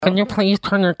Can you please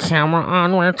turn your camera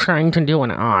on? We're trying to do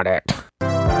an audit.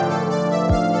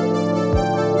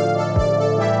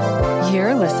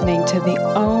 You're listening to the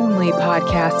only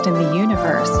podcast in the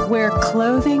universe where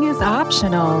clothing is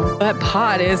optional, but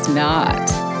pot is not.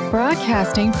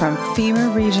 Broadcasting from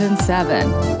FEMA Region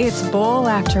 7, it's Bowl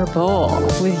After Bowl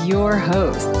with your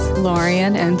hosts,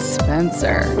 Lorian and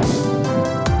Spencer.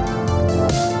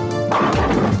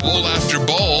 Bowl After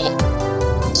Bowl.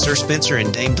 Sir Spencer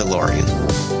and Dame DeLorean.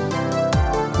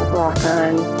 Walk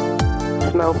on,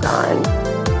 smoke on.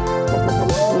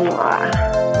 Mwah.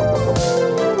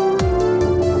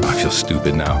 I feel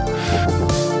stupid now.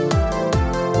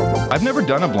 I've never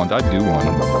done a blunt. I'd do one.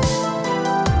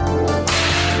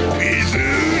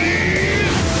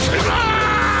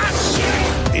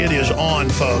 It is on,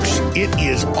 folks. It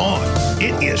is on.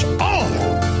 It is on.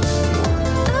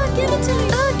 Oh, give it to me.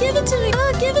 Oh, give it to me.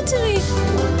 Oh, give it to me.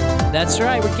 That's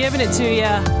right. We're giving it to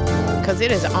you. Because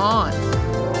it is on.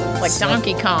 Like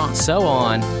Donkey Kong. So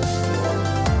on.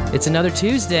 It's another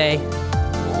Tuesday.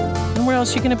 And where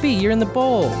else are you going to be? You're in the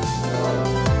bowl.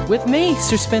 With me,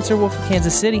 Sir Spencer Wolf of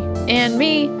Kansas City. And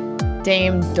me,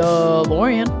 Dame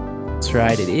DeLorean. That's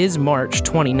right. It is March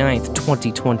 29th,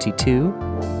 2022.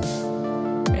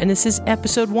 And this is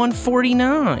episode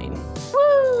 149.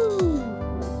 Woo!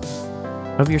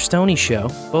 Of your Stony show,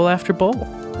 Bowl After Bowl.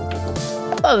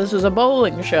 Oh, this was a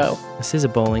bowling show. This is a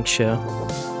bowling show.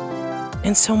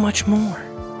 And so much more.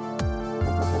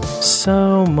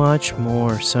 So much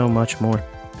more. So much more.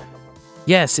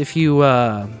 Yes, if you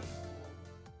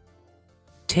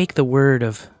take the word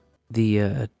of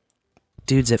the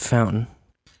dudes at Fountain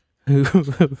who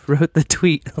wrote the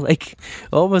tweet, like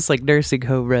almost like nursing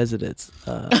home residents.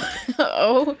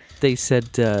 Oh. They said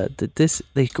that this,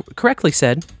 they correctly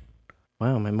said,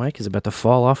 wow, my mic is about to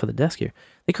fall off of the desk here.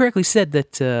 They correctly said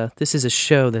that this is a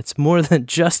show that's more than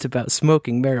just about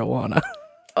smoking marijuana.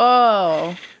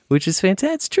 Oh. Which is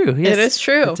fantastic. It's true. Yes, it is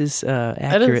true. It is accurate.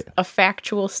 That is a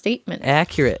factual statement.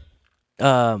 Accurate.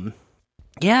 Yeah,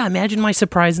 imagine my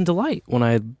surprise and delight when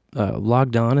I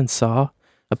logged on and saw,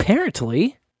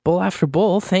 apparently, Bowl After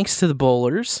Bowl, thanks to the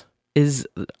bowlers, is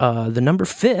the number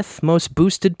 5th most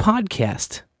boosted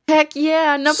podcast. Heck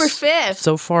yeah, number 5th.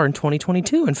 So far in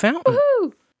 2022 in Fountain.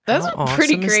 Woohoo! That's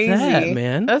pretty awesome crazy. Is that,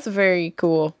 man? That's very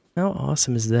cool. How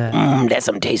awesome is that? That's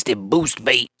some tasty boost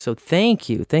bait. So thank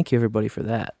you everybody for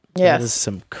that. Yes. That is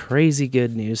some crazy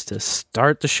good news to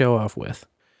start the show off with.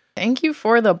 Thank you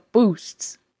for the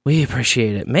boosts. We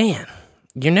appreciate it. Man,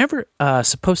 you're never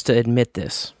supposed to admit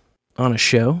this on a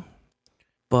show,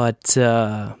 but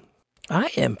I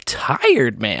am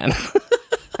tired, man.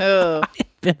 Oh.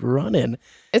 I've been running.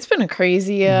 It's been a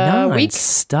crazy week.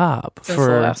 Non-stop Since the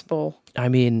last bowl. I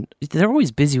mean, they're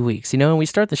always busy weeks, you know, and we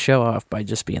start the show off by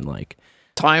just being like,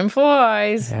 time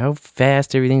flies. How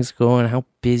fast everything's going, how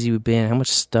busy we've been, how much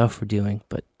stuff we're doing.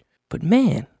 But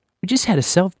man, we just had a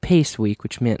self-paced week,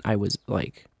 which meant I was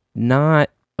like not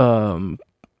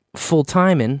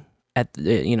full-timing at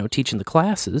teaching the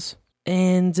classes,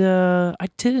 and I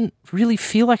didn't really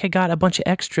feel like I got a bunch of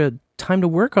extra time to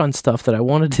work on stuff that I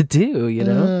wanted to do. You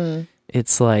know,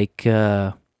 it's like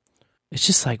it's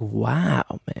just like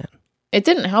wow, man. It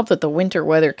didn't help that the winter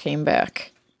weather came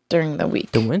back during the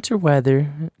week. The winter weather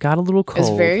got a little cold. It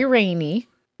was very rainy.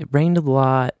 It rained a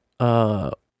lot.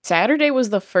 Saturday was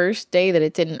the first day that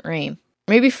it didn't rain.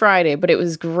 Maybe Friday, but it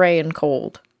was gray and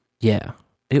cold. Yeah,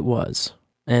 it was.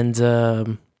 And,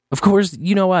 of course,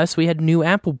 you know us, we had new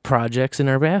apple projects in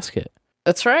our basket.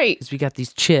 That's right. Because we got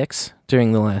these chicks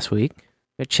during the last week.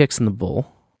 We got chicks in the bowl.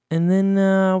 And then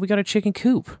we got a chicken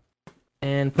coop.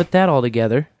 And put that all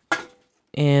together.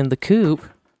 And the coop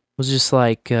was just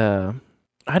like, I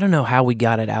don't know how we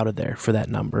got it out of there for that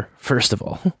number, first of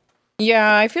all.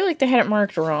 Yeah, I feel like they had it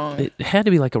marked wrong. It had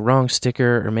to be like a wrong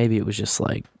sticker, or maybe it was just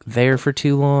like there for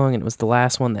too long, and it was the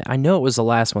last one I know it was the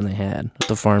last one they had at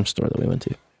the farm store that we went to.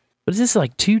 But it's this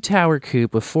like 2-tower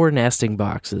coop with 4 nesting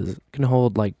boxes. It can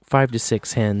hold like 5 to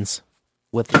 6 hens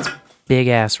with its big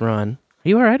ass run. Are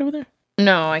you all right over there?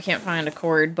 No, I can't find a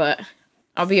cord, but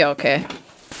I'll be okay.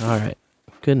 All right.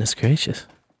 Goodness gracious.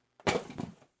 Got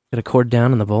a cord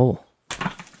down in the bowl.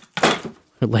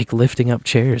 Like lifting up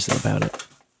chairs about it.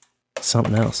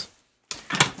 Something else.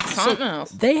 Something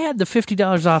else. They had the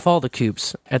 $50 off all the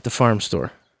coops at the farm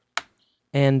store.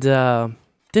 And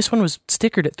this one was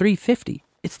stickered at $350.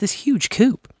 It's this huge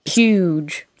coop.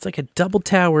 Huge. It's like a double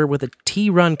tower with a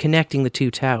T-run connecting the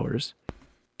 2 towers.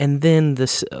 And then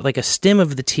this like a stem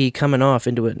of the T coming off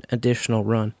into an additional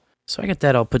run. So I got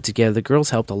that all put together. The girls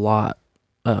helped a lot.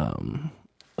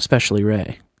 Especially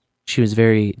Ray. She was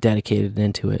very dedicated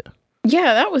into it.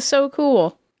 Yeah, that was so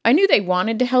cool. I knew they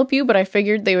wanted to help you, but I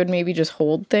figured they would maybe just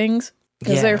hold things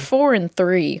because Yeah. they're 4 and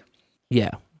 3.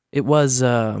 Yeah, it was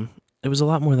a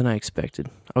lot more than I expected.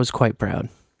 I was quite proud.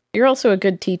 You're also a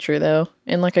good teacher, though,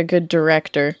 and like a good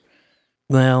director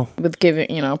Well, with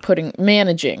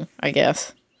managing, I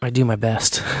guess. I do my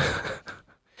best.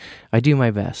 I do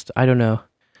my best. I don't know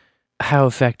how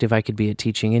effective I could be at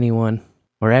teaching anyone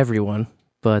or everyone,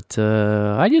 but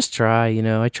I just try,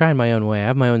 I try in my own way. I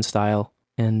have my own style,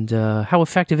 and how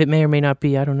effective it may or may not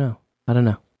be, I don't know.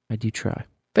 I do try.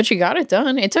 But you got it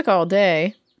done. It took all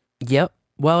day. Yep.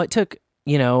 Well, it took,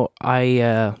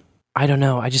 I don't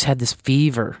know. I just had this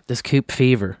fever, this coop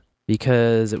fever,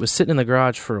 because it was sitting in the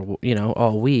garage for,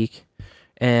 all week,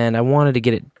 and I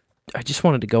just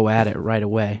wanted to go at it right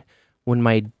away. When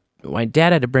my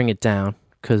dad had to bring it down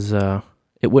because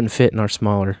it wouldn't fit in our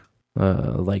smaller,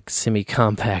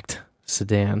 semi-compact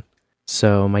sedan.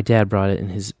 So my dad brought it in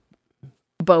his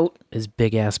boat, his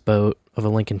big-ass boat of a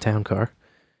Lincoln Town Car.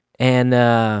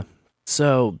 And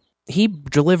so he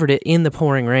delivered it in the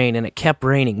pouring rain, and it kept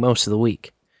raining most of the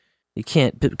week. You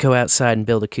can't go outside and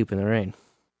build a coop in the rain.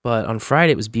 But on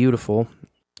Friday, it was beautiful,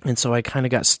 and so I kind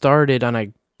of got started, and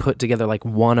I put together like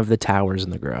one of the towers in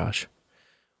the garage.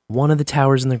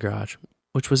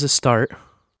 Which was a start.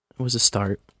 It was a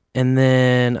start. And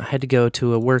then I had to go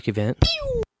to a work event.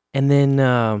 And then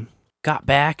got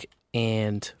back,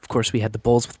 and of course we had the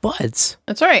Bowls with Buds.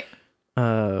 That's right.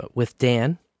 With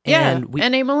Dan. Yeah,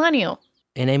 and a millennial.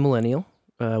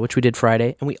 Which we did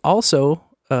Friday. And we also,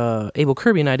 Abel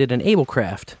Kirby and I did an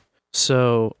Ablecraft.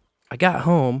 So I got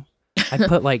home, I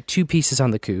put like 2 pieces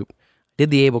on the coop, did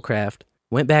the Ablecraft,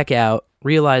 went back out,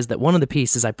 realized that one of the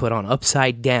pieces I put on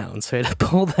upside down, so I had to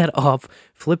pull that off,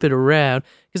 flip it around,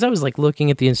 because I was like looking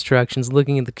at the instructions,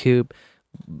 looking at the coop,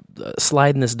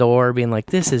 sliding this door, being like,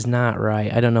 this is not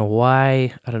right. I don't know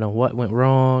why, I don't know what went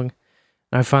wrong.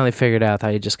 And I finally figured out that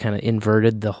I had just kind of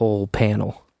inverted the whole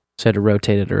panel, so I had to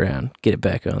rotate it around, get it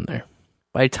back on there.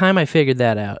 By the time I figured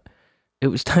that out, it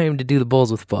was time to do the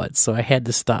Bowls with Buds, so I had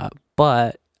to stop.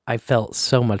 But I felt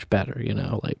so much better,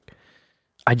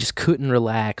 I just couldn't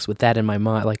relax with that in my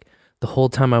mind. Like, the whole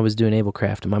time I was doing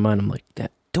Ablecraft in my mind, I'm like,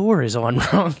 that door is on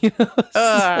wrong. It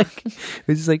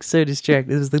was just like so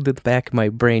distracted. It was like the back of my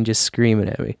brain just screaming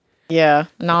at me. Yeah,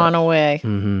 gnawing away.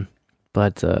 Mm-hmm.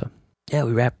 But, yeah,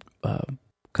 we wrapped a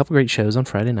couple great shows on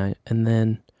Friday night. And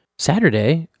then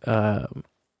Saturday,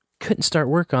 couldn't start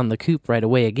work on the coop right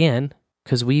away again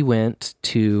because we went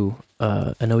to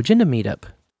a No Agenda meetup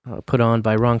put on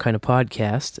by Wrong Kind of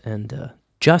Podcast. And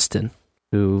Justin,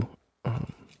 who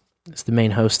is the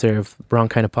main host there of Wrong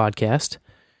Kind of Podcast,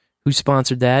 who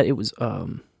sponsored that. It was,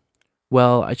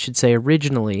 I should say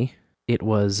originally it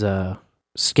was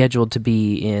scheduled to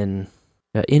be in,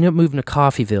 ended up moving to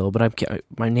Coffeyville, but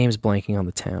my name's blanking on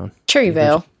the town.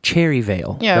 Cherryvale.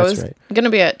 Cherryvale. Yeah, that's it was right. going to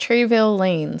be at Cherryvale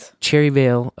Lanes.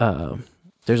 Cherryvale,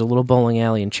 there's a little bowling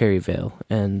alley in Cherryvale,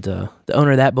 and the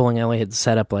owner of that bowling alley had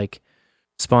set up like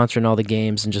sponsoring all the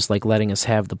games and just like letting us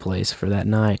have the place for that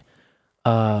night.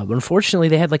 But unfortunately,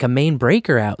 they had like a main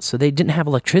breaker out, so they didn't have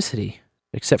electricity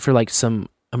except for like some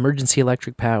emergency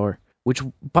electric power, which,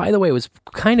 by the way, was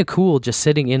kind of cool. Just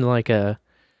sitting in like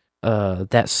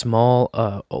that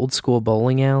small old school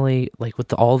bowling alley, like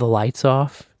with all the lights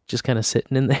off, just kind of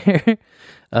sitting in there.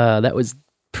 That was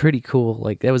pretty cool.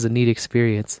 Like, that was a neat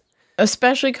experience.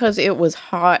 Especially because it was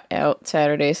hot out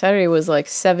Saturday. Saturday was like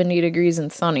 70 degrees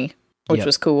and sunny, which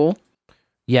was cool.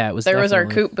 Yeah, it was. There was our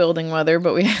coop building weather,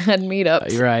 but we had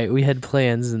meetups. Right, we had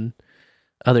plans and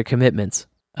other commitments.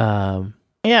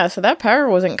 Yeah, so that power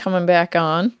wasn't coming back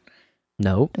on.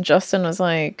 Nope. And Justin was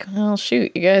like, well,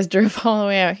 shoot, you guys drove all the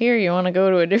way out here. You want to go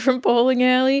to a different bowling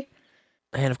alley?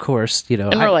 And of course,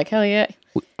 And we're like, hell yeah.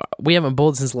 We haven't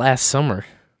bowled since last summer.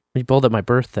 We bowled at my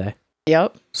birthday.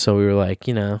 Yep. So we were like,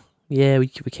 yeah, we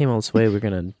came all this way. We're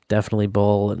going to definitely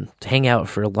bowl and hang out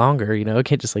for longer. I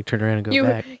can't just like turn around and go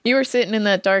back. You were sitting in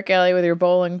that dark alley with your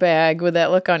bowling bag with that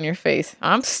look on your face.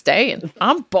 I'm staying.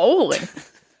 I'm bowling.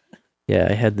 Yeah,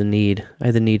 I had the need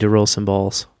to roll some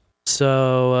balls.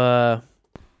 So,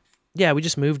 yeah, we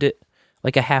just moved it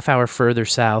like a half hour further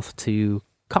south to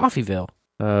Coffeyville,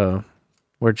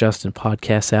 where Justin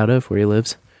podcasts out of, where he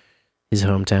lives, his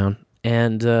hometown,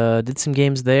 and did some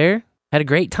games there. Had a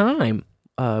great time.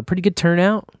 Pretty good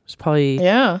turnout. It was probably,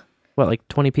 like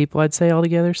 20 people, I'd say,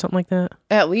 altogether, something like that.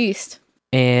 At least.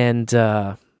 And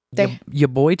your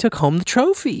boy took home the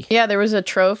trophy. Yeah, there was a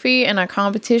trophy and a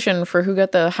competition for who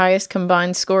got the highest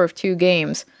combined score of 2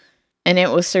 games, and it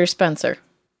was Sir Spencer.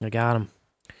 I got him.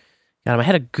 I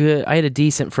had a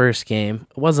decent first game.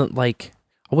 I wasn't like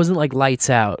lights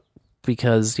out,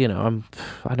 because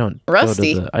I don't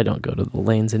Rusty. I don't go to the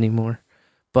lanes anymore.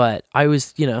 But I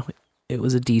was, it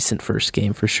was a decent first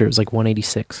game for sure. It was like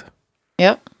 186.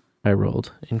 Yep. I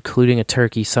rolled, including a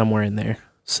turkey somewhere in there.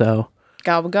 So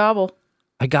Gobble gobble.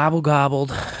 I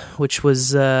gobbled, which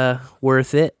was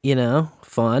worth it,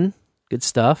 fun, good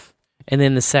stuff. And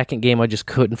then the second game, I just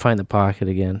couldn't find the pocket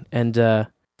again. And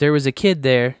there was a kid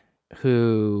there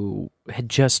who had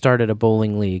just started a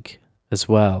bowling league as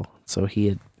well. So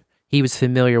he was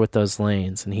familiar with those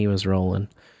lanes, and he was rolling.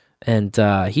 And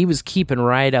he was keeping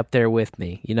right up there with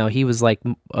me. He was like,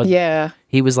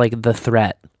 he was like the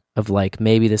threat of like,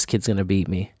 maybe this kid's going to beat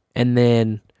me. And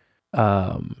then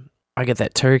I get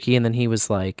that turkey, and then he was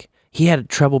like, he had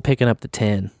trouble picking up the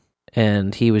 10.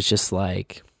 And he was just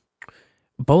like,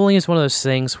 bowling is one of those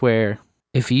things where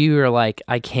if you are like,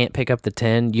 I can't pick up the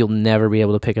 10, you'll never be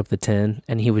able to pick up the 10.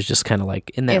 And he was just kind of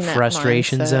like in that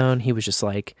frustration zone. He was just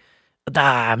like,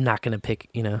 I'm not going to pick,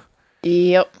 Yep.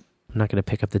 I'm not going to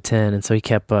pick up the 10. And so he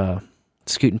kept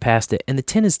scooting past it. And the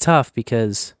 10 is tough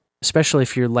because, especially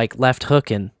if you're like left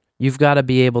hooking, you've got to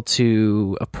be able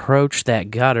to approach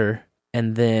that gutter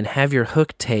and then have your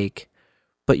hook take,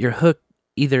 but your hook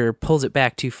either pulls it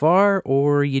back too far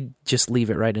or you just leave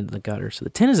it right into the gutter. So the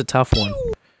 10 is a tough one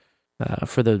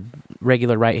for the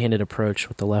regular right-handed approach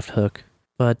with the left hook.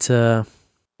 But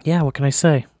yeah, what can I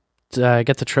say? I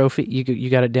got the trophy. You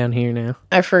got it down here now.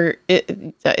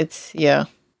 It's yeah.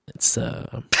 It's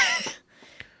I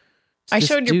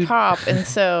showed your pop, and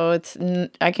so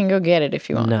I can go get it if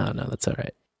you want. No, that's all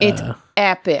right. It's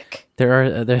epic.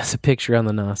 There's a picture on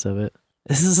the NOS of it.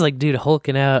 This is like dude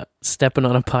hulking out, stepping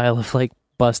on a pile of like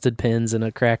busted pins and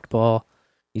a cracked ball.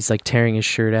 He's like tearing his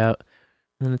shirt out,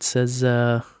 and it says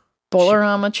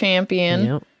Bowlerama champion.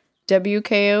 Yep.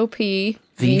 WKOP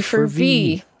V for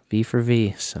V. V for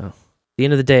V. So at the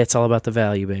end of the day, it's all about the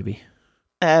value, baby.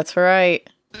 That's right.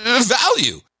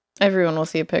 Value. Everyone will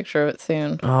see a picture of it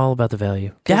soon. All about the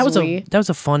value. That was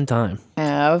a fun time.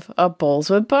 Have a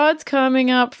Bowls with Buds coming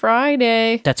up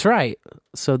Friday. That's right.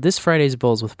 So this Friday's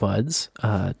Bowls with Buds,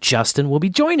 Justin will be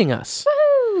joining us.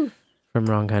 Woohoo! From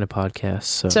Wrong Kind of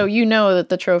Podcast. So you know that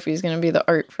the trophy is going to be the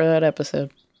art for that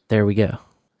episode. There we go.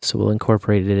 So we'll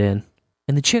incorporate it in.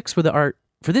 And the chicks were the art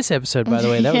for this episode, by the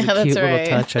way. That was a cute little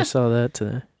touch. I saw that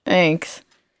today. Thanks.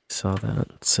 Saw that.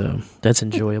 So that's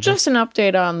enjoyable. Just an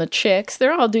update on the chicks.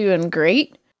 They're all doing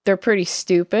great. They're pretty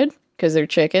stupid because they're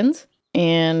chickens.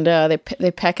 And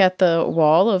they peck at the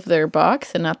wall of their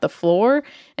box and not the floor.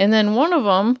 And then one of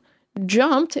them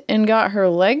jumped and got her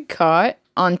leg caught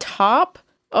on top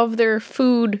of their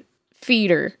food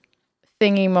feeder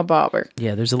thingy-mabobber.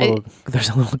 Yeah, there's a little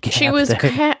gap. She was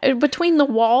between the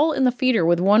wall and the feeder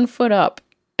with one foot up.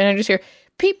 And I just hear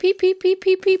peep, peep, peep, peep,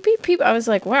 peep, peep, peep, peep. I was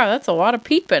like, wow, that's a lot of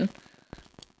peeping.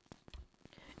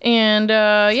 And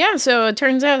yeah, so it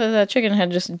turns out that chicken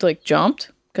had just like jumped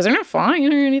because they're not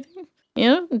flying or anything.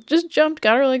 Just jumped,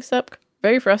 got her legs up.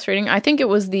 Very frustrating. I think it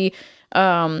was the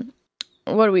what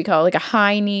do we call it? Like a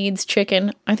high needs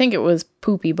chicken. I think it was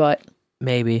Poopy Butt.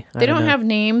 Maybe. They don't have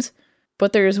names,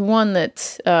 but there's one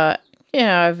that's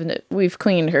we've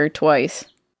cleaned her twice.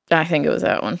 I think it was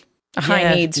that one. A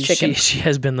high needs chicken. She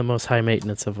has been the most high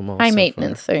maintenance of them all. High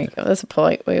maintenance. There you go. That's a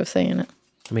polite way of saying it.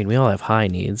 I mean, we all have high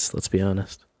needs. Let's be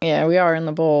honest. Yeah, we are in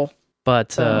the bowl.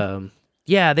 But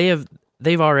yeah,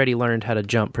 they've already learned how to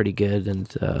jump pretty good,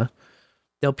 and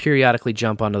they'll periodically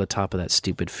jump onto the top of that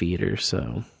stupid feeder.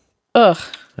 So, ugh,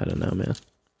 I don't know, man.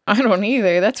 I don't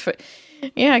either.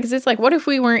 Yeah, because it's like, what if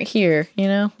we weren't here?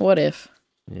 What if?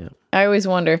 Yeah. I always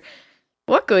wonder.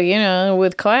 Luckily,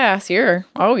 with class, you're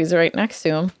always right next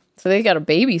to them. So they got a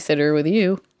babysitter with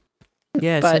you.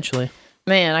 Yeah, essentially.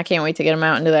 Man, I can't wait to get them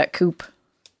out into that coop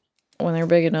when they're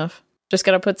big enough. Just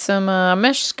got to put some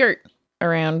mesh skirt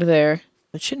around there.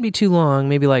 It shouldn't be too long.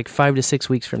 Maybe like 5 to 6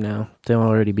 weeks from now. They'll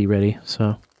already be ready.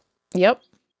 So. Yep.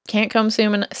 Can't come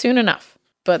soon enough.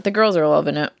 But the girls are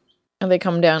loving it. And they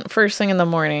come down first thing in the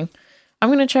morning. I'm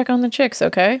going to check on the chicks,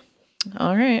 okay?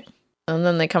 All right. And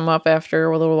then they come up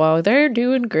after a little while. They're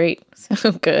doing great.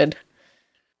 So good.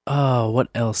 Oh, what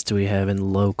else do we have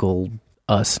in local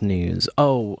us news?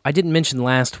 Oh, I didn't mention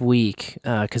last week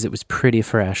because it was pretty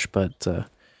fresh, but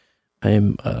I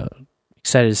am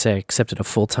excited to say I accepted a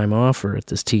full-time offer at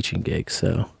this teaching gig.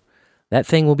 So that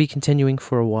thing will be continuing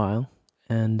for a while,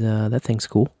 and that thing's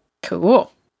cool.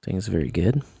 Cool. Thing's very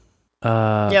good.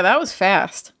 Yeah, that was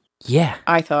fast. Yeah.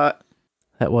 I thought.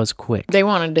 That was quick. They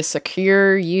wanted to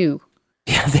secure you.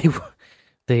 Yeah,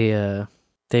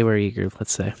 they were eager,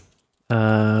 let's say.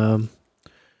 And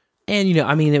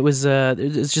I mean, it was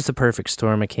just a perfect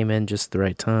storm. I came in just the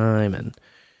right time, and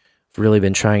I've really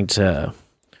been trying to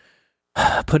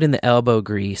put in the elbow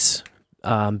grease.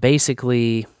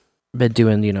 Basically, been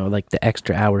doing, like the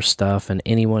extra hour stuff, and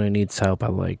anyone who needs help, I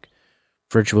like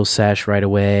virtual sash right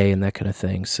away and that kind of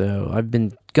thing. So I've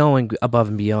been going above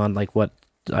and beyond like what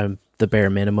the bare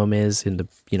minimum is in the,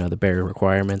 the bare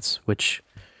requirements, which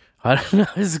I don't know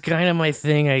is kind of my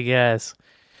thing, I guess.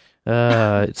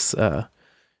 It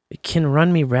can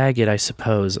run me ragged, I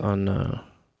suppose, on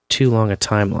too long a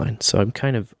timeline. So I'm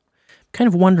kind of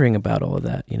wondering about all of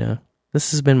that.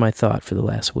 This has been my thought for the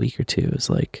last week or two. Is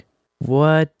like,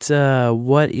 what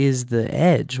is the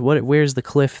edge? Where's the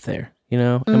cliff there?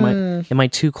 Am I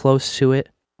too close to it?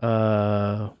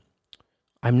 I'm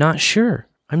not sure.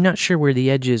 I'm not sure where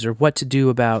the edge is or what to do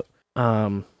about.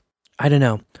 I don't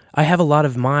know. I have a lot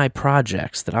of my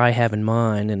projects that I have in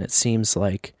mind, and it seems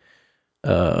like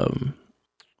I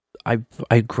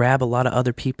grab a lot of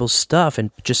other people's stuff,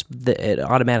 and it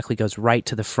automatically goes right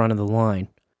to the front of the line.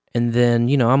 And then,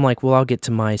 I'm like, well, I'll get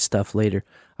to my stuff later.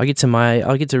 I'll get to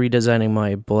redesigning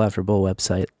my Bowl After Bowl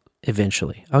website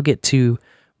eventually. I'll get to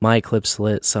my Eclipse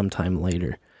Lit sometime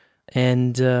later.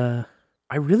 And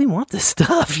I really want this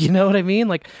stuff, you know what I mean?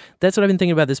 Like, that's what I've been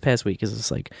thinking about this past week, is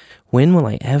it's like, when will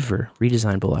I ever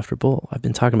redesign Bowl After Bowl? I've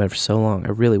been talking about it for so long. I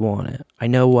really want it. I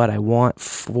know what I want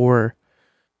for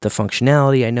the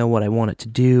functionality. I know what I want it to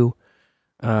do.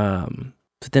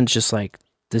 But then it's just like,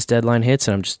 this deadline hits,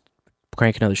 and I'm just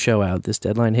crank another show out. This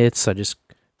deadline hits, I just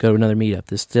go to another meetup.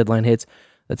 This deadline hits.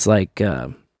 It's like,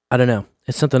 I don't know.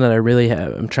 It's something that I really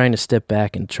have. I'm trying to step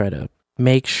back and try to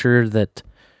make sure that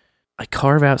I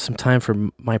carve out some time for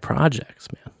my projects,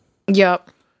 man. Yep.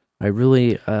 I'm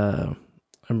really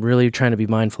trying to be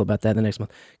mindful about that the next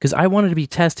month, because I wanted to be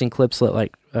testing Clipslit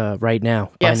like right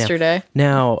now. Yesterday.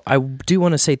 Now, I do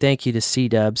want to say thank you to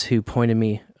C-Dubs, who pointed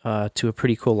me to a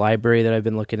pretty cool library that I've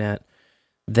been looking at.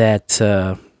 That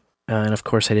and of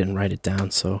course I didn't write it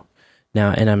down, so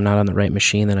now, and I'm not on the right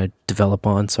machine that I develop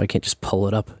on, so I can't just pull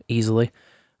it up easily.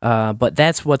 But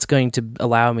that's what's going to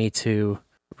allow me to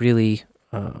really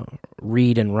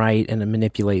read and write and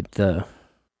manipulate the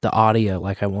audio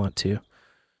like I want to.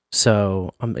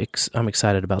 So I'm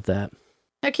excited about that.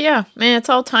 Heck yeah, man! It's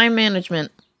all time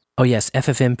management. Oh yes,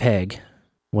 FFmpeg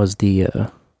was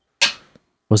the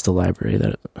library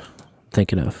that I'm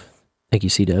thinking of. Thank you,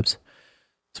 C-Dubs.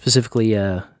 Specifically,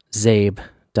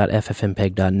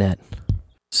 zabe.ffmpeg.net.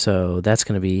 So that's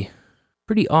going to be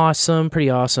pretty awesome.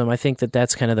 I think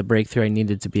that's kind of the breakthrough I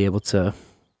needed to be able to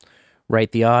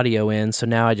write the audio in. So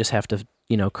now I just have to,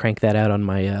 crank that out on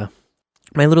my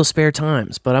my little spare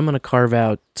times. But I'm going to carve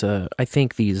out, I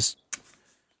think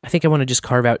I want to just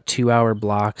carve out 2-hour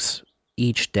blocks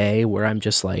each day where I'm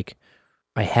just like,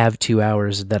 I have 2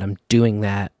 hours that I'm doing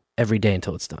that every day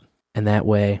until it's done. And that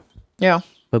way, yeah,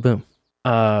 boom.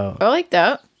 I like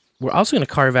that. We're also going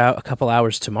to carve out a couple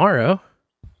hours tomorrow,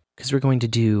 because we're going to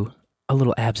do a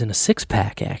little abs in a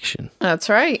six-pack action. That's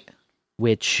right.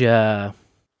 Which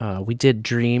we did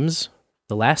dreams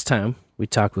the last time we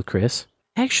talked with Chris.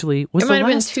 Actually, it might have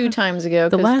been 2 times ago.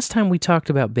 The last time we talked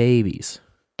about babies.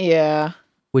 Yeah.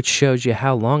 Which shows you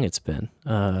how long it's been.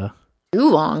 Too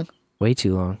long. Way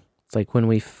too long. It's like when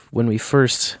we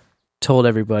first told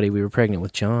everybody we were pregnant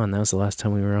with John. That was the last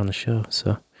time we were on the show.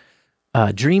 So,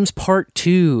 Dreams Part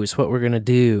 2 is what we're going to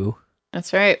do.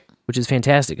 That's right. Which is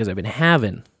fantastic, because I've been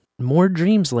having more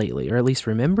dreams lately, or at least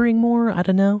remembering more. I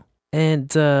don't know.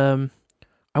 And I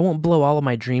won't blow all of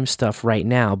my dream stuff right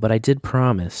now, but I did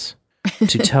promise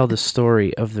to tell the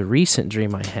story of the recent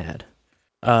dream I had,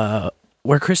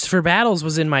 where Christopher Battles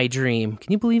was in my dream.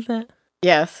 Can you believe that?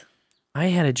 Yes. I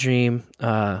had a dream,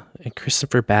 and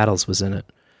Christopher Battles was in it.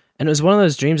 And it was one of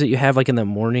those dreams that you have like in the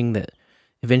morning that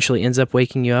eventually ends up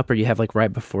waking you up, or you have like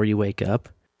right before you wake up.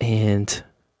 And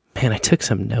man, I took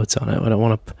some notes on it. I don't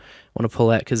want to pull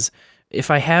that, because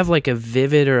if I have like a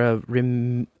vivid or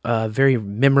a very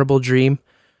memorable dream,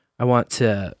 I want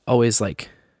to always like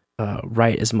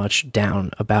write as much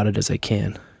down about it as I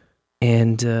can.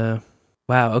 And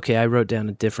wow, okay, I wrote down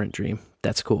a different dream.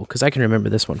 That's cool, because I can remember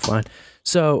this one fine.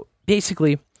 So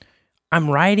basically, I'm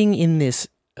riding in this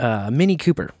Mini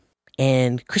Cooper,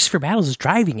 and Christopher Battles is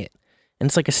driving it. And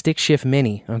it's like a stick shift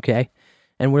Mini, okay?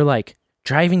 And we're like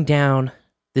driving down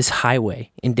this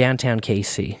highway in downtown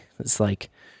KC. It's like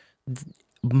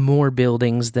more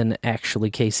buildings than actually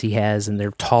KC has, and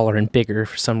they're taller and bigger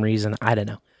for some reason. I don't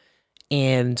know.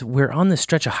 And we're on this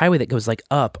stretch of highway that goes like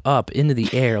up into the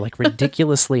air, like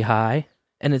ridiculously high.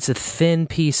 And it's a thin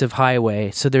piece of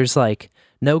highway. So there's like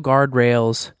no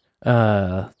guardrails.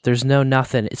 There's no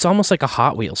nothing. It's almost like a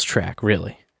Hot Wheels track,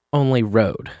 really. Only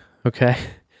road, okay?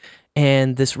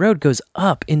 And this road goes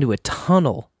up into a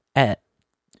tunnel at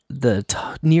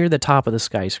near the top of the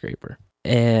skyscraper,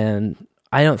 and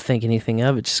I don't think anything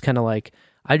of it. Just kind of like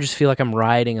I just feel like I'm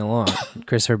riding along.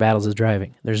 Christopher Battles is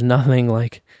driving. There's nothing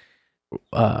like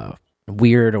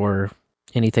weird or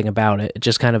anything about it. It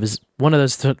just kind of is one of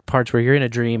those parts where you're in a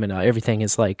dream and everything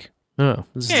is like, oh,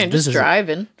 this is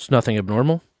driving. It's nothing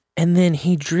abnormal. And then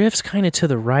he drifts kind of to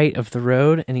the right of the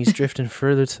road, and he's drifting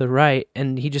further to the right,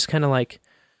 and he just kind of like,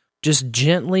 just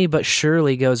gently but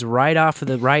surely goes right off of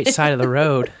the right side of the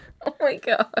road. Oh my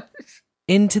gosh.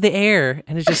 Into the air,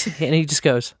 and he just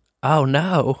goes, oh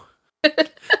no.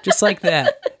 Just like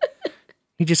that.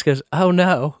 He just goes, oh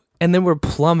no. And then we're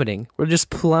plummeting. We're just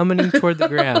plummeting toward the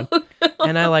ground.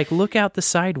 And I like look out the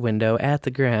side window at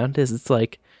the ground as it's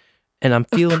like, and I'm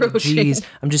feeling the G's.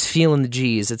 I'm just feeling the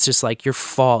G's. It's just like you're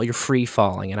free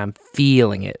falling, and I'm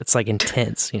feeling it. It's like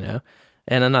intense, you know?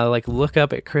 And then I like look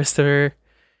up at Christopher,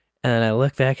 and then I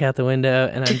look back out the window,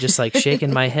 and I'm just like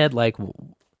shaking my head like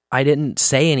I didn't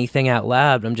say anything out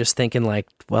loud. I'm just thinking like,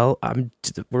 well,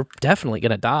 we're definitely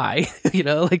going to die. You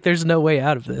know, like there's no way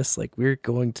out of this. Like we're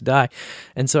going to die.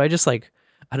 And so I just like,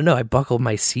 I don't know, I buckled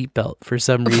my seatbelt for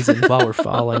some reason while we're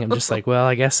falling. I'm just like, well,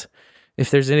 I guess if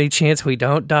there's any chance we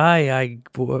don't die,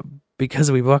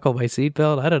 because we buckled my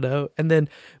seatbelt, I don't know. And then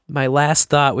my last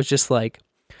thought was just like,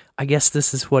 I guess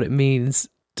this is what it means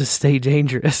to stay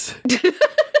dangerous.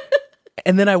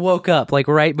 And then I woke up like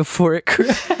right before it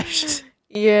crashed.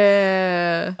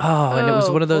 Yeah. Oh, and it was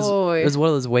one of those. Boy. It was one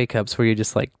of those wake ups where you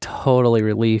just like totally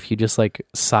relief. You just like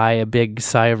a big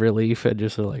sigh of relief, and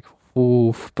just like,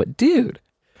 oof. But dude,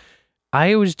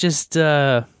 I was just.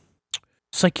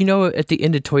 It's like, you know, at the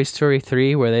end of Toy Story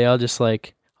 3, where they all just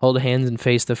like hold hands and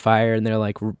face the fire, and they're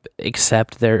like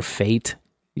accept their fate.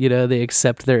 You know, they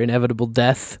accept their inevitable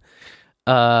death.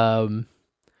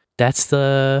 That's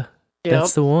the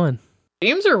one.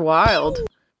 Dreams are wild.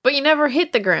 But you never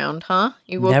hit the ground, huh?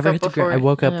 You woke never up hit the before. ground. I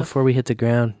woke up before we hit the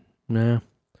ground. No,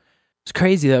 it's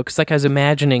crazy though, because like I was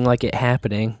imagining like it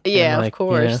happening. Yeah, like, of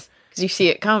course, because you see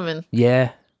it coming.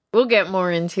 Yeah, we'll get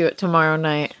more into it tomorrow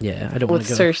night. Yeah, I don't want to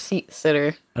go. Sir Seat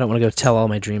Sitter. I don't want to go tell all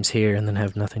my dreams here and then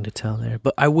have nothing to tell there.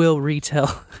 But I will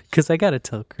retell because I got to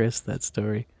tell Chris that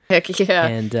story. Heck yeah!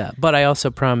 And but I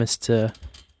also promised to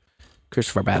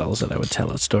Christopher Battles that I would tell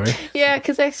that story. Yeah,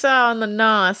 because I saw on the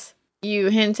NOS. You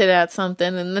hinted at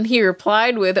something, and then he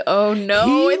replied with, oh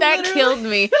no, that killed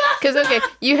me. Because, okay,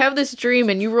 you have this dream,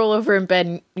 and you roll over in bed,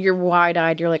 and you're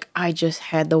wide-eyed. You're like, I just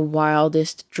had the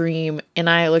wildest dream. And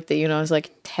I looked at you, and I was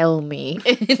like, tell me.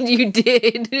 And you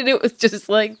did, and it was just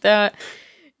like that.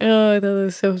 Oh, I thought that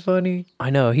was so funny.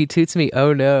 I know, he toots me,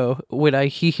 oh no, when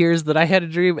he hears that I had a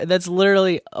dream, and that's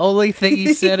literally the only thing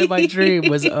he said in my dream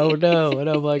was, oh no. And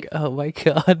I'm like, oh my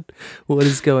God, what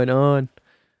is going on?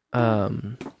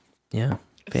 Yeah,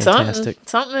 fantastic.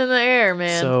 Something in the air,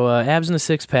 man. So, Abs in a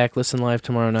Six Pack, listen live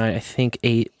tomorrow night. I think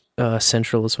 8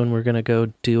 Central is when we're going to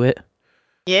go do it.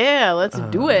 Yeah, let's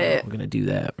do it. We're going to do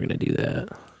that.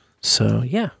 So,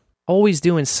 yeah. Always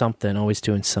doing something.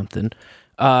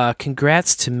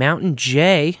 Congrats to Mountain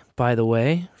J, by the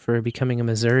way, for becoming a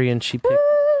Missourian. She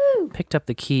picked up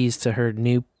the keys to her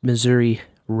new Missouri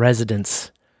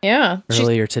residence. Yeah.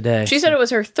 Earlier today. She said it was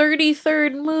her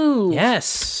 33rd move.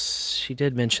 Yes. She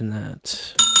did mention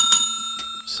that.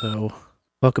 So,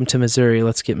 welcome to Missouri.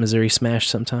 Let's get Missouri smashed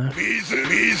sometime.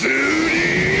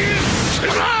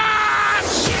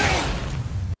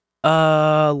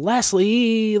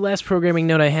 Lastly, last programming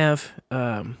note I have.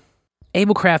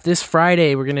 Ablecraft this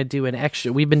Friday, we're going to do an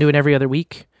extra. We've been doing every other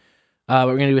week. We're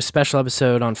going to do a special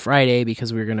episode on Friday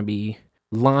because we're going to be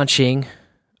launching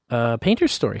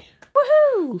Painter's Story.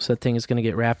 So that thing is going to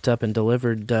get wrapped up and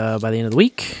delivered by the end of the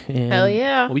week. And hell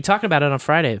yeah. We'll be talking about it on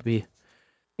Friday. It'll be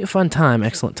a fun time,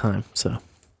 excellent time. So,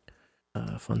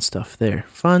 fun stuff there.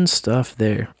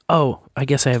 Oh, I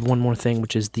guess I have one more thing,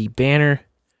 which is the banner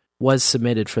was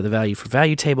submitted for the Value for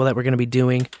Value table that we're going to be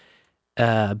doing.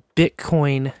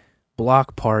 Bitcoin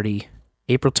block party,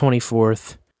 April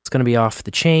 24th. It's going to be off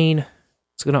the chain.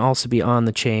 It's going to also be on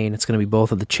the chain. It's going to be both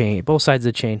sides of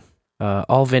the chain.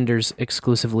 All vendors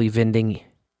exclusively vending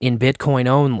in Bitcoin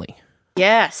only.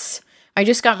 Yes. I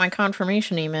just got my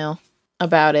confirmation email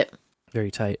about it. Very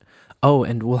tight. Oh,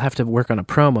 and we'll have to work on a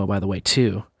promo, by the way,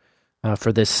 too,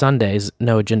 for this Sunday's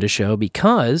No Agenda show,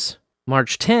 because April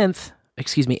 10th,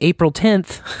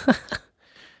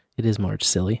 it is March,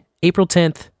 silly. April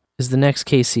 10th is the next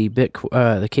the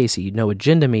KC No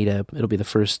Agenda meetup. It'll be the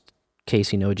first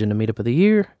KC No Agenda meetup of the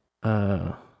year.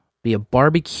 Be a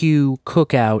barbecue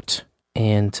cookout.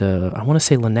 And I want to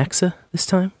say Lenexa this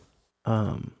time.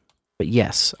 But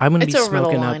yes, I'm going to be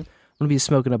smoking up. I'm going to be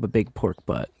smoking up a big pork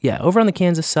butt. Yeah, over on the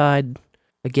Kansas side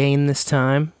again this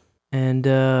time. and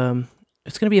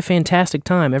it's going to be a fantastic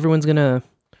time. Everyone's going to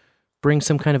bring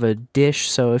some kind of a dish,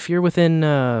 so if you're within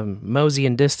mosey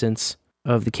and distance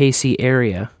of the KC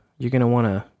area, you're going to want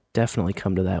to definitely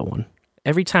come to that one.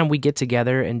 Every time we get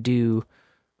together and do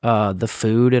the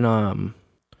food and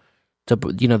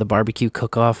the barbecue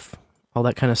cook-off, all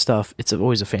that kind of stuff, it's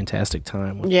always a fantastic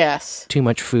time. Yes. Too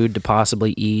much food to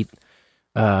possibly eat.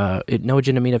 At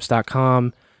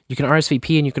noagendameetups.com, you can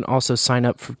RSVP and you can also sign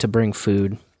up to bring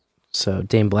food. So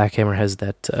Dame Blackhammer has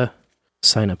that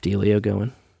sign-up dealio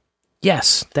going.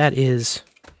 Yes, that is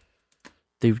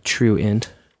the true end.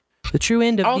 The true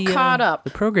end of all caught up.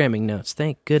 The programming notes,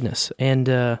 thank goodness.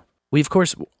 And we, of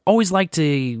course, always like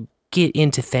to get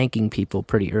into thanking people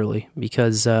pretty early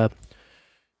because,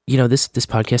 this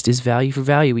podcast is value for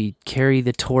value. We carry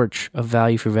the torch of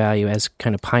value for value as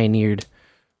kind of pioneered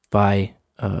by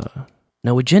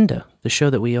No Agenda, the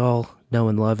show that we all know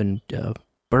and love and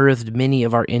birthed many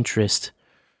of our interest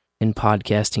in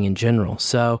podcasting in general.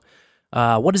 So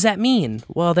what does that mean?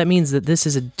 Well, that means that this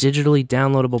is a digitally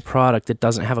downloadable product that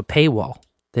doesn't have a paywall.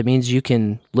 That means you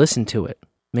can listen to it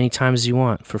many times as you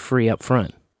want for free up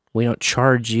front. We don't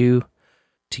charge you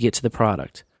to get to the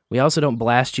product. We also don't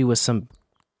blast you with some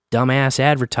dumbass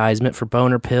advertisement for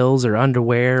boner pills or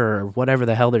underwear or whatever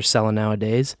the hell they're selling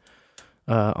nowadays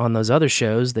on those other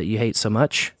shows that you hate so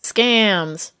much.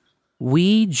 Scams.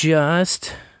 We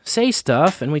just say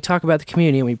stuff and we talk about the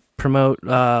community and we promote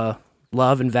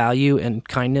love and value and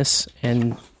kindness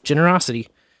and generosity.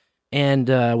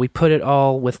 And we put it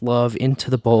all with love into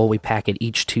the bowl. We pack it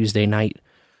each Tuesday night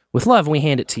with love and we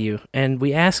hand it to you. And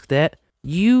we ask that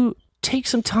you take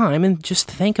some time and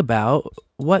just think about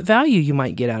what value you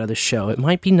might get out of the show. It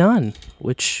might be none,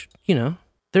 which,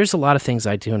 there's a lot of things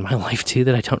I do in my life too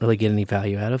that I don't really get any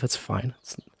value out of. It's fine.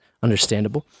 It's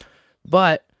understandable.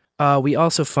 But we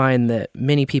also find that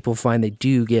many people find they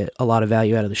do get a lot of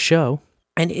value out of the show.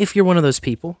 And if you're one of those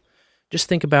people, just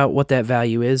think about what that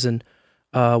value is and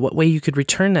what way you could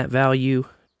return that value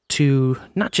to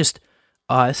not just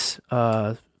us,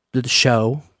 the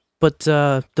show, but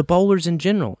the bowlers in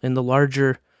general in the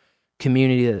larger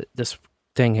community that this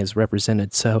thing has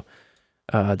represented. So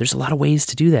there's a lot of ways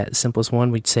to do that. The simplest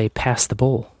one, we'd say pass the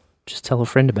bowl. Just tell a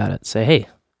friend about it. Say, hey,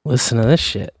 listen to this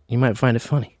shit. You might find it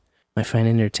funny. You might find it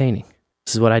entertaining.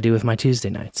 This is what I do with my Tuesday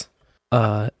nights.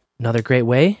 Another great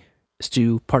way is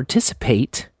to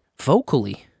participate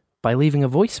vocally by leaving a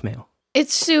voicemail.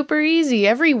 It's super easy.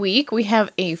 Every week we have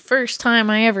a first time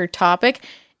I ever topic.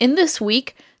 And this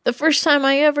week, the first time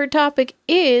I ever topic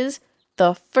is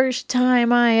the first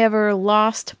time I ever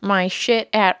lost my shit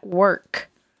at work.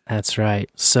 That's right.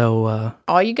 So,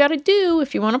 all you gotta do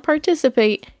if you want to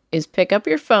participate is pick up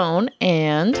your phone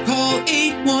and call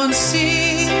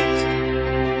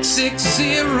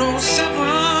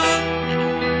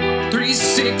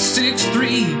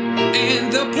 816-607-3663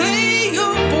 and they'll play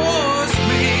your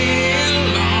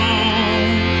voicemail on.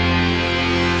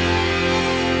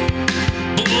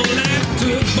 Bowl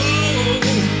after bowl.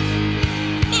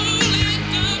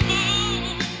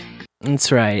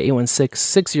 That's right,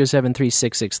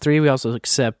 816-607-3663. We also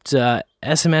accept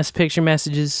SMS picture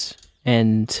messages,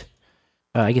 and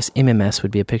I guess MMS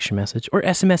would be a picture message, or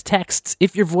SMS texts.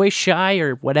 If you're voice shy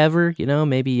or whatever,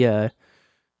 maybe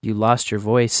you lost your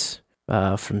voice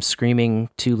from screaming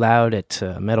too loud at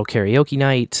metal karaoke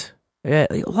night. A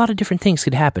lot of different things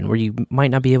could happen where you might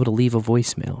not be able to leave a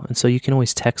voicemail, and so you can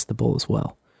always text the bowl as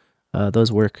well.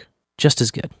 Those work just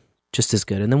as good.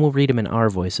 And then we'll read them in our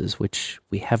voices, which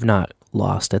we have not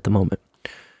lost at the moment.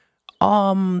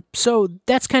 So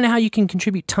that's kind of how you can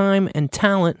contribute time and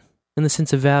talent in the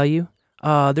sense of value.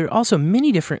 There are also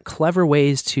many different clever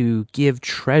ways to give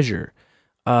treasure.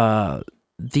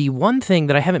 The one thing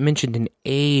that I haven't mentioned in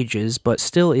ages, but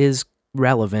still is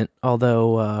relevant,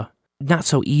 although not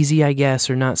so easy, I guess,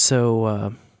 or not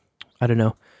so, I don't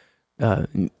know.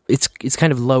 It's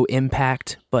kind of low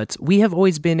impact, but we have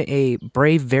always been a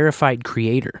Brave verified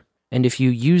creator. And if you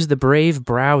use the Brave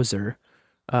browser,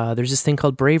 there's this thing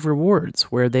called Brave Rewards,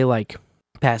 where they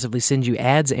passively send you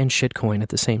ads and shitcoin at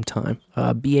the same time.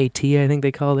 BAT, I think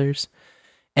they call theirs.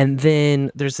 And then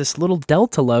there's this little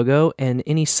Delta logo, and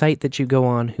any site that you go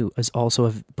on who is also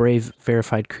a Brave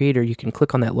verified creator, you can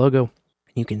click on that logo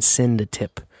and you can send a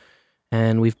tip.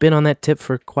 And we've been on that tip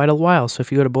for quite a while. So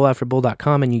if you go to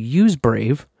bowlafterbowl.com and you use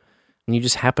Brave, and you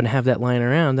just happen to have that lying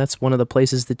around, that's one of the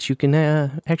places that you can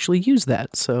actually use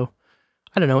that. So,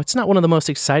 I don't know. It's not one of the most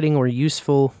exciting or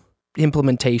useful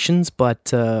implementations,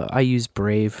 but I use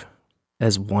Brave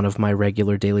as one of my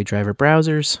regular daily driver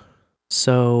browsers.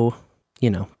 So,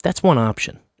 that's one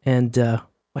option. And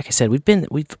like I said,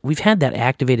 we've had that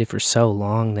activated for so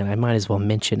long that I might as well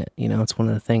mention it. You know, it's one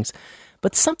of the things.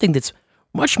 But something that's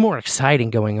much more exciting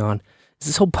going on is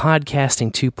this whole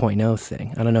podcasting 2.0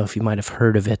 thing. I don't know if you might have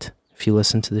heard of it if you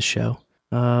listen to the show.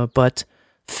 But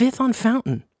Fifth on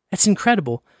Fountain, that's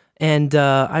incredible. And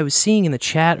I was seeing in the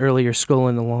chat earlier,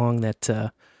 scrolling along,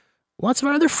 that lots of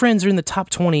our other friends are in the top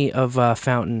 20 of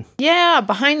Fountain. Yeah,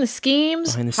 Behind the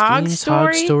Schemes, Hog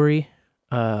Story.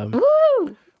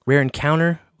 Woo! Rare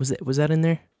Encounter, was that in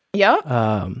there? Yep.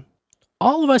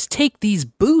 All of us take these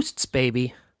boosts,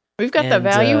 baby. We've got the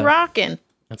value rocking.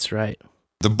 That's right.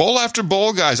 The bowl after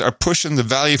bowl guys are pushing the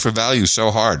value for value so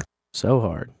hard. So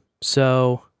hard.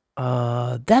 So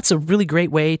that's a really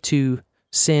great way to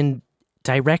send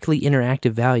directly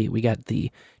interactive value. We got the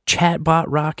chat bot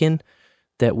rocking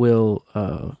that will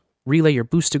relay your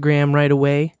boostagram right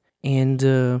away. And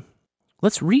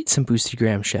let's read some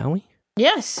boostagrams, shall we?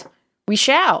 Yes, we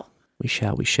shall. We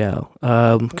shall.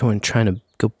 Trying to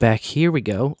go back. Here we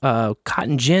go.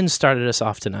 Cotton Gin started us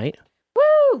off tonight.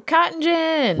 Woo! Cotton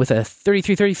Gin! With a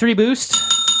 3333 boost.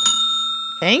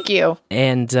 Thank you.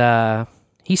 And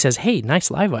he says, hey, nice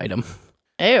live item.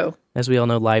 Ew. As we all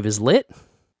know, live is lit.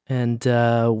 And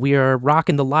we are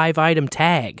rocking the live item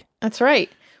tag. That's right.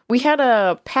 We had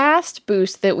a past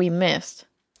boost that we missed.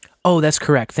 Oh, that's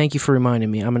correct. Thank you for reminding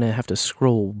me. I'm going to have to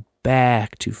scroll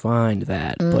back to find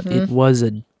that. Mm-hmm. But it was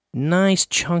a nice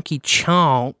chunky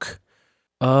chunk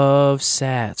of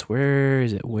sats. Where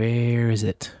is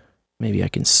it? Maybe I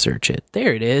can search it.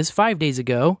 There it is. 5 days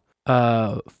ago.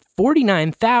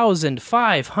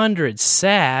 49,500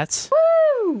 sats.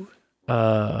 Woo!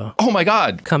 Oh my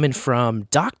God. Coming from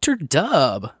Dr.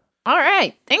 Dub. All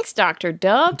right. Thanks, Dr.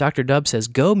 Dub. Dr. Dub says,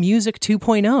 Go Music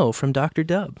 2.0 from Dr.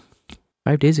 Dub.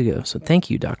 5 days ago. So thank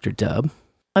you, Dr. Dub.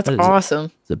 That's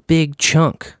awesome. It's a big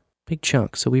chunk.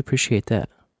 So we appreciate that.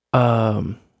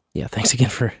 Yeah, thanks again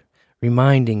for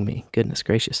reminding me. Goodness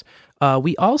gracious.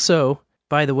 We also,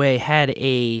 by the way, had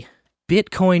a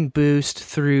Bitcoin boost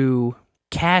through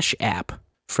Cash App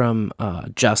from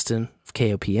Justin of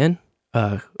KOPN.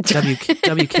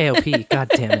 WKOP, god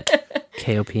damn it.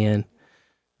 KOPN.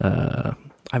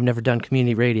 I've never done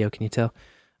community radio, can you tell?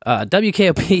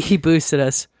 WKOP, he boosted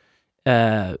us.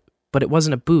 But it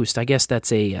wasn't a boost. I guess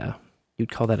that's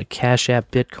you'd call that a Cash App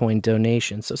Bitcoin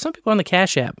donation. So some people on the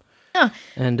Cash App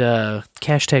and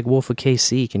hashtag Wolf of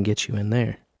KC can get you in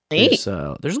there. There's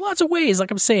lots of ways.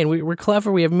 Like I'm saying, we're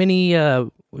clever. We have many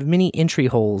entry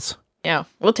holes. Yeah,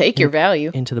 we'll take your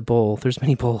value into the bowl. There's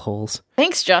many bowl holes.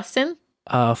 Thanks, Justin.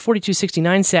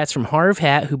 4269 sats from Harv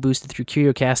Hat, who boosted through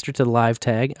CurioCaster to the live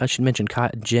tag. I should mention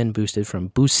Cotton Gin boosted from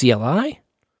Boost CLI.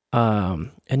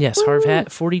 And yes, Woo! Harv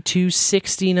Hat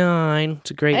 4269.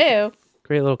 It's a great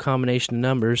little combination of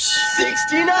numbers.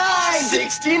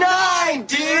 69,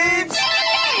 dudes.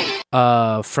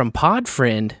 From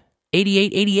Podfriend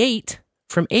 8888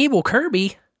 from Abel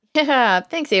Kirby. Yeah,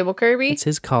 thanks, Abel Kirby. It's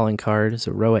his calling card. It's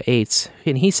a row of 8s,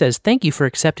 and he says, "Thank you for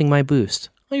accepting my boost."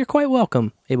 Well, you're quite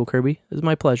welcome, Abel Kirby. It's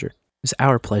my pleasure. It's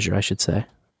our pleasure, I should say.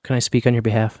 Can I speak on your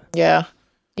behalf? Yeah,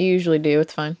 you usually do.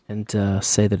 It's fine. And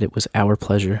say that it was our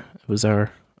pleasure. It was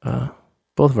our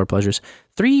both of our pleasures.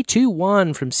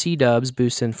 321 from C-Dubs,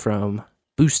 boosting from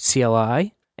Boost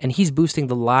CLI, and he's boosting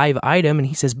the live item, and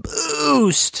he says,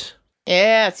 "Boost!"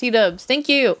 Yeah, C-Dubs, thank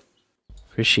you.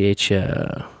 Appreciate you.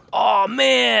 Oh,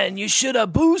 man, you should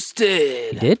have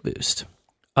boosted. He did boost.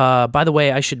 By the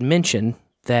way, I should mention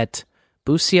that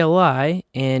Boost CLI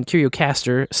and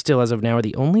CurioCaster, still as of now, are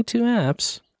the only two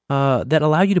apps that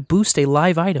allow you to boost a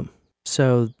live item.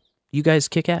 So you guys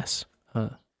kick ass.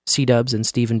 C-Dubs and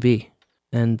Stephen B.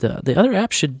 And the other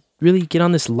apps should really get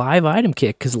on this live item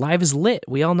kick, because live is lit.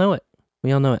 We all know it.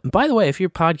 And by the way, if you're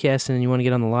podcasting and you want to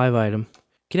get on the live item,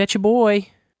 get at your boy.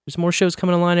 There's more shows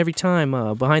coming online every time.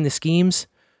 Behind the Schemes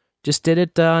just did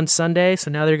it on Sunday,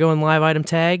 so now they're going live item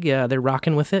tag. They're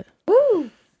rocking with it. Woo!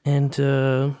 And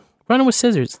running with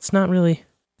scissors. It's not really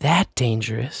that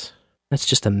dangerous. That's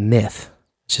just a myth.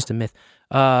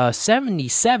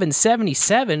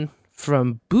 7777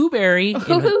 from Booberry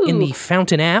in the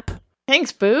Fountain app.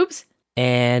 Thanks, Boobs.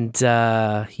 And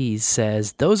he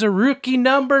says, "Those are rookie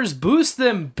numbers. Boost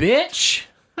them, bitch."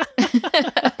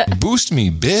 Boost me,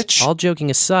 bitch. All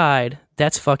joking aside,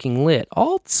 that's fucking lit.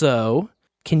 Also,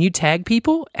 can you tag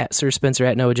people at Sir Spencer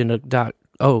at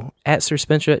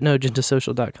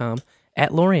noagendasocial.com,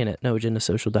 at Lorian at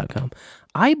noagendasocial.com.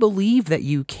 I believe that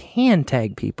you can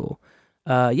tag people.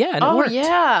 And it worked.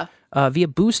 Yeah. Via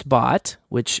BoostBot,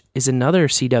 which is another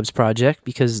C-Dubs project,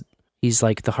 because he's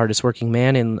like the hardest working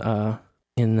man in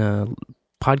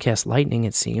podcast lightning,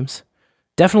 it seems.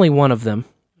 Definitely one of them.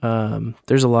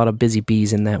 There's a lot of busy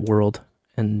bees in that world,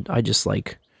 and I just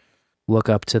like look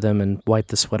up to them and wipe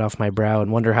the sweat off my brow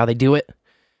and wonder how they do it.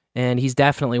 And he's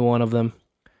definitely one of them.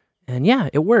 And yeah,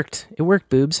 it worked. It worked,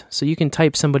 boobs. So you can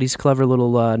type somebody's clever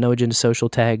little No Agenda Social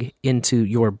tag into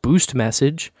your Boost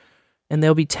message, and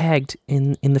they'll be tagged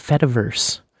in the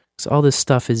Fediverse. So all this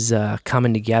stuff is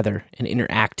coming together and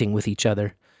interacting with each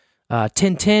other.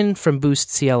 Tintin from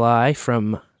Boost CLI,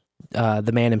 from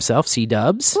the man himself,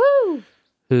 C-Dubs,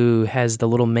 who has the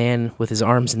little man with his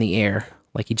arms in the air,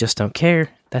 like he just don't care.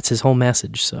 That's his whole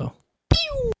message, so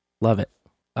love it.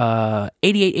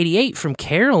 8888 from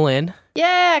Carolyn.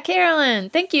 Yeah, Carolyn.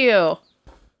 Thank you.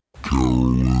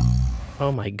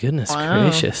 Oh my goodness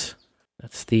gracious.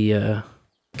 That's the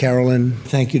Carolyn,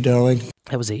 thank you, darling.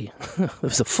 That was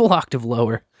a full octave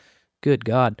lower. Good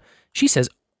God. She says,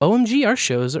 OMG, our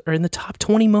shows are in the top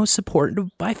 20 most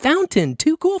supported by Fountain.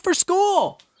 Too cool for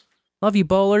school. Love you,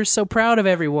 bowlers. So proud of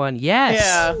everyone. Yes.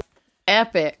 Yeah.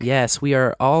 Epic. Yes, we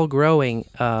are all growing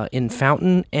in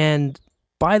Fountain. And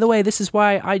by the way, this is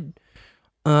why I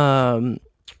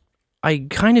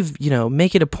kind of,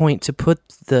 make it a point to put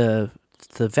the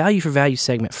value for value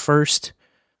segment first.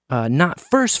 Not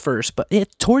first, but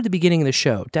toward the beginning of the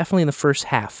show. Definitely in the first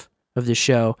half of the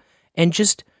show. And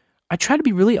just, I try to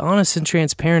be really honest and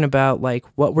transparent about like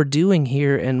what we're doing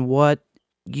here and what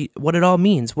it all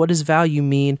means. What does value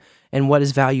mean, and what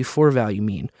does value for value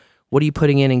mean? What are you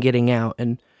putting in and getting out?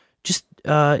 And just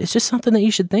it's just something that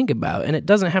you should think about. And it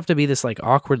doesn't have to be this like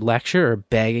awkward lecture or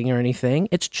begging or anything.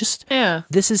 It's just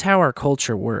this is how our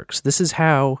culture works. This is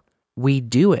how we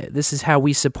do it. This is how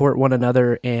we support one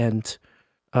another and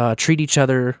treat each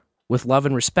other with love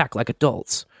and respect like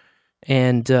adults.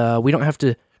 And we don't have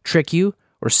to trick you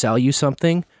or sell you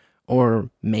something or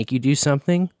make you do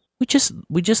something. We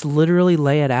just literally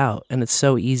lay it out, and it's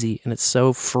so easy and it's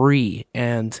so free.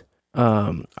 And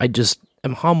I just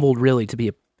am humbled really to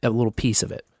be a little piece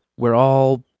of it. We're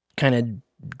all kind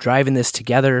of driving this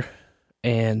together,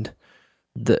 and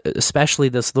especially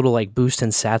this little like Boost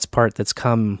and Sats part that's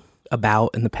come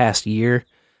about in the past year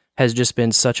has just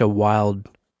been such a wild,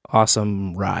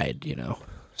 awesome ride,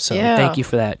 So thank you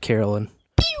for that, Carolyn.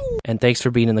 And thanks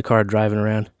for being in the car driving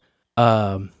around.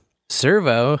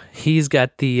 Servo, he's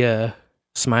got the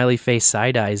smiley face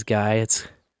side eyes guy.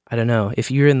 I don't know, if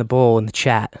you're in the bowl in the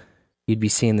chat, you'd be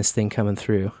seeing this thing coming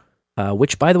through.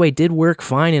 Which, by the way, did work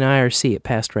fine in IRC. It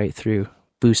passed right through.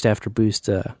 Boost after Boost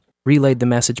relayed the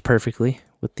message perfectly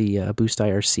with the Boost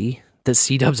IRC that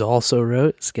C-Dubs also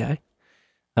wrote, this guy.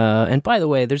 And by the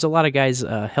way, there's a lot of guys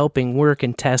helping work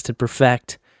and test and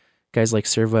perfect. Guys like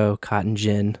Servo, Cotton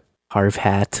Gin, Harv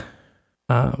Hat.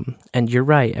 And you're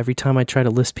right. Every time I try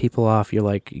to list people off, you're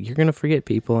like, you're going to forget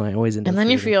people. And I always end up. And then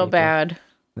you feel people. bad.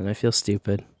 And I feel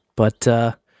stupid. But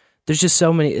there's just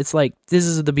so many. It's like, this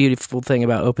is the beautiful thing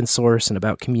about open source and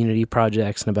about community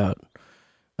projects and about,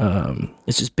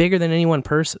 it's just bigger than any one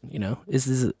person,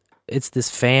 It's this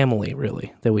family,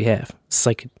 really, that we have. It's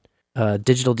like a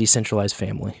digital decentralized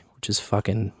family, which is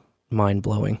fucking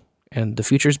mind-blowing. And the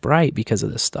future's bright because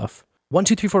of this stuff. 1,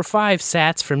 2, 3, 4, 5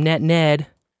 Sats from NetNed,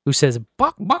 who says,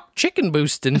 Bok Bok Chicken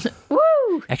Boostin'.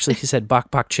 Woo! Actually, he said Bok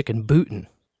Bok Chicken Bootin'.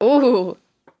 Ooh,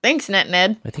 thanks,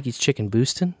 NetNed. I think he's chicken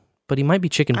boostin', but he might be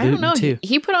chicken bootin' I don't know. too.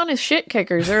 He put on his shit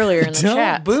kickers earlier in the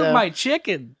chat. Don't boot so. my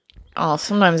chicken. Oh,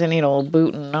 sometimes I need a little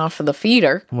booting off of the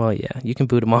feeder. Well, yeah, you can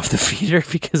boot him off the feeder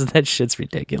because that shit's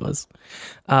ridiculous.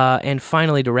 And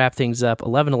finally, to wrap things up,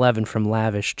 1111 from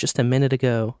Lavish, just a minute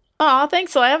ago. Aw,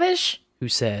 thanks, Lavish. Who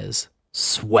says,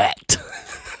 sweat.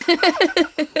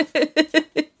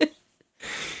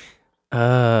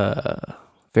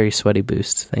 Very sweaty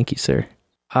Boost. Thank you, sir.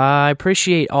 I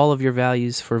appreciate all of your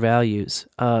values for values.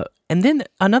 And then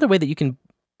another way that you can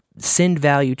send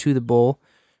value to the bowl,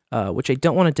 which I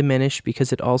don't want to diminish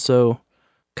because it also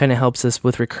kind of helps us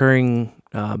with recurring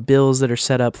bills that are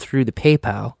set up through the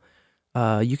PayPal.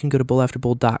 You can go to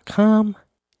bowlafterbowl.com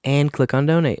and click on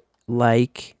donate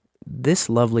like this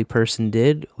lovely person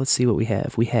did. Let's see what we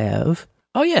have. We have,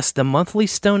 oh yes, the monthly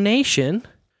stonation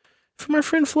from our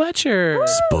friend Fletcher.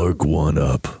 Spark one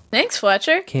up. Thanks,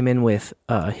 Fletcher. Came in with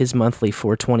his monthly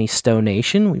 420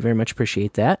 stonation. We very much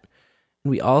appreciate that.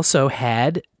 We also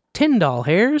had 10 doll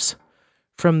hairs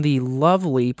from the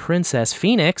lovely Princess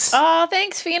Phoenix. Oh,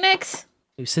 thanks, Phoenix.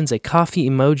 Who sends a coffee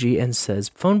emoji and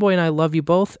says, Phoneboy and I love you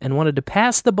both and wanted to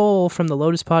pass the bowl from the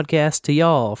Lotus Podcast to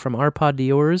y'all, from our pod to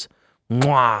yours.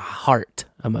 Mwah, heart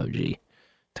emoji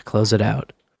to close it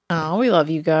out. Oh, we love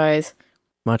you guys.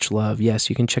 Much love. Yes,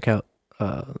 you can check out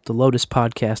the Lotus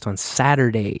Podcast on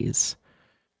Saturdays.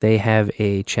 They have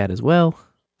a chat as well.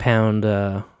 Pound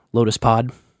Lotus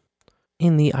Pod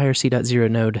in the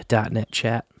irc.zeronode.net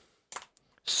chat.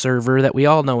 server that we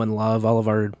all know and love, all of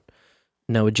our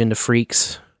No Agenda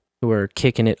freaks who are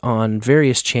kicking it on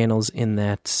various channels in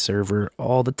that server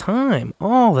all the time.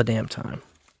 All the damn time.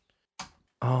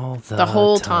 The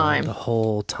whole time. The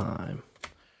whole time.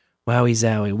 Wowie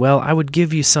zowie. Well, I would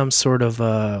give you some sort of,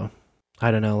 I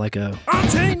don't know, like a...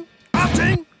 Octane,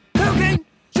 cocaine,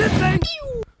 shit stain.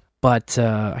 But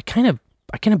I kind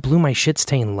of blew my shit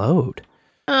stain load.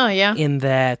 Oh, yeah. In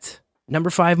that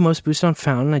number 5 most boost on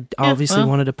Fountain. I obviously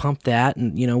wanted to pump that,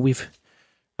 and, we've...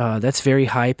 that's very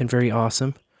hype and very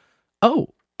awesome. Oh,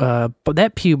 but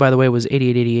that pew, by the way, was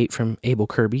 8888 from Abel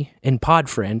Kirby and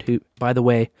Podfriend, who, by the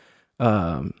way,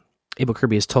 Abel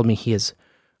Kirby has told me he has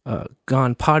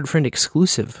gone Podfriend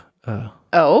exclusive.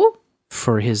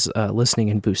 For his listening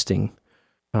and boosting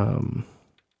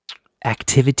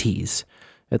activities,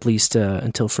 at least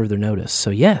until further notice. So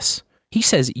yes, he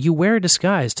says you wear a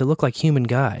disguise to look like human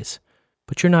guys,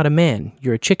 but you're not a man.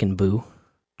 You're a chicken, boo.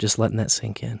 Just letting that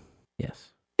sink in.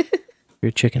 Yes, you're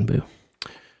a chicken, boo.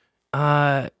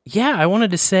 Yeah, I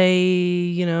wanted to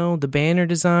say, the banner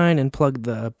design and plug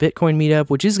the Bitcoin meetup,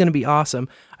 which is going to be awesome.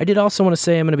 I did also want to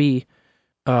say I'm going to be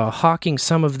hawking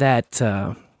some of that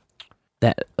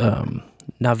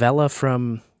novella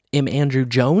from M. Andrew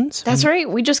Jones. That's right.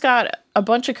 We just got a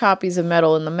bunch of copies of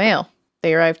Metal in the mail.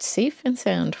 They arrived safe and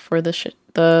sound for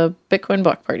the Bitcoin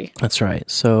block party. That's right.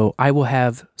 So I will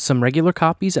have some regular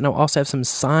copies, and I'll also have some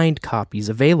signed copies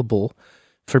available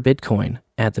for Bitcoin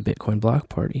at the Bitcoin block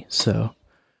party. So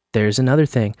there's another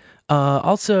thing.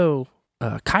 Also,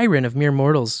 Kyron of Mere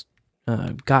Mortals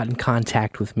got in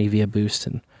contact with me via Boost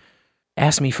and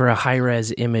asked me for a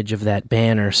high-res image of that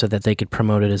banner so that they could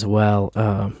promote it as well.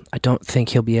 I don't think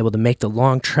he'll be able to make the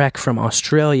long trek from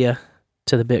Australia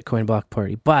to the Bitcoin block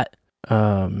party, but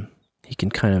he can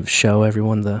kind of show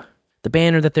everyone the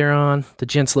banner that they're on. The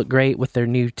gents look great with their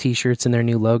new t-shirts and their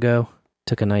new logo.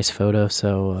 Took a nice photo,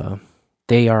 so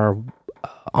they are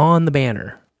on the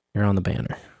banner. You're on the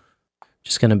banner.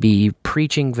 Just going to be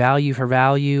preaching value for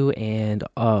value and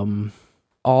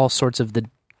all sorts of the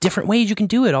different ways you can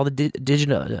do it, all the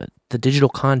digital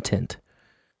content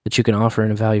that you can offer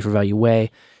in a value for value way,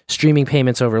 streaming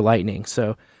payments over Lightning.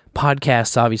 So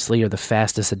podcasts obviously are the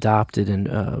fastest adopted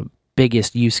and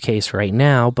biggest use case right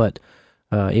now, but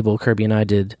Abel Kirby and I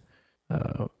did,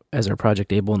 as our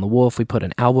project Abel and the Wolf, we put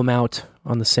an album out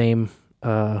on the same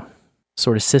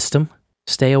sort of system,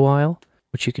 Stay a While,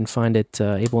 which you can find at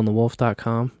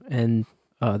abelandthewolf.com, and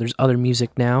there's other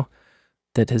music now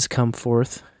that has come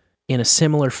forth in a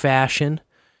similar fashion.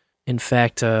 In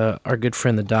fact, our good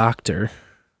friend the Doctor,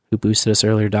 who boosted us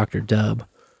earlier, Dr. Dub,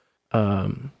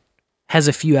 has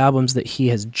a few albums that he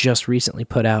has just recently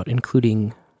put out,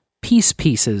 including Peace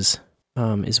Pieces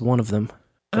is one of them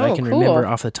that I can remember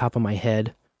off the top of my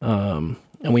head. And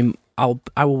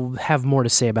I will have more to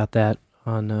say about that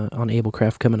on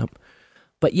Ablecraft coming up.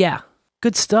 But yeah,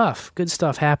 good stuff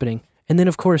happening. And then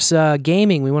of course,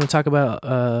 gaming. We want to talk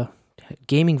about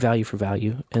gaming value for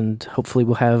value, and hopefully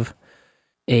we'll have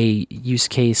a use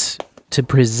case to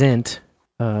present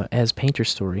as Painter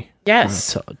Story.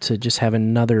 Yes. To just have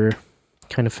another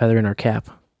kind of feather in our cap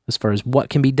as far as what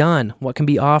can be done, what can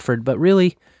be offered. But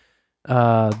really,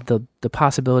 the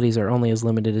possibilities are only as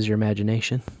limited as your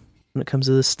imagination when it comes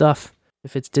to this stuff.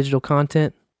 If it's digital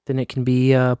content, then it can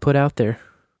be put out there.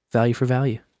 Value for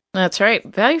value. That's right.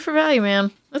 Value for value,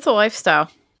 man. That's a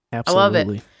lifestyle. Absolutely. I love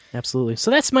it. Absolutely.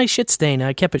 So that's my shit stain.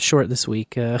 I kept it short this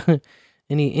week.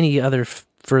 Any other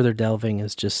further delving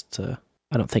is just, I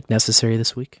don't think necessary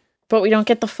this week. But we don't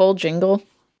get the full jingle.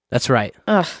 That's right.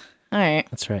 Ugh. All right.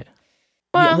 That's right.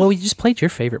 Well, we just played your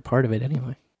favorite part of it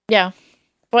anyway. Yeah.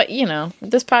 But,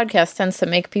 this podcast tends to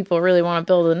make people really want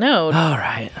to build a node. All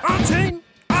right. On-chain,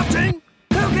 cocaine,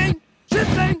 shit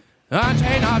stain.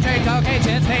 On-chain, cocaine,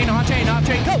 shit stain, on-chain,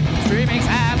 coke. Streaming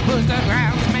sites, booster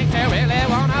grounds, make they really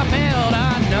want to build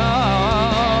a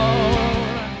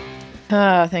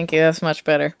node. Thank you. That's much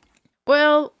better.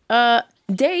 Well,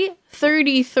 day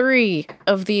 33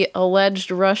 of the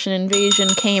alleged Russian invasion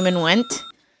came and went.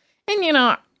 And,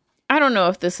 I don't know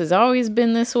if this has always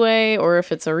been this way or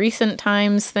if it's a recent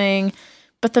times thing,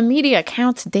 but the media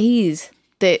counts days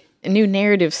that new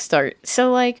narratives start.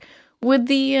 So, with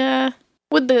the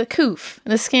COOF,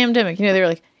 the scamdemic, they were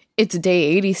like, it's day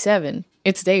 87.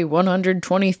 It's day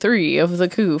 123 of the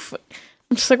COOF.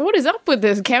 I'm just like, what is up with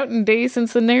this counting days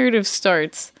since the narrative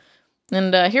starts?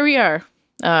 And here we are.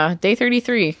 Day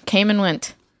 33 came and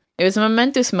went. It was a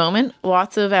momentous moment.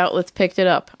 Lots of outlets picked it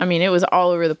up. I mean, it was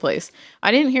all over the place. I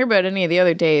didn't hear about any of the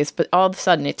other days, but all of a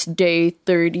sudden it's day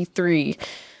 33.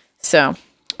 So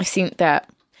I seen that.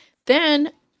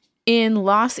 Then In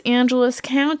Los Angeles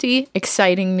County,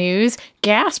 exciting news,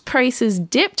 gas prices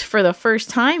dipped for the first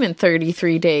time in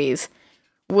 33 days,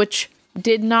 which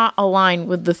did not align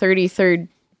with the 33rd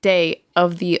day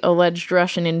of the alleged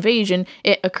Russian invasion.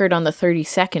 It occurred on the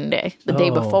 32nd day, the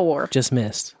day before. Just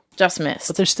missed. Just missed.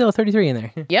 But there's still a 33 in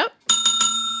there. Yep.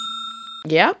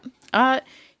 Yep.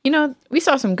 We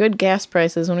saw some good gas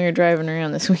prices when we were driving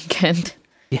around this weekend.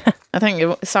 Yeah. I think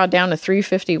it saw down to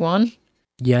 $3.51.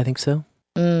 Yeah, I think so.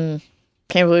 Can't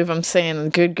believe I'm saying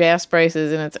good gas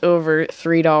prices and it's over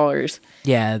 $3.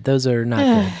 Yeah, those are not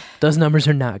good. Those numbers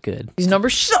are not good. These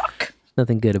numbers suck.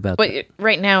 Nothing good about that. But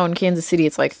right now in Kansas City,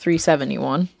 it's like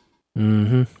 $3.71.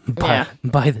 Mm-hmm.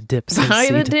 Buy the dip. Buy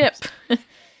the dip.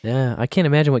 Yeah, I can't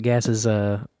imagine what gas is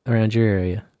around your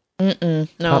area. No.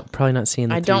 Probably not seeing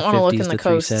the 350s, I don't want to look in the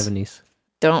coast. 370s.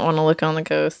 Don't want to look on the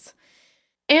coast.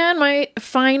 And my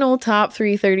final top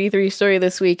 333 story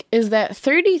this week is that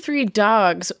 33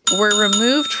 dogs were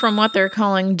removed from what they're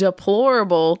calling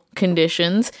deplorable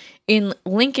conditions in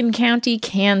Lincoln County,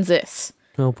 Kansas.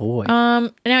 Oh boy.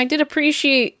 Now I did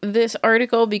appreciate this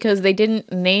article because they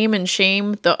didn't name and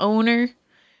shame the owner,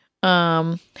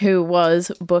 who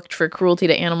was booked for cruelty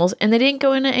to animals, and they didn't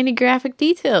go into any graphic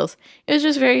details. It was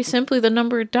just very simply the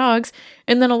number of dogs,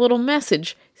 and then a little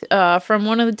message from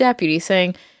one of the deputies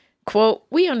saying, quote,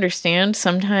 "We understand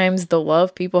sometimes the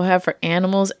love people have for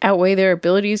animals outweigh their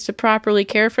abilities to properly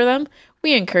care for them.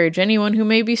 We encourage anyone who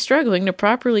may be struggling to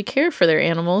properly care for their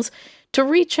animals to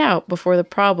reach out before the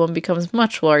problem becomes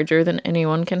much larger than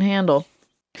anyone can handle."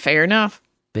 Fair enough.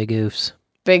 Big oofs.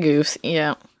 Big oofs,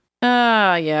 yeah.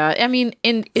 Yeah. I mean,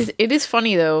 it is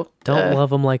funny, though. Don't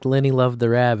love them like Lenny loved the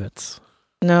rabbits.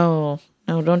 No,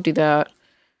 don't do that.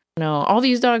 No, all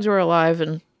these dogs were alive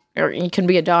or you can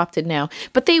be adopted now.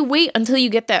 But they wait until you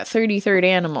get that 33rd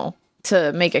animal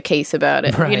to make a case about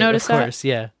it. Right, you notice that? Of course,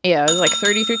 yeah. Yeah, it was like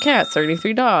 33 cats,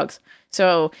 33 dogs.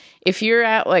 So if you're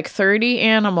at like 30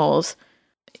 animals,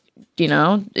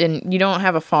 and you don't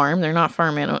have a farm, they're not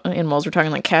farm animals, we're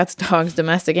talking like cats, dogs,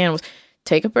 domestic animals,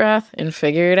 take a breath and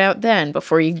figure it out then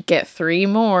before you get 3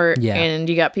 more and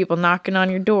you got people knocking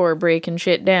on your door, breaking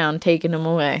shit down, taking them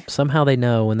away. Somehow they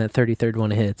know when that 33rd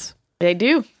one hits. They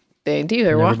do. They're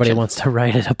watching. Everybody wants to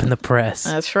write it up in the press.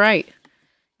 That's right.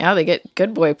 Yeah, they get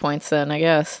good boy points then, I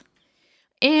guess.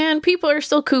 And people are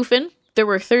still koofing. There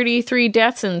were 33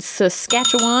 deaths in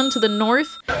Saskatchewan to the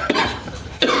north.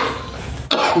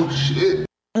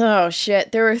 Oh,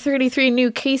 shit. There were 33 new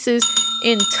cases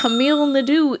in Tamil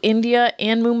Nadu, India,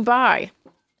 and Mumbai.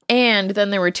 And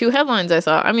then there were 2 headlines I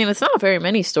saw. I mean, it's not very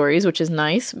many stories, which is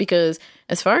nice, because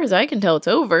as far as I can tell, it's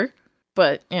over.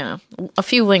 But, a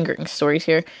few lingering stories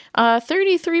here.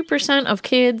 33% of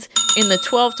kids in the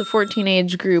 12 to 14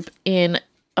 age group in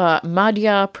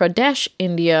Madhya Pradesh,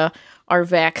 India, are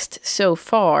vaxxed so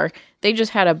far. They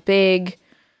just had a big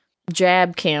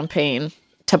jab campaign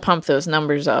to pump those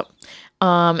numbers up.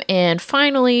 And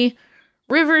finally,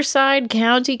 Riverside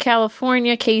County,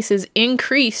 California, cases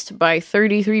increased by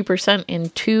 33% in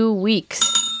 2 weeks.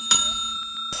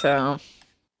 So,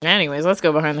 anyways, let's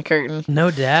go behind the curtain.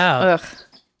 No doubt. Ugh.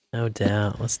 No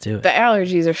doubt. Let's do it. The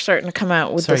allergies are starting to come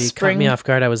out with the spring. Sorry, you caught me off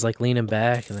guard. I was like leaning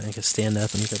back, and then I could stand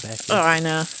up and go back. Oh, I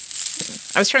know.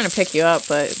 I was trying to pick you up,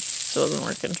 but it still wasn't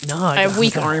working. No, I have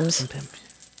weak arms.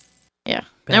 Yeah.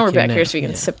 Now we're back here so we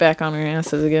can sit back on our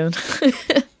asses again.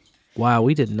 Wow,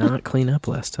 we did not clean up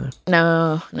last time.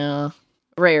 No.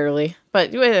 Rarely.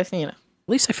 But, At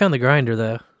least I found the grinder,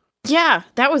 though. Yeah,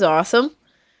 that was awesome.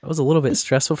 It was a little bit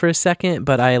stressful for a second,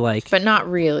 but But not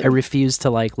really. I refused to,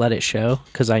 let it show,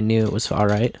 because I knew it was all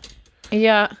right.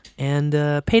 Yeah. And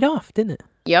paid off, didn't it?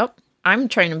 Yep. I'm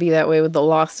trying to be that way with the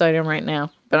lost item right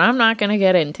now, but I'm not going to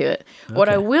get into it. Okay. What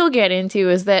I will get into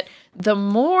is that the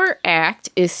MORE Act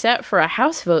is set for a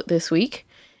House vote this week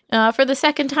for the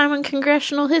second time in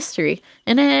congressional history,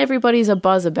 and everybody's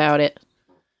abuzz about it.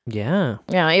 Yeah.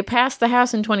 Yeah, it passed the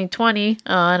House in 2020,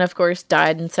 and of course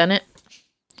died in Senate,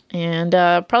 and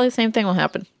probably the same thing will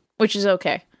happen, which is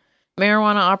okay.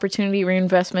 Marijuana Opportunity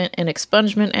Reinvestment and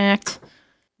Expungement Act.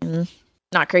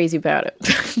 Not crazy about it,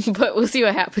 but we'll see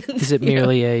what happens. Is it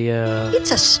merely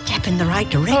It's a step in the right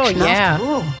direction. Oh, yeah. After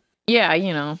all.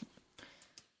 Yeah,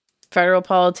 federal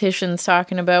politicians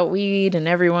talking about weed and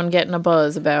everyone getting a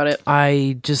buzz about it.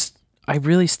 I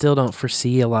really still don't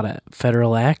foresee a lot of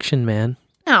federal action, man.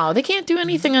 No, they can't do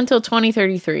anything until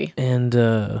 2033.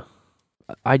 And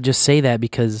I just say that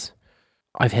because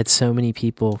I've had so many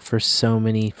people for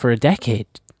a decade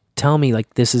tell me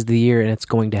this is the year and it's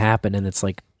going to happen, and it's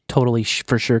totally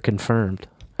for sure confirmed.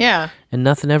 Yeah. And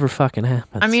nothing ever fucking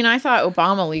happens. I mean, I thought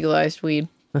Obama legalized weed.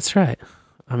 That's right.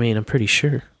 I mean, I'm pretty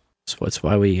sure. That's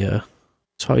why we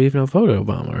So you even voted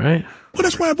Obama, right? Well,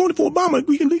 that's why I voted for Obama.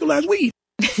 We can legalize weed.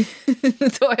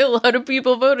 That's why a lot of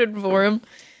people voted for him.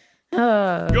 Your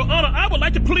Honor, I would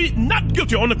like to plead not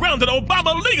guilty on the ground that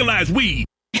Obama legalized weed.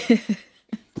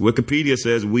 Wikipedia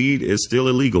says weed is still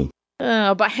illegal.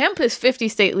 But hemp is 50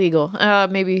 state legal.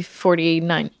 Maybe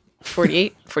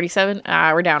 48, 47.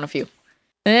 We're down a few.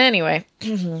 Anyway,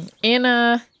 in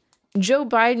Joe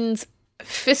Biden's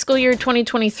fiscal year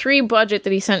 2023 budget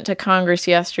that he sent to Congress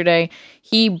yesterday,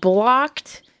 he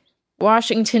blocked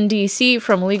Washington, D.C.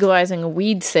 from legalizing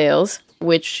weed sales,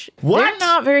 which they're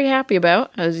not very happy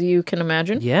about, as you can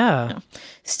imagine. Yeah.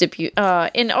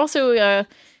 And also,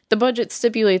 the budget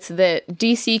stipulates that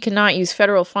D.C. cannot use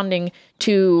federal funding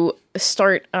to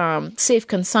start safe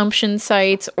consumption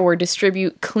sites or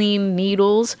distribute clean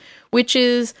needles, which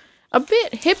is a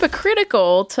bit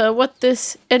hypocritical to what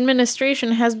this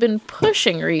administration has been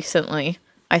pushing recently,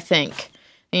 I think.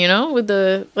 You know, with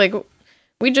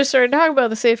we just started talking about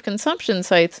the safe consumption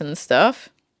sites and stuff,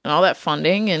 and all that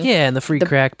funding. And and the free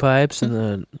crack pipes,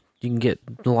 and you can get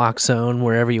naloxone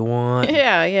wherever you want.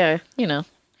 Yeah, you know.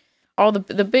 All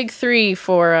the big three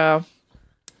for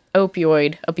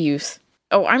opioid abuse.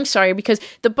 Oh, I'm sorry, because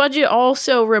the budget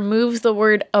also removes the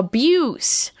word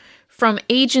abuse from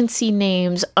agency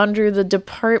names under the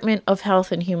Department of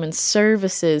Health and Human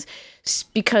Services,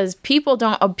 because people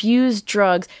don't abuse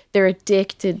drugs, they're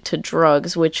addicted to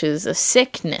drugs, which is a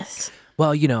sickness.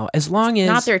 Well, you know, as long as...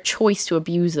 not their choice to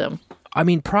abuse them. I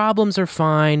mean, problems are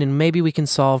fine, and maybe we can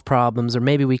solve problems, or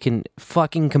maybe we can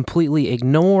fucking completely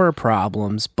ignore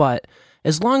problems, but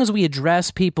as long as we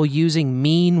address people using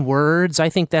mean words, I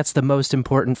think that's the most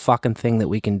important fucking thing that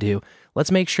we can do. Let's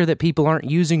make sure that people aren't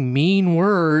using mean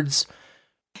words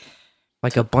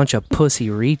like a bunch of pussy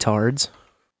retards.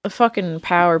 The fucking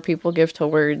power people give to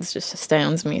words just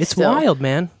astounds me. It's wild,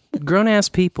 man. Grown-ass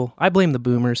people. I blame the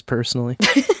boomers, personally.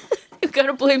 You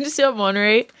gotta blame someone,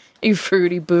 right? You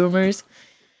fruity boomers.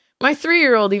 My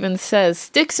 3-year-old even says,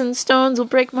 sticks and stones will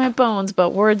break my bones,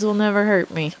 but words will never hurt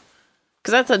me.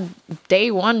 Because that's a day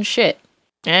one shit.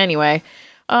 Anyway.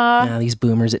 These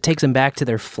boomers, it takes them back to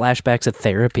their flashbacks of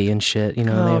therapy and shit. You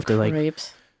know, they have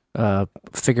to,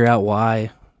 figure out why.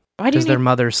 Because their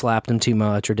mother slapped them too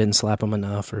much or didn't slap them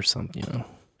enough or something, you know.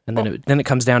 And then it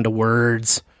comes down to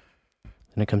words.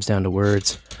 Yeah,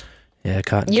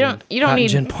 Cotton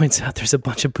Gin points out there's a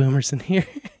bunch of boomers in here.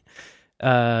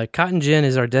 Cotton Gin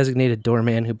is our designated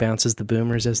doorman who bounces the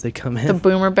boomers as they come in. The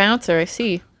boomer bouncer, I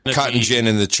see. Cotton Gin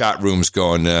in the chat room's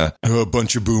going, a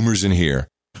bunch of boomers in here.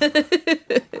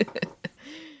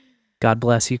 God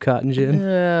bless you, Cotton Gin.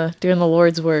 Doing the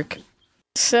Lord's work.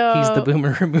 So he's the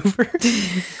boomer remover.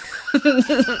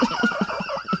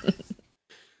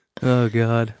 Oh,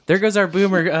 God. There goes our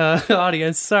boomer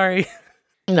audience. Sorry.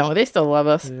 No, they still love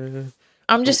us.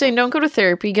 I'm just saying, don't go to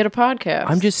therapy, get a podcast.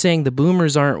 I'm just saying the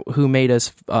boomers aren't who made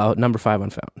us number 5 on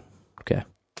Fountain. Okay.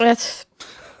 That's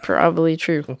probably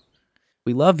true.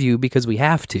 We love you because we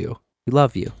have to. We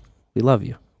love you.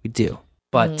 We do.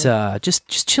 But just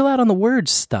chill out on the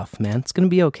words stuff, man. It's going to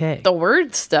be okay. The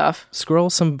word stuff? Scroll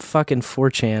some fucking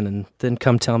 4chan and then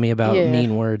come tell me about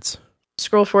mean words.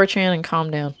 Scroll 4chan and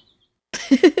calm down.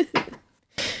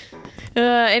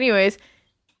 Anyways,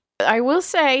 I will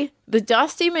say the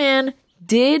Dusty Man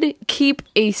did keep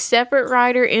a separate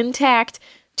rider intact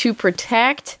to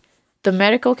protect the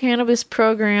medical cannabis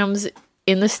programs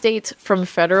in the states from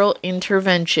federal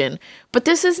intervention. But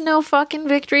this is no fucking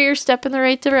victory or step in the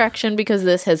right direction because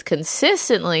this has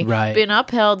consistently been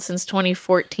upheld since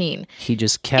 2014. He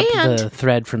just kept the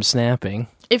thread from snapping.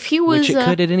 If he was, which it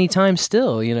could at any time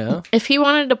still, you know. If he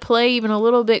wanted to play even a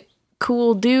little bit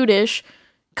cool dude-ish,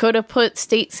 could have put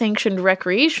state-sanctioned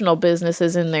recreational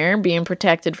businesses in there being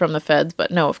protected from the feds,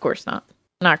 but no, of course not.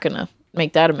 Not gonna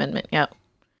make that amendment yet.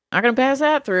 Not gonna pass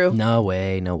that through. No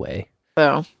way.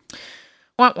 So,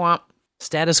 womp womp.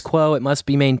 Status quo, it must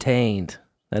be maintained.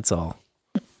 That's all.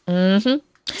 Mm-hmm.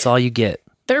 That's all you get.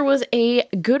 There was a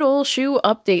good old shoe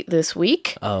update this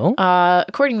week. Oh?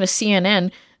 According to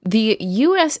CNN, the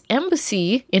U.S.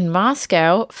 Embassy in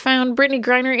Moscow found Brittany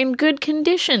Griner in good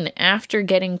condition after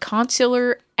getting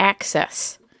consular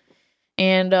access.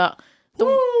 And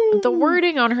the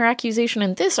wording on her accusation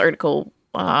in this article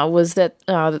was that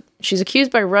she's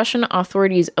accused by Russian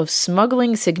authorities of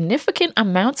smuggling significant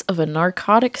amounts of a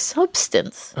narcotic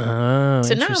substance. Oh,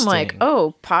 so now I'm like,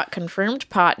 pot confirmed,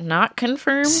 pot not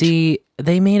confirmed. See,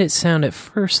 they made it sound at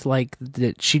first like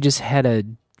that she just had a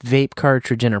vape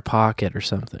cartridge in her pocket or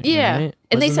something. Yeah. Right?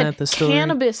 And they said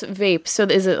cannabis vape. So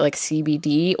is it like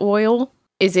CBD oil?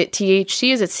 Is it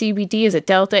THC? Is it CBD? Is it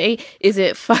Delta 8? Is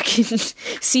it fucking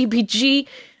CBG?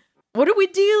 What are we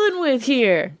dealing with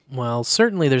here? Well,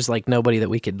 certainly there's like nobody that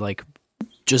we could like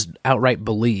just outright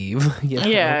believe. You know?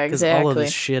 Yeah, Because all of exactly.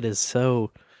 this shit is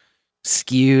so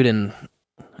skewed and,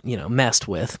 you know, messed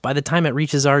with. By the time it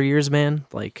reaches our ears, man,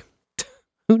 like,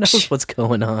 who knows what's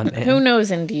going on, man? Who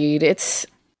knows, indeed. It's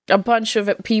a bunch of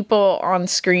people on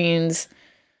screens,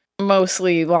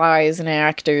 mostly lies and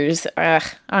actors.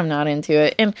 I'm not into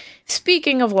it. And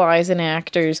speaking of lies and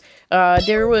actors,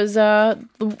 there was an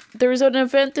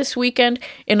event this weekend,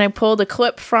 and I pulled a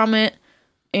clip from it,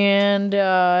 and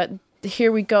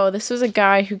here we go. This was a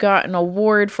guy who got an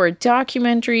award for a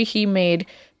documentary he made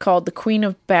called The Queen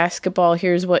of Basketball.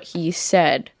 Here's what he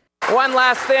said. One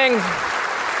last thing.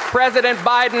 President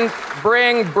Biden,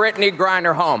 bring Brittany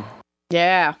Griner home.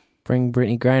 Yeah. Bring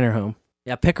Brittany Griner home.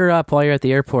 Yeah, pick her up while you're at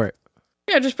the airport.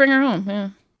 Yeah, just bring her home. Yeah.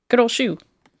 Good old shoe.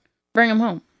 Bring him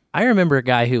home. I remember a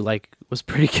guy who like was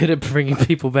pretty good at bringing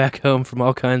people back home from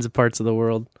all kinds of parts of the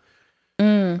world.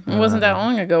 It wasn't that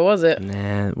long ago, was it?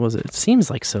 Nah, was it? It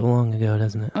seems like so long ago,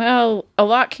 doesn't it? Well, a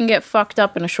lot can get fucked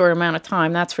up in a short amount of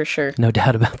time, that's for sure. No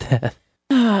doubt about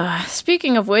that.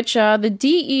 Speaking of which, the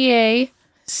DEA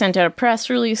sent out a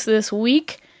press release this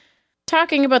week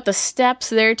talking about the steps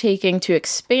they're taking to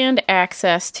expand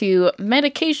access to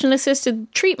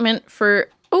medication-assisted treatment for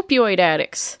opioid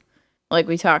addicts, like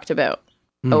we talked about.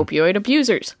 Opioid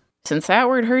abusers, since that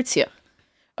word hurts you.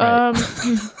 Right.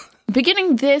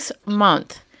 Beginning this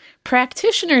month,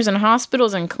 practitioners in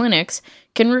hospitals and clinics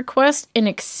can request an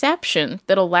exception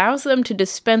that allows them to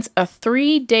dispense a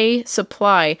 3-day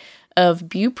supply of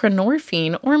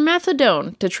buprenorphine or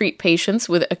methadone to treat patients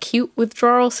with acute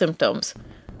withdrawal symptoms.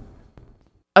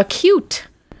 Acute.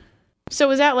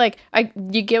 So is that like,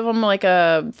 you give them like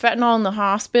a fentanyl in the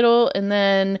hospital and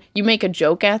then you make a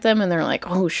joke at them and they're like,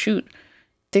 oh shoot,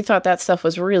 they thought that stuff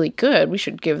was really good. We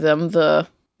should give them the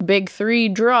big 3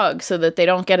 drug so that they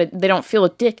don't feel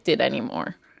addicted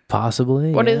anymore.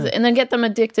 Possibly. What yeah. is it? And then get them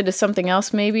addicted to something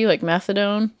else, maybe like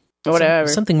methadone, whatever.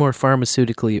 Something more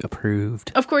pharmaceutically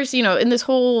approved. Of course, you know, in this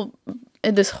whole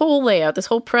layout, this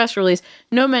whole press release,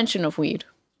 no mention of weed,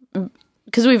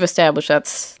 because we've established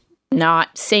that's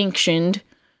not sanctioned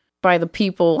by the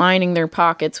people lining their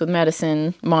pockets with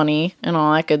medicine money and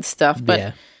all that good stuff.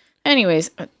 But anyways,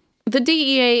 the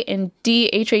DEA and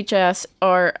DHHS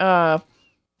are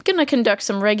going to conduct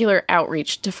some regular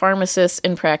outreach to pharmacists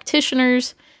and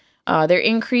practitioners. They're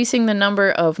increasing the number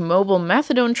of mobile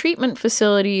methadone treatment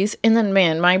facilities. And then,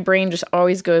 man, my brain just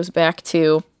always goes back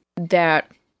to that.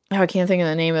 I can't think of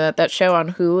the name of that show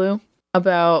on Hulu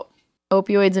about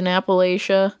opioids in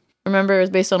Appalachia. Remember, it was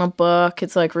based on a book.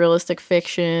 It's like realistic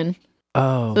fiction.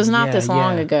 Oh, it was not this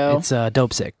long ago. It's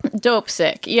Dope Sick. Dope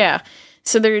Sick, yeah.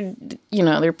 So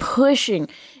they're pushing,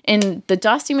 and the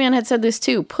Dusty Man had said this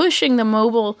too, pushing the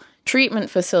mobile treatment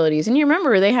facilities. And you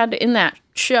remember they had to, in that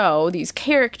show, these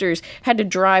characters had to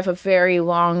drive a very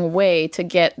long way to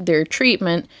get their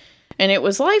treatment, and it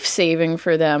was life-saving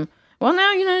for them. Well,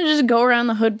 now, just go around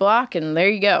the hood block, and there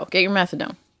you go. Get your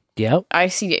methadone. Yep. I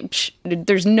see it.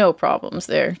 There's no problems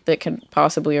there that could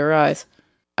possibly arise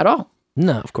at all.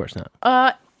 No, of course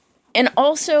not. And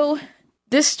also,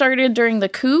 this started during the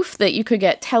COOF that you could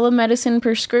get telemedicine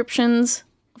prescriptions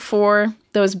for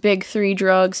those big 3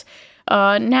 drugs.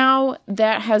 Now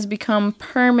that has become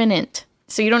permanent.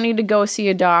 So you don't need to go see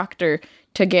a doctor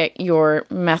to get your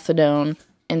methadone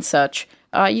and such.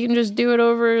 You can just do it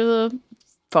over the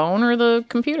phone or the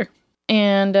computer.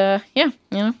 And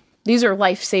these are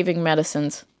life-saving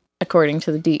medicines, according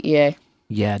to the DEA.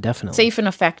 Yeah, definitely. Safe and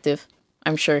effective,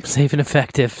 I'm sure. Safe and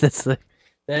effective.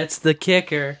 That's the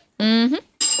kicker. Mm-hmm.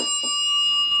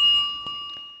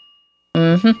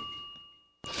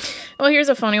 Well, here's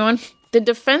a funny one. The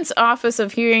Defense Office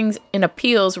of Hearings and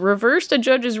Appeals reversed a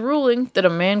judge's ruling that a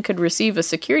man could receive a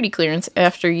security clearance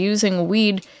after using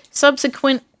weed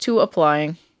subsequent to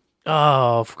applying.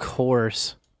 Oh, of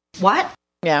course. What?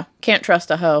 Yeah, can't trust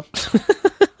a hoe.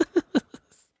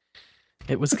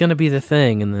 It was going to be the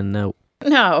thing, and then no.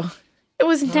 No, it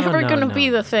was never going to be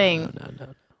the thing. No.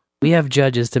 We have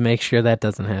judges to make sure that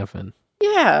doesn't happen.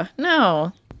 Yeah,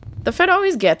 no. The Fed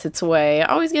always gets its way. It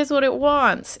always gets what it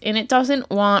wants, and it doesn't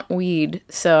want weed,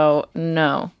 so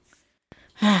no.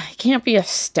 You can't be a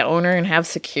stoner and have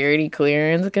security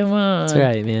clearance. Come on. That's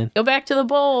right, man. Go back to the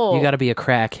bowl. You got to be a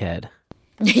crackhead.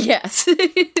 Yes.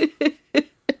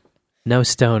 No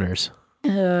stoners.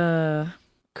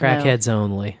 Crackheads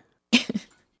only.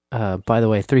 By the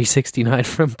way, 369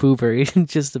 from Boomer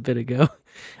just a bit ago.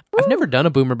 Ooh. I've never done a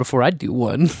boomer before. I'd do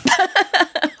one.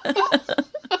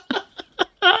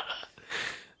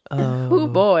 Oh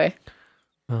boy.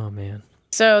 Oh man.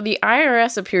 So the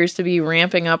IRS appears to be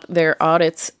ramping up their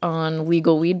audits on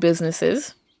legal weed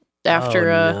businesses after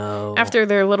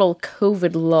their little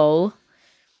COVID lull.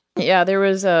 Yeah, there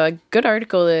was a good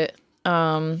article that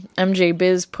MJ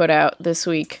Biz put out this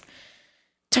week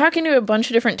talking to a bunch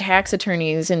of different tax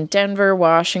attorneys in Denver,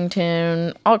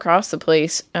 Washington, all across the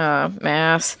place,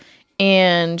 Mass.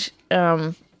 And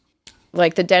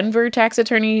like the Denver tax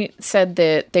attorney said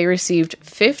that they received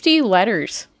 50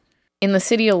 letters in the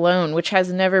city alone, which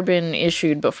has never been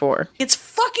issued before. It's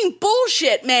fucking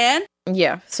bullshit, man.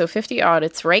 Yeah, so 50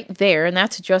 audits right there, and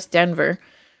that's just Denver.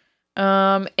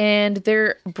 And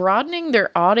they're broadening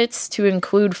their audits to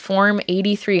include Form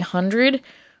 8300,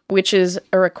 which is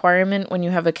a requirement when you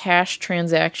have a cash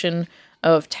transaction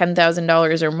of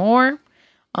 $10,000 or more.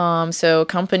 So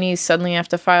companies suddenly have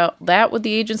to file that with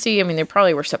the agency. I mean, they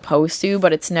probably were supposed to,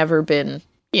 but it's never been,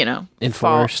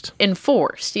 enforced.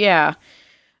 Enforced, yeah.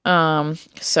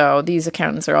 So these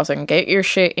accountants are also going to get your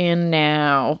shit in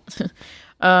now.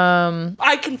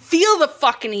 I can feel the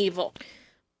fucking evil.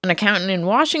 An accountant in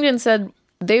Washington said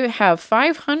they have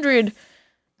 500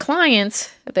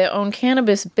 clients that own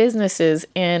cannabis businesses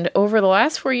and over the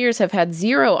last 4 years have had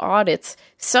 0 audits.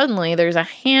 Suddenly there's a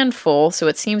handful, so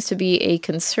it seems to be a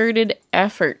concerted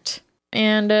effort.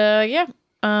 And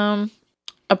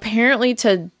apparently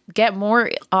to get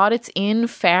more audits in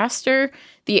faster,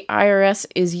 the IRS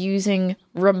is using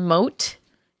remote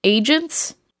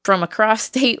agents from across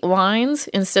state lines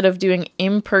instead of doing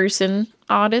in-person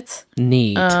audits.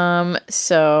 Neat.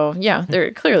 So, yeah,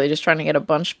 they're clearly just trying to get a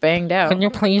bunch banged out. Can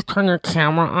you please turn your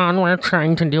camera on? We're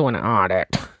trying to do an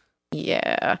audit.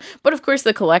 Yeah. But, of course,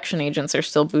 the collection agents are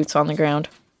still boots on the ground.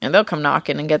 And they'll come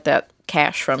knocking and get that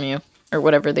cash from you or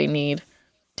whatever they need.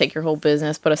 Take your whole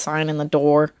business, put a sign in the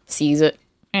door, seize it.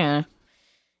 Yeah.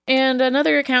 And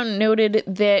another accountant noted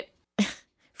that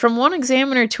from one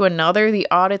examiner to another, the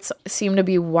audits seem to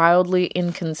be wildly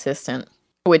inconsistent,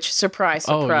 which, surprise,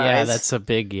 Oh, yeah, that's a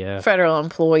big, federal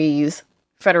employees,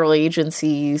 federal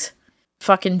agencies,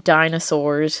 fucking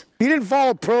dinosaurs. You didn't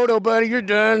follow proto, buddy. You're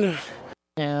done.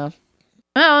 Yeah.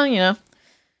 Well, another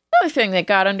thing that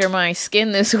got under my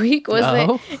skin this week was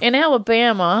that in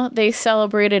Alabama, they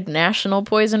celebrated National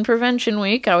Poison Prevention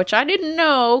Week, which I didn't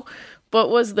know, but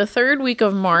was the 3rd week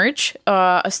of March,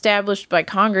 established by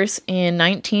Congress in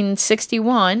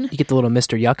 1961. You get the little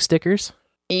Mr. Yuck stickers?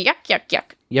 Yuck, yuck, yuck.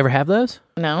 You ever have those?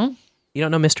 No. You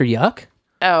don't know Mr. Yuck?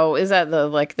 Oh, is that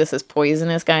the, this is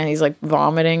poisonous guy and he's,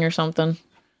 vomiting or something?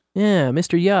 Yeah,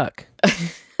 Mr. Yuck.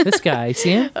 This guy, you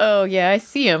see him? Oh, yeah, I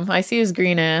see him. I see his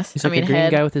green ass. He's like a green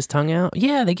head. guy with his tongue out.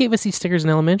 Yeah, they gave us these stickers in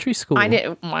elementary school.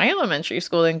 My elementary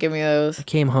school didn't give me those. I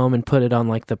came home and put it on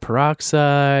the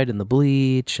peroxide and the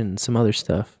bleach and some other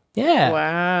stuff. Yeah.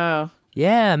 Wow.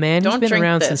 Yeah, man. He's Don't been drink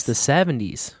around this. since the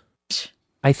 70s.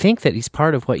 I think that he's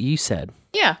part of what you said.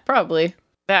 Yeah, probably.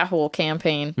 That whole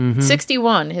campaign. Mhm.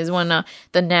 61 is when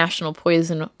the National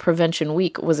Poison Prevention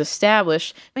Week was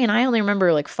established. Man, I only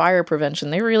remember fire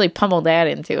prevention. They really pummeled that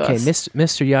into Okay, us.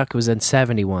 Mr. Yuck was in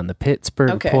 71. The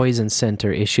Pittsburgh Okay. Poison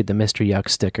Center issued the Mr. Yuck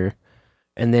sticker,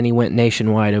 and then he went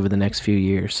nationwide over the next few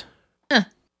years.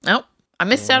 Nope. I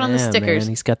missed out on the stickers.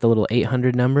 Man, he's got the little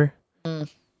 800 number.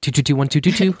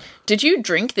 222-1222. Did you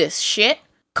drink this shit?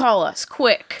 Call us,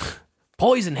 quick.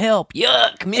 Poison help.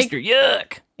 Yuck, Mr.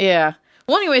 Yuck. Yeah.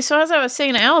 Well, anyway, so as I was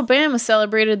saying, Alabama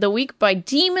celebrated the week by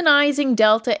demonizing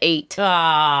Delta 8.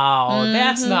 Oh,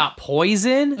 that's not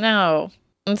poison. No.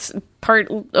 It's part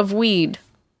of weed.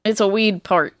 It's a weed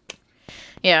part.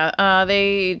 Yeah,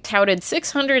 they touted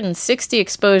 660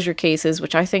 exposure cases,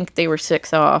 which I think they were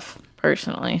 6 off,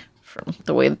 personally, from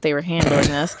the way that they were handling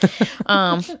this.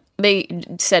 They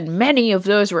said many of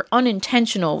those were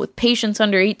unintentional with patients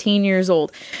under 18 years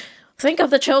old. Think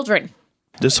of the children.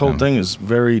 This whole thing is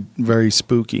very, very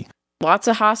spooky. Lots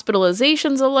of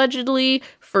hospitalizations allegedly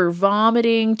for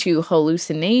vomiting to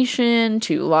hallucination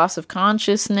to loss of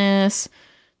consciousness.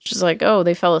 Just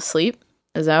they fell asleep.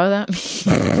 Is that what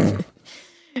that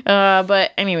means?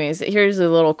 But anyways, here's a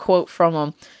little quote from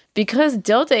them. Because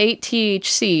Delta 8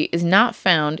 THC is not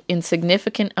found in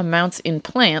significant amounts in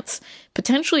plants,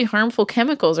 potentially harmful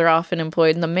chemicals are often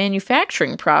employed in the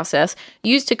manufacturing process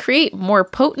used to create more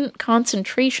potent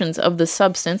concentrations of the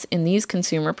substance in these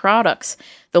consumer products.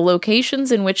 The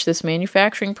locations in which this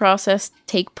manufacturing process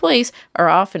take place are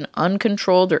often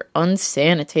uncontrolled or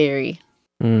unsanitary.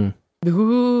 Ooh.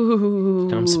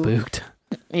 I'm spooked.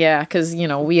 Yeah, because,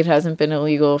 weed hasn't been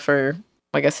illegal for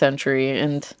a century,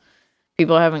 and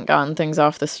people haven't gotten things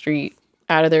off the street,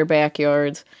 out of their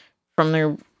backyards, from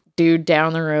their dude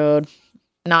down the road,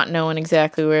 not knowing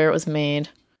exactly where it was made.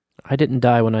 I didn't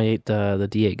die when I ate the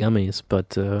D8 gummies,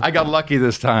 but I got lucky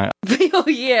this time. Oh,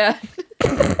 yeah.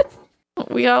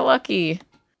 We got lucky.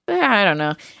 I don't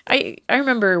know. I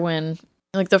remember when,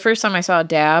 like, the first time I saw a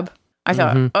dab, I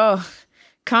thought, oh,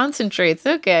 concentrates.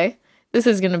 Okay. This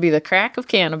is going to be the crack of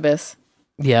cannabis.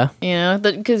 Yeah. You know,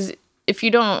 because if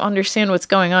you don't understand what's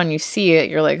going on, you see it,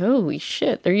 you're like, holy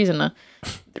shit, they're using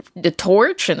the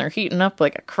torch and they're heating up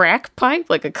like a crack pipe,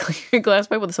 like a clear glass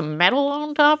pipe with some metal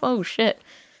on top. Oh, shit.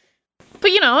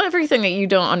 But, you know, everything that you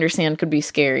don't understand could be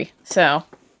scary. So.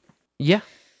 Yeah.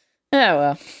 Oh,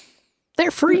 well. They're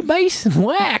freebasing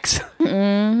wax.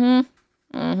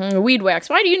 Weed wax.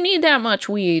 Why do you need that much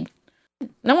weed?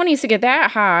 No one needs to get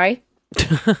that high.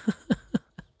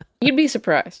 You'd be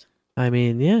surprised. I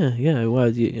mean, yeah. Well,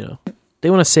 you know,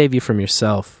 they want to save you from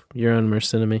yourself, your own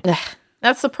worst enemy.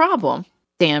 That's the problem.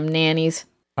 Damn nannies.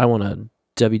 I want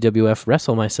to WWF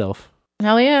wrestle myself.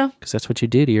 Hell yeah. Because that's what you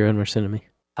do to your own worst enemy.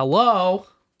 Hello?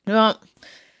 Well,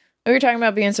 we were talking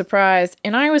about being surprised,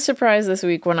 and I was surprised this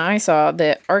week when I saw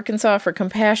that Arkansas for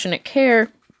Compassionate Care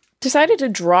decided to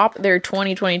drop their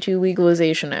 2022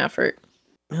 legalization effort.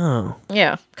 Oh.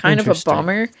 Yeah, kind of a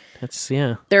bummer.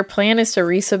 Yeah. Their plan is to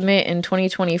resubmit in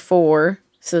 2024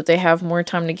 so that they have more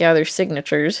time to gather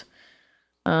signatures.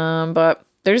 But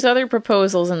there's other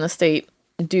proposals in the state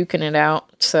duking it out,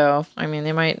 so, I mean,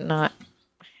 they might not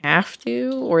have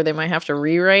to, or they might have to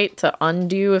rewrite to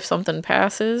undo if something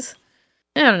passes.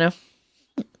 I don't know.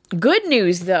 Good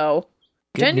news, though.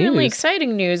 Genuinely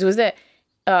exciting news was that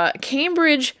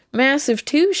Cambridge Massive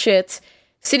 2 shits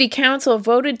City Council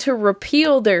voted to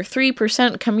repeal their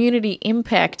 3% community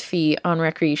impact fee on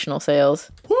recreational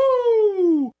sales.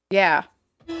 Woo! Yeah.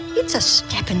 It's a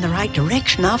step in the right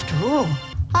direction after all.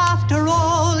 After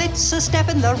all, it's a step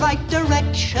in the right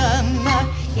direction.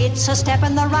 It's a step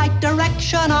in the right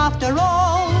direction after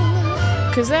all.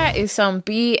 Because that is some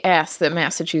BS that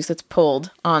Massachusetts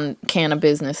pulled on can of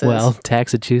businesses. Well,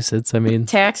 Taxachusetts, I mean.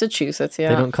 Taxachusetts, yeah.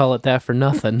 They don't call it that for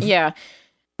nothing. Yeah.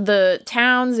 The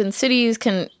towns and cities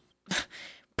can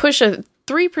push a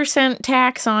 3%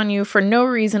 tax on you for no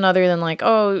reason other than like,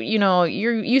 oh, you know,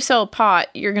 you sell pot,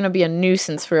 you're going to be a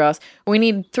nuisance for us. We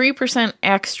need 3%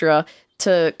 extra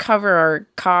to cover our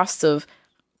costs of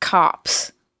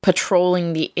cops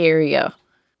patrolling the area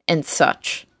and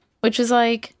such. Which is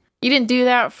like, you didn't do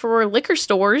that for liquor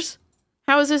stores.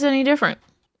 How is this any different?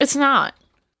 It's not.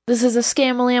 This is a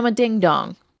scam-a-llama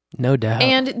ding-dong. No doubt.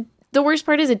 And the worst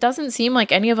part is it doesn't seem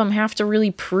like any of them have to really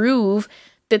prove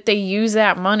that they use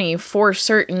that money for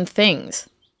certain things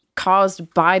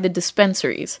caused by the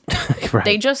dispensaries. Right.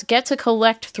 They just get to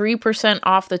collect 3%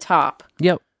 off the top.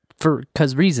 Yep.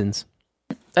 Because reasons.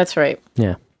 That's right.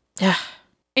 Yeah.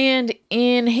 And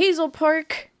in Hazel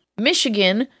Park,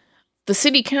 Michigan, the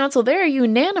city council there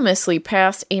unanimously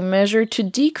passed a measure to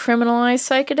decriminalize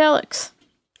psychedelics.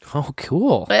 Oh,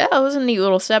 cool. Yeah, that was a neat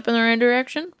little step in the right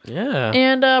direction. Yeah.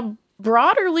 And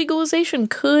broader legalization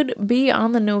could be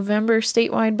on the November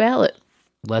statewide ballot.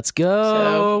 Let's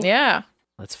go. So, yeah.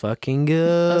 Let's fucking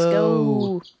go. Let's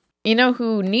go. You know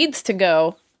who needs to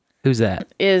go? Who's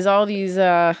that? Is all these,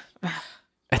 I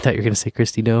thought you were going to say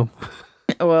Christy Dome.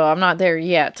 Well, I'm not there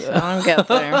yet. I'll get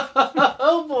there.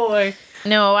 Oh, boy.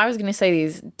 No, I was going to say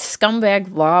these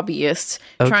scumbag lobbyists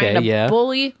trying to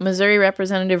bully Missouri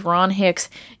Representative Ron Hicks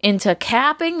into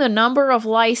capping the number of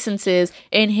licenses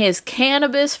in his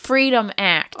Cannabis Freedom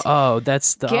Act. Oh,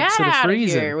 that's the opposite of freezing.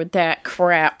 Get out of here with that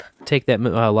crap. Take that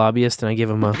lobbyist and I give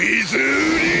him a...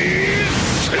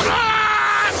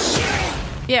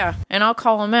 Yeah, and I'll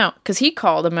call him out, because he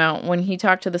called him out when he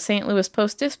talked to the St. Louis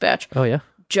Post-Dispatch. Oh, yeah?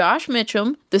 Josh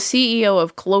Mitchum, the CEO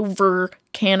of Clover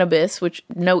Cannabis, which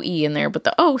no E in there, but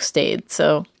the O stayed,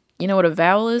 so you know what a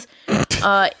vowel is,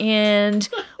 and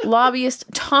lobbyist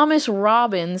Thomas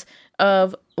Robbins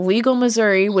of Legal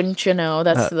Missouri, wouldn't you know,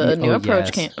 that's the new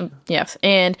approach. Yes,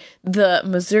 and the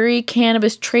Missouri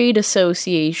Cannabis Trade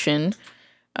Association.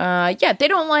 They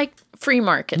don't like free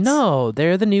markets. No,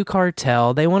 they're the new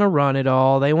cartel. They want to run it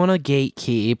all. They want to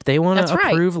gatekeep. They want to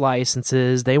approve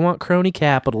licenses. They want crony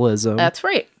capitalism. That's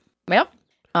right. Yep.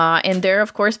 And they're,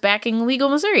 of course, backing Legal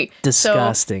Missouri.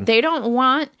 Disgusting. So they don't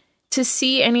want to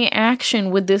see any action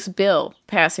with this bill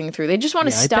passing through. They just want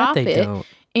to stop it. Don't.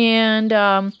 And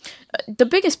the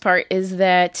biggest part is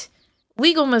that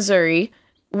Legal Missouri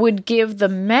would give the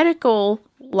medical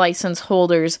license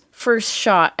holders first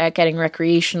shot at getting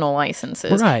recreational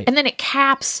licenses. Right. And then it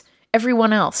caps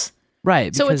everyone else.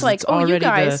 Right. So it's like, you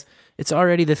guys... It's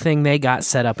already the thing they got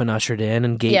set up and ushered in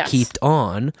and gatekeeped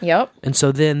on. Yep. And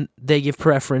so then they give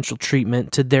preferential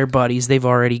treatment to their buddies they've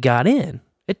already got in.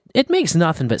 It makes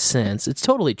nothing but sense. It's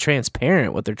totally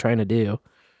transparent what they're trying to do.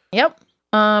 Yep.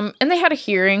 And they had a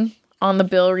hearing on the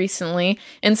bill recently,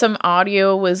 and some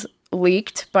audio was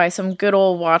leaked by some good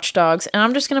old watchdogs. And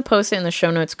I'm just going to post it in the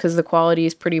show notes because the quality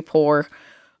is pretty poor.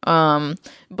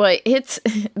 But it's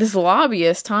this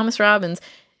lobbyist, Thomas Robbins,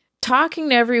 talking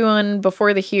to everyone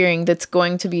before the hearing that's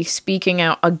going to be speaking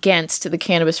out against the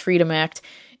Cannabis Freedom Act.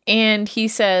 And he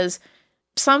says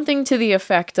something to the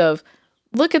effect of,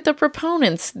 look at the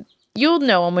proponents. You'll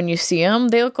know them when you see them.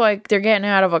 They look like they're getting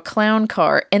out of a clown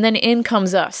car. And then in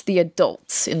comes us, the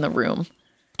adults in the room.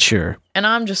 Sure. And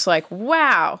I'm just like,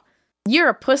 wow, you're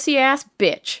a pussy ass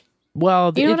bitch.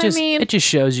 Well, you know what I mean? It just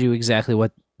shows you exactly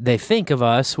what they think of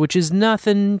us, which is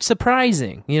nothing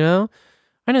surprising, you know?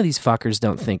 I know these fuckers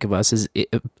don't think of us as,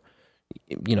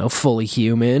 you know, fully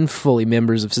human, fully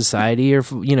members of society, or,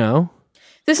 you know.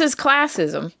 This is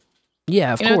classism.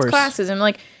 Yeah, of course. It's classism.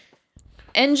 Like,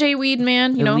 NJ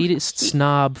Weedman, you know. Elitist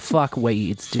snob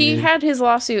fuckweeds, dude. He had his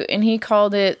lawsuit and he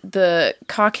called it the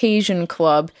Caucasian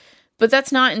Club. But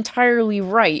that's not entirely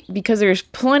right, because there's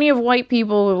plenty of white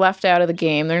people who are left out of the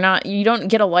game. You don't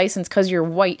get a license because you're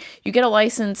white. You get a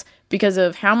license because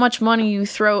of how much money you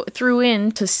threw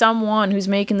in to someone who's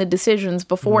making the decisions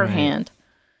beforehand.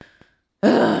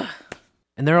 Right.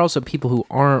 And there are also people who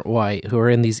aren't white who are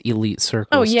in these elite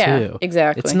circles, too.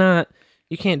 Exactly. It's not,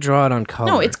 you can't draw it on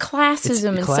color. No, it's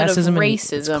classism instead of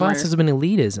racism. It's classism and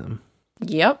elitism.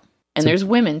 Yep. And there's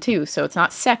women, too, so it's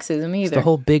not sexism either. It's the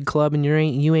whole big club and you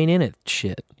ain't in it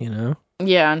shit, you know?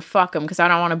 Yeah, and fuck them, because I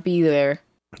don't want to be there.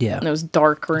 Yeah. In those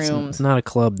dark rooms. It's not a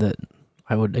club that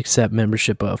I would accept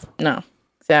membership of. No,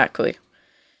 exactly.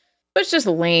 But it's just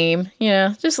lame,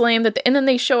 just lame. And then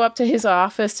they show up to his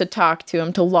office to talk to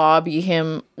him, to lobby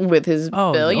him with his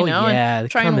bill, and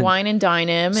try and wine and dine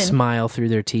him. And smile through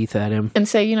their teeth at him. And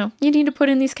say, you need to put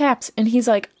in these caps. And he's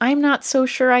like, I'm not so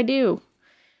sure I do.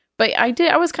 But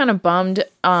I was kind of bummed.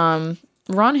 Ron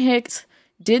Hicks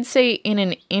did say in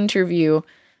an interview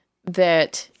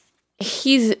that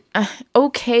he's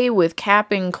okay with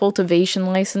capping cultivation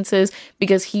licenses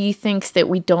because he thinks that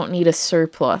we don't need a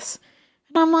surplus.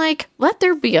 And I'm like, let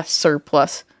there be a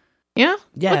surplus. Yeah?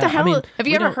 Yeah. What the hell? I mean, have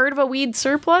you ever heard of a weed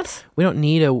surplus? We don't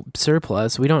need a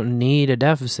surplus. We don't need a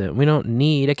deficit. We don't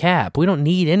need a cap. We don't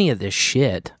need any of this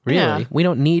shit. Really. Yeah. We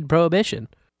don't need prohibition.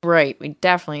 Right. We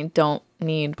definitely don't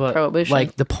need prohibition.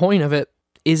 Like, the point of it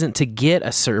isn't to get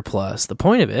a surplus. The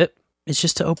point of it is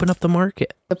just to open up the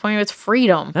market. The point of it's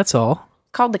freedom. That's all.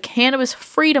 It's called the Cannabis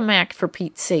Freedom Act, for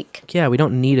Pete's sake. Yeah, we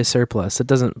don't need a surplus. It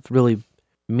doesn't really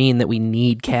mean that we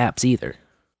need caps either.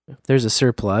 If there's a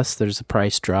surplus, there's a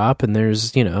price drop, and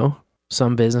there's,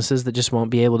 some businesses that just won't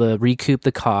be able to recoup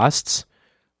the costs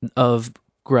of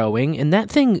growing, and that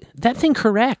thing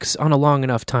corrects on a long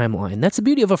enough timeline. That's the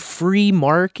beauty of a free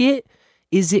market,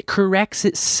 is it corrects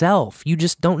itself. You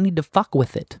just don't need to fuck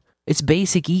with it. It's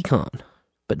basic econ.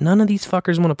 But none of these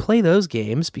fuckers want to play those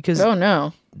games because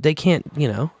they can't,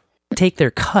 take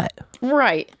their cut.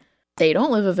 Right. They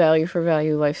don't live a value for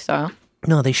value lifestyle.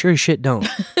 No, they sure as shit don't.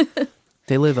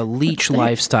 They live a leech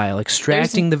lifestyle,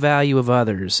 extracting the value of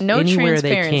others anywhere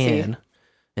they can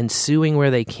and suing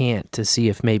where they can't to see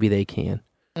if maybe they can.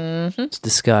 Mm-hmm. It's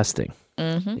disgusting.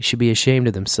 Mm-hmm. They should be ashamed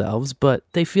of themselves, but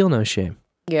they feel no shame.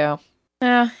 Yeah.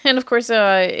 And of course,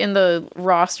 in the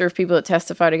roster of people that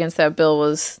testified against that bill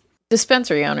was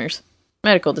dispensary owners,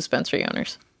 medical dispensary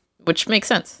owners, which makes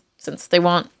sense since they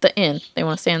want the in. They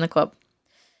want to stay in the club.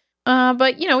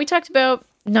 But, we talked about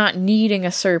not needing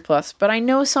a surplus, but I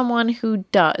know someone who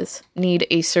does need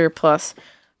a surplus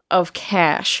of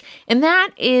cash, and that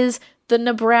is the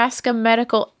Nebraska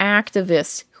medical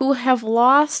activists who have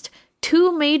lost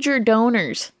 2 major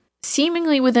donors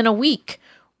seemingly within a week.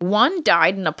 One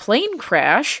died in a plane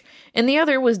crash, and the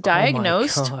other was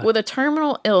diagnosed with a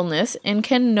terminal illness and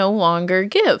can no longer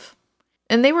give.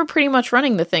 And they were pretty much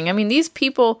running the thing. I mean, these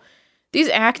activists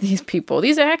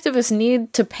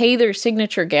need to pay their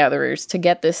signature gatherers to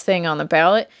get this thing on the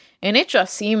ballot, and it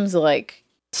just seems like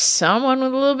someone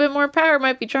with a little bit more power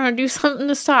might be trying to do something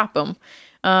to stop them.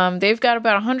 They've got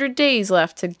about 100 days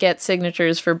left to get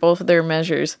signatures for both of their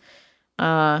measures.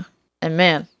 And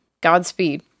man,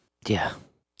 Godspeed. Yeah.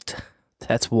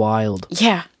 That's wild.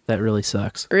 Yeah. That really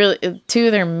sucks. Really, 2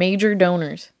 of their major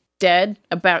donors dead,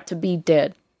 about to be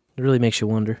dead. It really makes you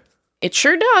wonder. It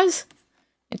sure does.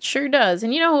 It sure does.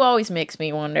 And you know who always makes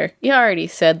me wonder? You already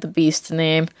said the beast's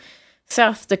name.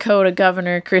 South Dakota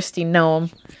Governor Kristi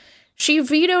Noem. She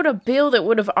vetoed a bill that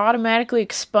would have automatically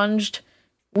expunged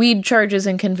weed charges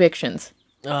and convictions.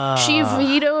 She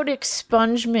vetoed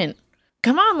expungement.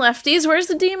 Come on, lefties, where's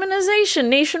the demonization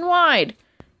nationwide?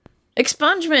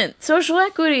 Expungement, social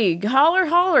equity, holler,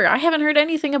 holler. I haven't heard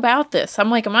anything about this.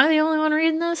 I'm like, am I the only one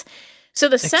reading this? So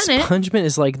the Senate... Expungement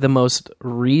is like the most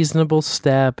reasonable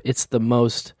step. It's the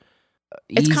most...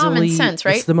 It's common sense,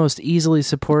 right? It's the most easily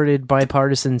supported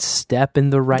bipartisan step in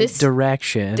the right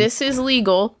direction. This is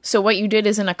legal, so what you did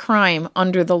isn't a crime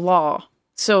under the law.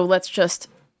 So let's just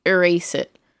erase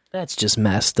it. That's just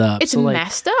messed up. It's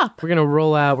messed up. We're going to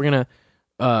roll out, we're going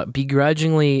to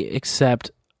begrudgingly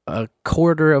accept a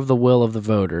quarter of the will of the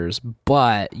voters,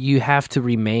 but you have to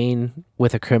remain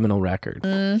with a criminal record.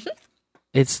 Mm-hmm.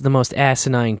 It's the most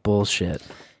asinine bullshit.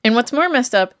 And what's more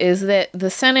messed up is that the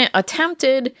Senate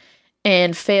attempted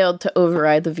and failed to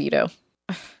override the veto.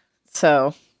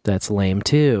 So that's lame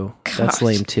too. That's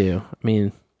lame too. I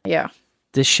mean, yeah.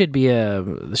 This should be a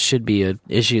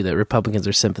issue that Republicans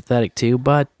are sympathetic to,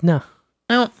 but no.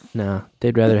 No,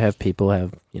 they'd rather have people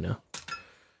have,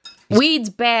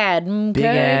 weed's bad. Okay? Big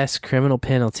ass criminal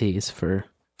penalties for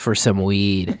some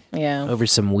weed. Yeah. Over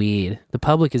some weed. The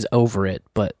public is over it,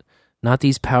 but not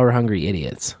these power hungry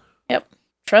idiots. Yep.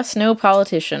 Trust no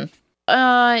politician.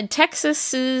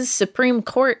 Texas's Supreme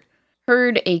Court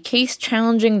heard a case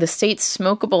challenging the state's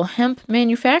smokable hemp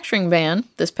manufacturing ban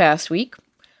this past week.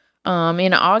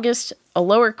 In August, a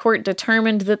lower court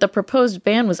determined that the proposed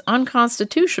ban was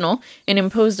unconstitutional and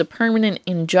imposed a permanent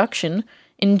injunction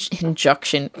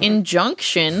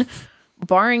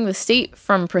barring the state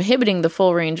from prohibiting the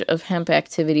full range of hemp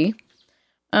activity.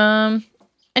 It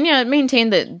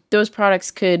maintained that those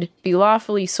products could be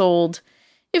lawfully sold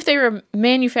if they were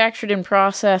manufactured and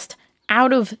processed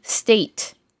out of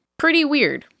state. Pretty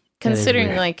weird,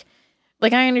 considering like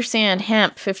I understand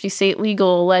hemp, 50 state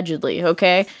legal allegedly,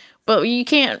 okay? But you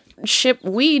can't ship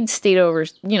weed state over,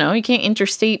 you can't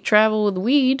interstate travel with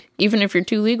weed, even if you're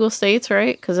two legal states,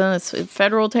 right? Because then it's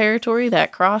federal territory,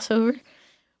 that crossover.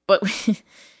 But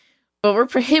we're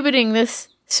prohibiting this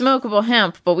smokable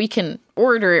hemp, but we can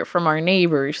order it from our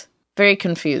neighbors. Very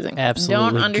confusing.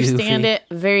 Absolutely don't understand goofy. it.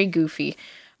 Very goofy.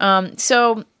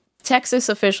 So Texas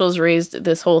officials raised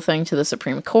this whole thing to the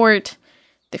Supreme Court.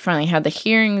 They finally had the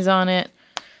hearings on it.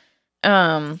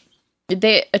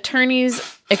 The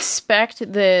attorneys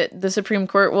expect that the Supreme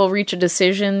Court will reach a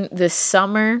decision this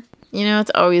summer.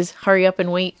 It's always hurry up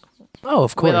and wait. Oh,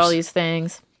 of course. With all these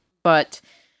things. But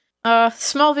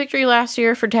small victory last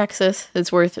year for Texas,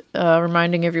 it's worth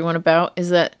reminding everyone about, is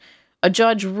that a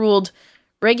judge ruled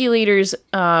regulators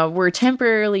were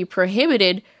temporarily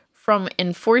prohibited from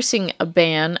enforcing a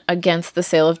ban against the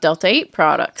sale of Delta-8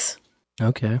 products.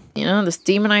 Okay. This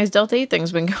demonized Delta-8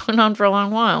 thing's been going on for a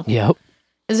long while. Yep.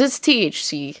 Because it's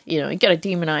THC. You gotta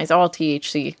demonize all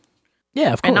THC.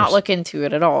 Yeah, of course. And not look into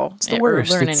it at all. It's the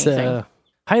worst. Learn It's anything.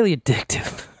 highly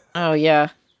addictive. Oh, yeah.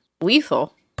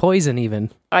 Lethal. Poison,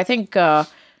 even. I think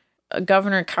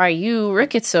Governor Caillou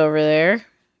Ricketts over there,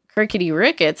 Crickety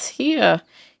Ricketts, he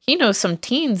knows some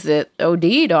teens that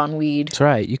OD'd on weed. That's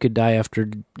right. You could die after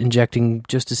injecting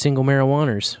just a single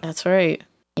marijuaners. That's right.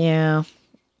 Yeah.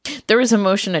 There was a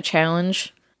motion to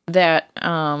challenge that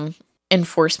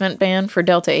enforcement ban for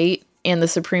Delta-8, and the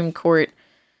Supreme Court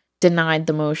denied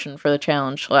the motion for the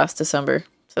challenge last December.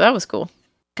 So that was cool.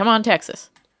 Come on, Texas.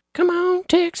 Come on,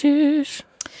 Texas.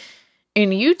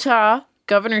 In Utah,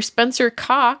 Governor Spencer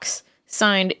Cox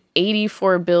signed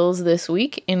 84 bills this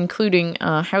week, including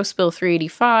House Bill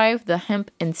 385, the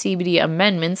hemp and CBD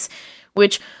amendments,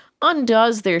 which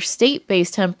undoes their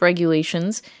state-based hemp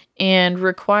regulations and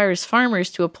requires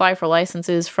farmers to apply for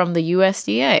licenses from the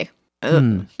USDA.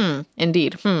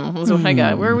 Indeed. That's what I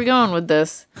got. Where are we going with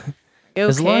this? Okay.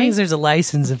 As long as there's a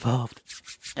license involved.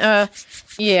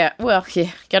 Yeah. Well,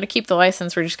 yeah. Got to keep the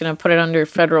license. We're just going to put it under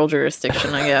federal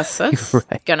jurisdiction, I guess. That's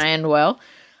right. Going to end well.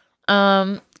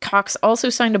 Cox also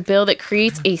signed a bill that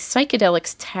creates a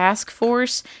psychedelics task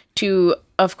force to,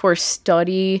 of course,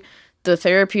 study the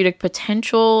therapeutic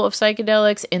potential of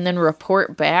psychedelics and then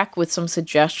report back with some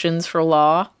suggestions for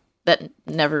law. That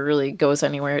never really goes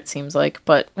anywhere, it seems like.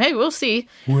 But, hey, we'll see.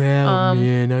 Well,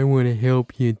 man, I want to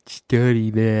help you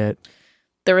study that.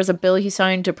 There was a bill he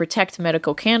signed to protect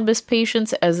medical cannabis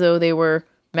patients as though they were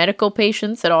medical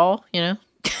patients at all,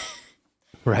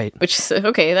 Right. Which is,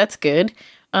 okay, that's good.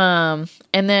 And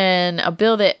then a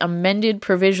bill that amended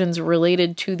provisions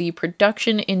related to the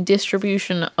production and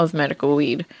distribution of medical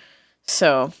weed.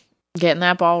 So, getting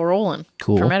that ball rolling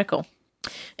for medical.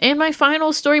 And my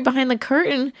final story behind the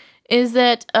curtain is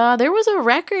that there was a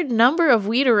record number of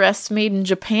weed arrests made in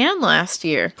Japan last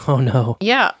year. Oh, no.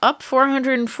 Yeah, up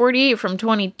 448 from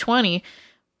 2020.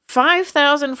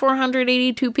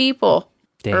 5,482 people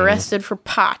arrested for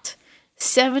pot.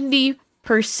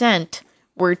 70%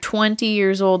 were 20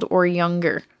 years old or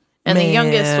younger. And the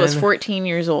youngest was 14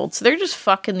 years old. So they're just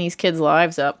fucking these kids'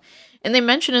 lives up. And they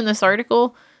mentioned in this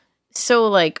article, so,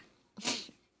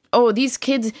 oh, these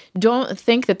kids don't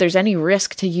think that there's any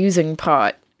risk to using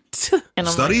pot. And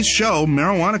Studies show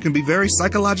marijuana can be very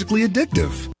psychologically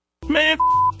addictive. Man,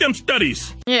 them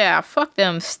studies. Yeah, fuck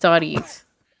them studies.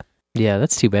 Yeah,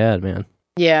 that's too bad, man.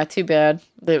 Yeah, too bad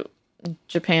that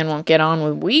Japan won't get on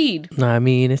with weed. I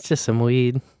mean, it's just some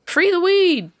weed. Free the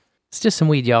weed. It's just some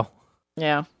weed, y'all.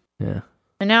 Yeah. Yeah.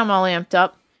 And now I'm all amped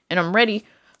up, and I'm ready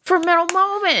for Metal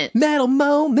Moment. Metal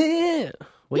Moment.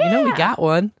 Well, you know we got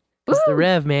one. It's the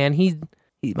Rev, man. He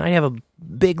might have a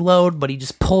big load, but he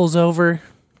just pulls over,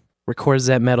 records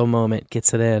that Metal Moment,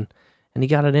 gets it in, and he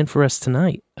got it in for us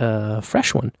tonight.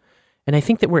 Fresh one. And I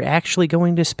think that we're actually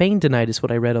going to Spain tonight is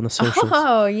what I read on the socials.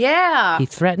 Oh, yeah. He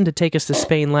threatened to take us to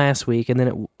Spain last week, and then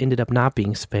it ended up not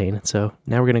being Spain. So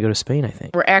now we're going to go to Spain, I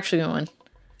think. We're actually going.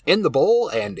 In the bowl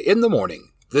and in the morning.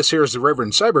 This here's the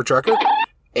Reverend Cybertrucker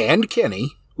and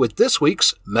Kenny with this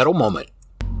week's Metal Moment.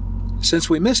 Since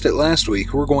we missed it last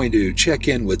week, we're going to check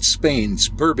in with Spain's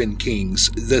Bourbon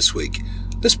Kings this week.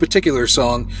 This particular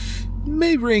song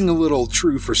may ring a little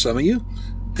true for some of you.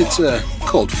 It's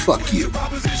called Fuck You.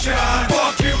 Fuck you, it's a proposition.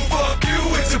 Fuck you,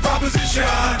 it's a proposition.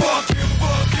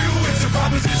 Fuck you, it's a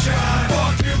proposition.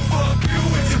 Fuck you,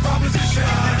 it's a proposition.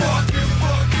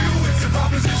 Fuck you, it's a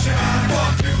proposition.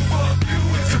 Fuck you,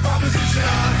 it's a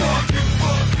proposition. Fuck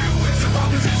you, it's a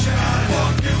proposition.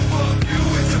 Fuck you,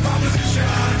 it's a proposition. Fuck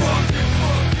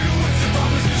you, it's a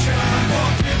proposition. Fuck you, it's a proposition.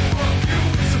 Fuck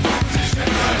you, it's a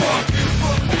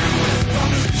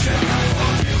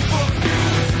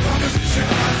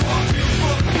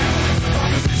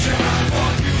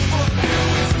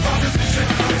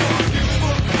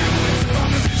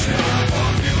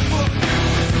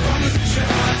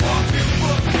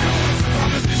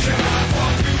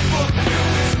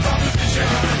proposition.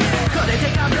 Jódete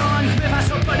cabrón, me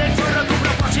paso por el forro, tu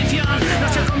proposición no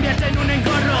se convierte en un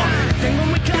engorro. Tengo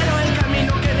muy claro el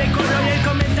camino que recorro y el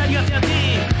comentario hacia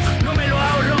ti no me lo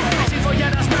ahorro. Si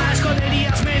follaras más,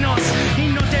 joderías menos y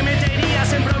no te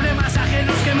meterías en problemas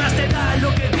ajenos. Que más te da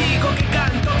lo que digo, que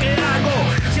canto, que hago?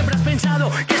 Siempre has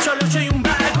pensado que solo soy un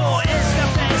vago. Es que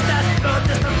apestas,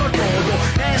 protestas por todo.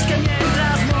 Es que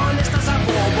mientras molestas a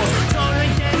bobos, solo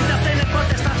intentas tener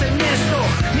potestad en esto.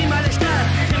 Mi malestar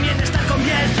en bienestar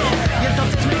convierto. Y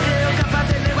entonces me creo capaz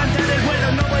de levantar el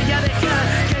vuelo. No voy a dejar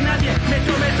que nadie me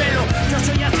tome el pelo. Yo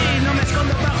soy así, no me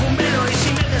escondo bajo un velo. Y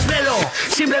si me desvelo,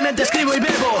 simplemente escribo y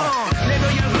bebo. Le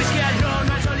doy al whisky, al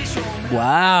ron, al sol y su...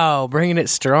 Wow, bringing it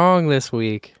strong this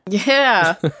week.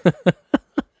 Yeah.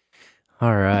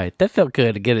 All right. That felt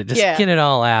good to get it. Just get it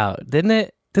all out. Didn't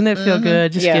it? Didn't it feel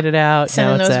good? Just get it out.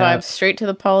 Sending now it's those out. vibes straight to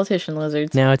the politician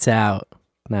lizards. Now it's out.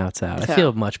 It's It's I feel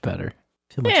out. much better.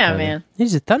 Yeah, man.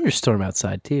 There's a thunderstorm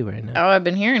outside too right now. Oh, I've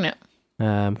been hearing it.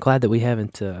 I'm glad that we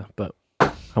haven't, but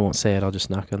I won't say it. I'll just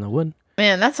knock on the wood.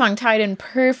 Man, that song tied in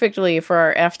perfectly for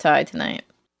our F-tie tonight.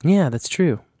 Yeah, that's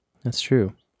true. That's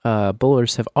true.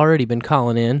 Bullers have already been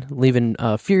calling in, leaving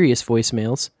furious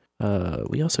voicemails.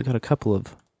 We also got a couple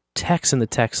of texts in the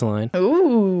text line.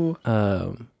 Ooh.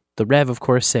 The Rev, of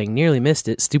course, saying nearly missed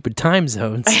it. Stupid time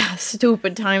zones. Yeah,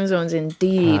 stupid time zones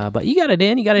indeed. But you got it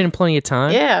in. You got it in plenty of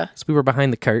time. Yeah. So we were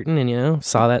behind the curtain and,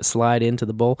 saw that slide into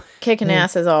the bowl. Kicking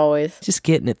ass as always. Just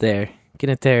getting it there.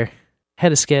 Getting it there.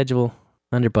 Ahead of schedule.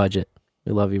 Under budget.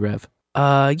 We love you, Rev.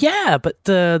 Yeah, but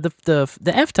the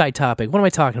F-tie topic. What am I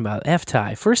talking about?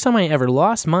 F-tie. First time I ever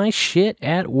lost my shit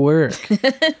at work.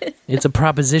 It's a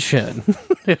proposition,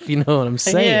 if you know what I'm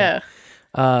saying. Yeah.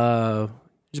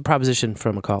 There's a proposition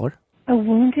from a caller. A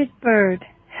wounded bird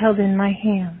held in my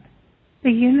hand,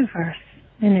 the universe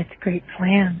in its great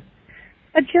plan.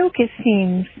 A joke, it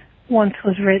seems, once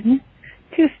was written,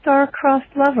 two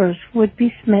star-crossed lovers would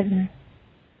be smitten.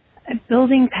 A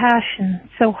building passion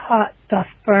so hot doth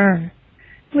burn,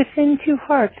 within two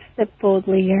hearts that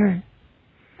boldly yearn.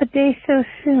 A day so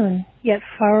soon, yet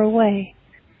far away,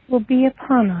 will be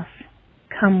upon us,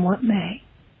 come what may.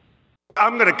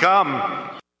 I'm gonna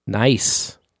come.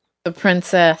 Nice. The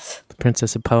princess. The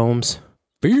princess of poems.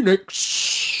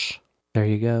 Phoenix. There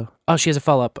you go. Oh, she has a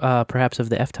follow-up, perhaps, of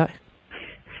the F-tie?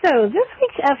 So, this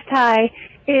week's F-tie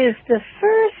is the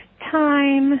first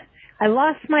time I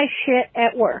lost my shit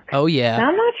at work. Oh, yeah. Now,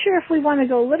 I'm not sure if we want to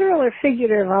go literal or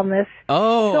figurative on this.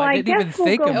 Oh, so I didn't even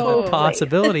think of the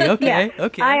possibility. Okay, yeah,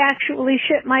 okay. I actually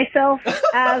shit myself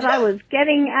as I was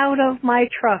getting out of my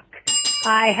truck.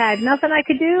 I had nothing I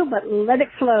could do but let it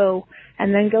flow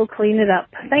and then go clean it up.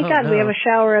 Thank God we have a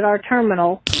shower at our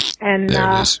terminal. And,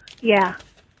 There it is. yeah,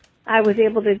 I was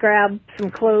able to grab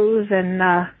some clothes and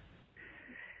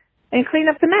clean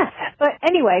up the mess. But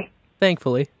anyway.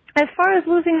 Thankfully. As far as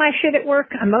losing my shit at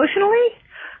work emotionally,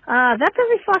 That's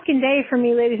every fucking day for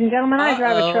me, ladies and gentlemen. I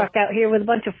drive a truck out here with a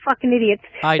bunch of fucking idiots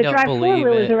I that don't drive believe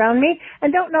four-wheelers it. around me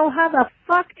and don't know how the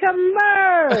fuck to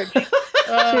merge.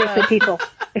 Seriously, people,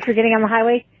 if you're getting on the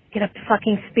highway, get up to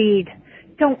fucking speed.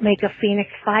 Don't make a Phoenix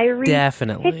fiery.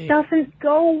 Definitely. It doesn't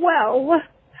go well.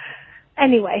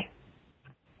 Anyway,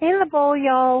 in the bowl,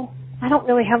 y'all, I don't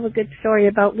really have a good story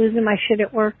about losing my shit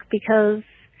at work because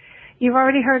you've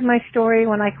already heard my story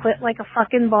when I quit like a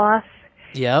fucking boss.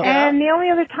 Yep. And the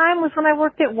only other time was when I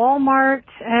worked at Walmart,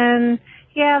 and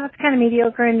yeah, that's kind of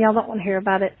mediocre, and y'all don't want to hear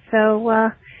about it.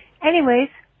 So, anyways,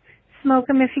 smoke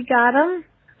 'em if you got 'em.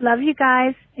 Love you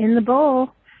guys. In the bowl.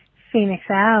 Phoenix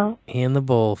out. In the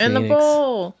bowl, Phoenix. In the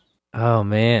bowl. Oh,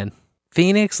 man.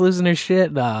 Phoenix losing her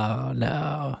shit?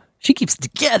 No. She keeps it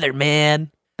together,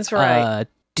 man. That's right.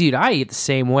 Dude, I get the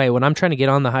same way. When I'm trying to get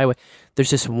on the highway, there's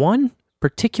this one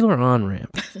particular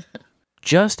on-ramp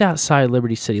just outside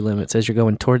Liberty City limits as you're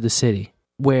going toward the city,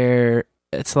 where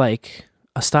it's like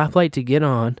a stoplight to get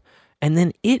on, and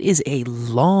then it is a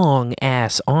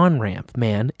long-ass on-ramp,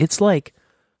 man. It's like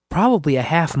probably a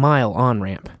half-mile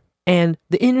on-ramp. And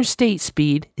the interstate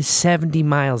speed is 70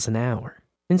 miles an hour.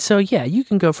 And so, yeah, you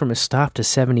can go from a stop to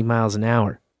 70 miles an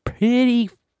hour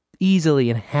pretty easily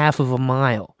in half of a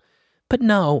mile. But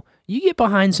no, you get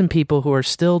behind some people who are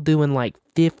still doing like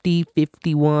 50,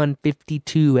 51,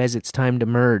 52 as it's time to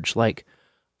merge. Like,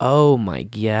 oh my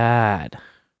God,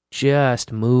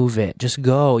 just move it. Just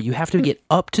go. You have to get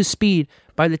up to speed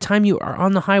by the time you are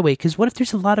on the highway. Because what if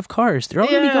there's a lot of cars? They're all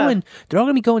going to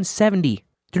be going 70.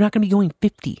 They're not going to be going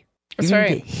 50. You're going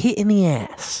to get hit in the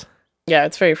ass. Yeah,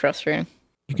 it's very frustrating.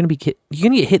 You're going to get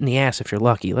hit in the ass if you're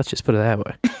lucky. Let's just put it that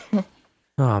way.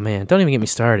 Oh, man. Don't even get me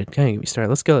started.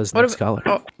 Let's go to this next caller.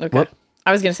 Oh, okay. What?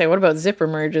 I was going to say, what about zipper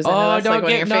merges? I know that's like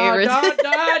one of your favorites.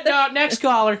 No, next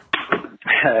caller.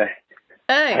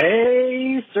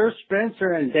 Hey, Sir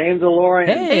Spencer and Dame DeLorean.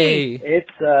 Hey. It's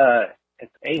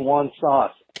A1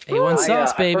 sauce. A1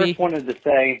 sauce, baby. I first wanted to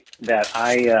say that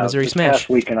Missouri this Smash. past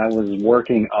weekend I was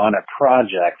working on a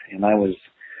project, and it was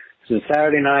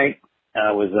Saturday night.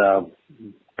 I was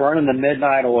burning the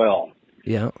midnight oil.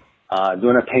 Yeah.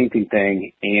 Doing a painting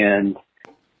thing, and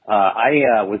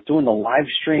I was doing the live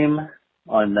stream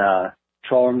on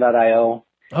trollroom.io.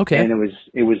 Okay. And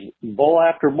it was bowl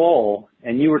after bowl,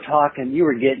 and you were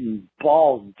getting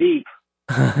balls deep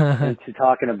into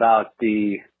talking about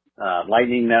the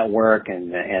Lightning Network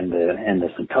and the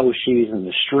Satoshis and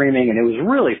the streaming, and it was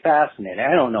really fascinating.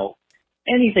 I don't know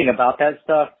anything about that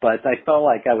stuff, but I felt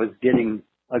like I was getting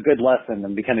a good lesson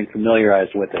and becoming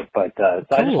familiarized with it. But so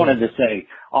I just wanted to say,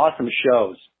 awesome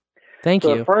shows. Thank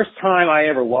you. The first time I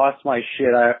ever lost my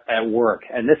shit at work,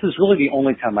 and this is really the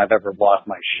only time I've ever lost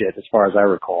my shit as far as I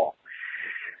recall.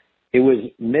 It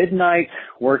was midnight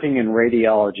working in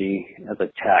radiology as a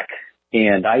tech,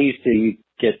 and I used to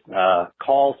get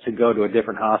calls to go to a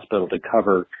different hospital to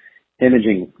cover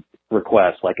imaging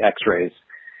requests like x-rays.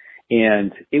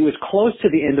 And it was close to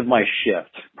the end of my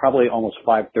shift, probably almost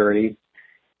 5:30.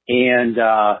 And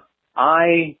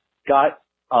I got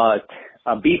a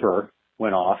beeper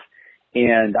went off,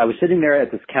 and I was sitting there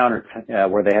at this counter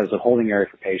where they have a holding area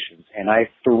for patients, and I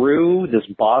threw this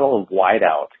bottle of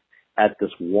whiteout at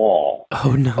this wall.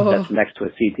 Oh no! That's next to a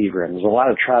CT room. There's a lot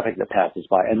of traffic that passes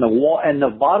by, and the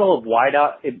bottle of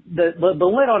whiteout, the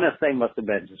lid on this thing must have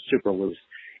been just super loose.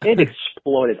 It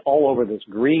exploded all over this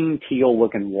green teal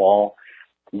looking wall,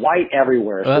 white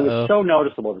everywhere. So it was so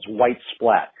noticeable, this white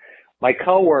splat. My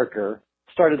coworker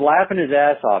started laughing his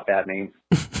ass off at me,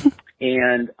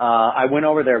 and I went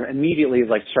over there immediately,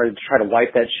 started to try to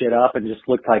wipe that shit up, and just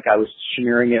looked like I was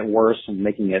smearing it worse and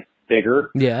making it bigger.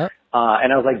 Yeah.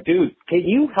 And I was like, dude, can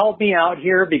you help me out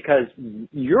here? Because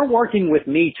you're working with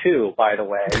me too, by the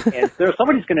way, and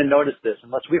somebody's going to notice this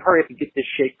unless we hurry up and get this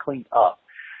shit cleaned up.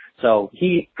 So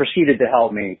he proceeded to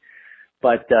help me.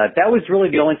 But that was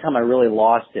really the only time I really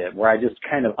lost it, where I just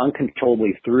kind of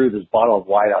uncontrollably threw this bottle of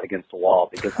whiteout against the wall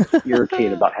because I was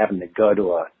irritated about having to go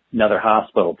to another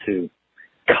hospital to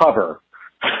cover.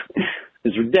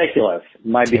 It's ridiculous.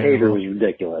 My behavior was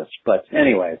ridiculous. But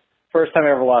anyway, first time I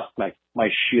ever lost my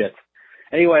shit.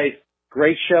 Anyways,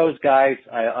 great shows, guys.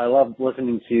 I love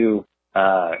listening to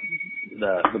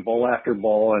the bowl after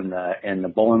bowl and the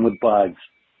bowling with bugs.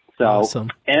 So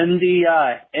awesome. In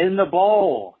the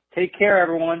bowl. Take care,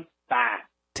 everyone. Bye.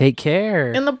 Take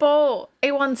care. In the bowl.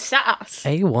 A1 sauce.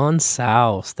 A1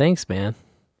 sauce. Thanks, man.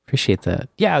 Appreciate that.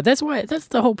 Yeah, that's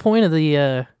the whole point of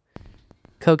the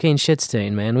cocaine shit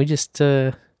stain, man. We just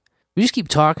keep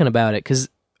talking about it because,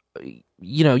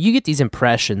 you know, you get these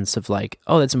impressions of like,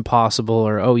 oh, that's impossible,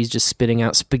 or oh, he's just spitting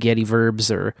out spaghetti verbs,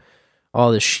 or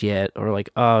all this shit, or like,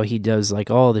 oh, he does like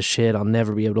all this shit I'll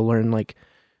never be able to learn. Like,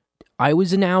 I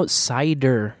was an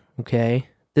outsider, okay?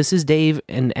 This is Dave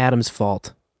and Adam's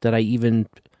fault that I even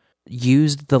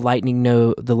used the Lightning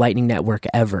Network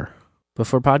ever.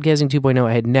 Before Podcasting 2.0,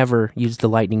 I had never used the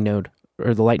Lightning node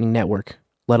or the Lightning Network,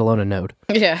 let alone a node.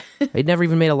 Yeah. I'd never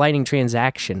even made a Lightning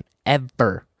transaction,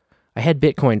 ever. I had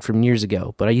Bitcoin from years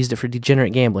ago, but I used it for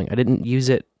degenerate gambling. I didn't use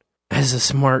it as a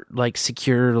smart, like,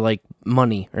 secure, like,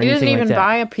 money or anything like that. You didn't even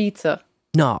buy a pizza.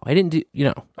 No, I didn't do,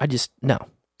 no.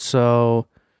 So,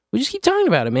 we just keep talking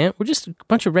about it, man. We're just a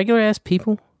bunch of regular-ass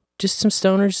people, just some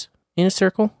stoners in a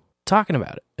circle, talking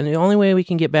about it. And the only way we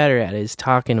can get better at it is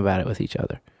talking about it with each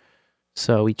other.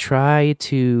 So, we try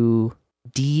to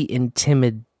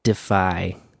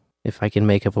de-intimidify, if I can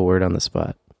make up a word on the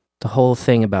spot, the whole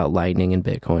thing about Lightning and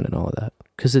Bitcoin and all of that.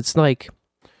 Because it's like,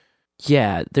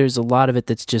 yeah, there's a lot of it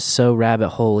that's just so rabbit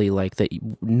hole-y, like that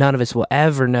none of us will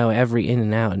ever know every in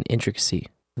and out and intricacy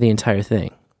of the entire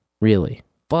thing, really.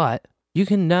 But you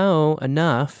can know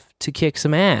enough to kick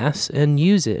some ass and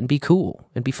use it and be cool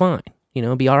and be fine,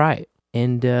 be all right.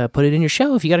 And put it in your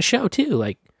show if you got a show too.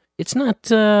 Like, it's not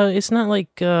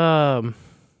like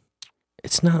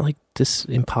this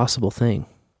impossible thing.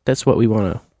 That's what we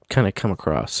want to kind of come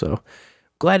across. So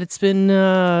glad it's been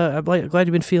I'm glad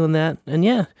you've been feeling that. And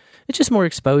yeah, it's just more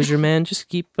exposure, man. Just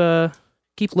keep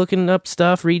looking up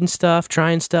stuff, reading stuff,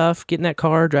 trying stuff, get in that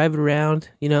car, drive it around,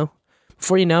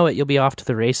 before you know it, you'll be off to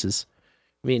the races.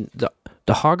 I mean, the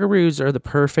Hoggaroos are the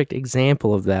perfect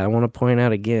example of that. I want to point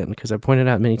out again, because I pointed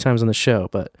out many times on the show,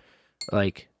 but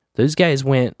like, those guys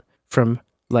went from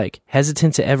like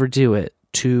hesitant to ever do it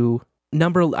to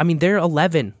they're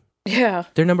 11. Yeah.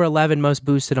 They're number 11 most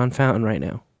boosted on Fountain right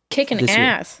now. Kicking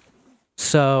ass. Year.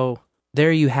 So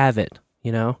there you have it,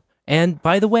 And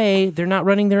by the way, they're not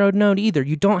running their own node either.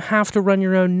 You don't have to run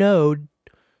your own node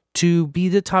to be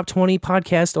the top 20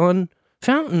 podcast on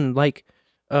Fountain. Like,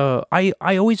 I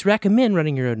always recommend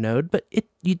running your own node, but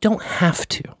you don't have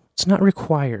to. It's not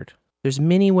required. There's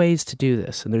many ways to do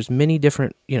this, and there's many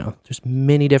different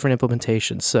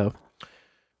implementations. So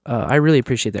I really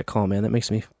appreciate that call, man. That makes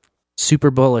me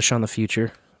super bullish on the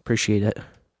future. Appreciate it.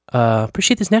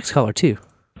 Appreciate this next caller, too.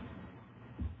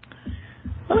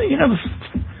 Well, the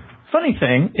funny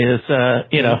thing is, I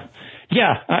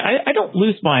don't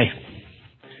lose my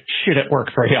shit at work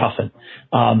very often.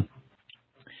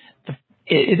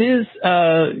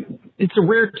 It's a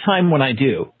rare time when I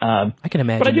do. I can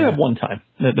imagine. But I do have one time,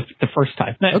 the first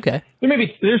time. Okay.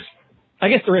 I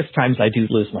guess there is times I do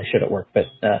lose my shit at work, but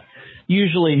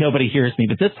usually nobody hears me.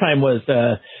 But this time was,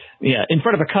 in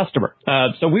front of a customer.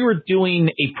 So we were doing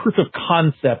a proof of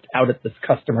concept out at this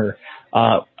customer.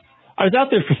 I was out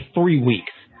there for 3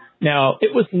 weeks. Now,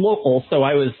 it was local, so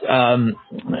I was, I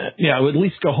would at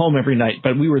least go home every night,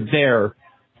 but we were there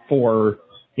for,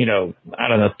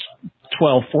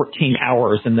 12, 14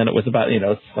 hours, and then it was about,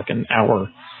 it's like an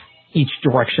hour each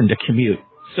direction to commute.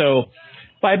 So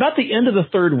by about the end of the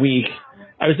third week,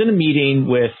 I was in a meeting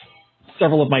with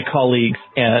several of my colleagues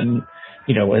and,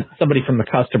 somebody from the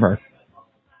customer.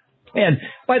 And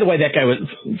by the way, that guy was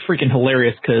freaking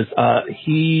hilarious because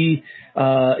he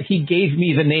gave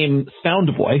me the name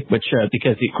Soundboy, which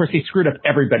because of course he screwed up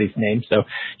everybody's name, so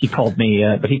he called me,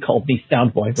 but he called me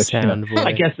Soundboy, which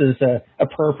I guess is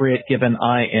appropriate given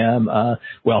I am I'm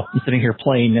sitting here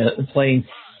playing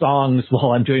songs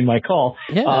while I'm doing my call.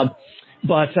 Yeah.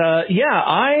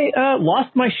 I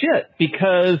lost my shit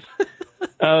because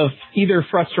of either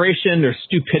frustration or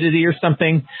stupidity or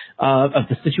something of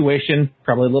the situation,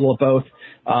 probably a little of both.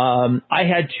 I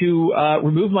had to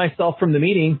remove myself from the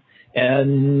meeting,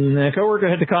 and the coworker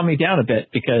had to calm me down a bit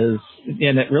and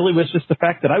it really was just the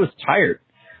fact that I was tired.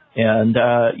 And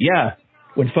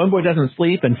when Phoneboy doesn't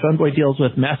sleep and Phoneboy deals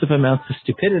with massive amounts of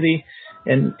stupidity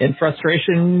and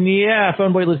frustration,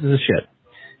 Phoneboy loses his shit.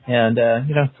 And,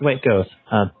 it's the way it goes.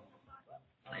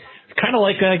 It's kind of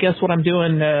like, I guess, what I'm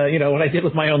doing, what I did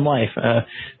with my own life. I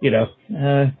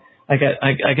got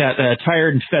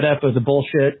tired and fed up with the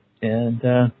bullshit. And,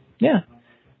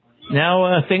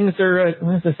 now things are,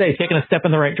 as I say, taking a step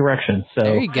in the right direction. So,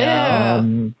 there you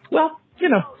go.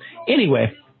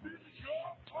 Anyway,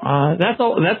 that's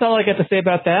all I got to say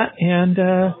about that. And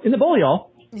in the bowl,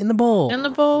 y'all. In the bowl. In the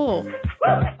bowl.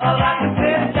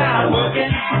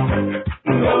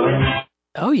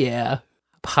 Oh, yeah.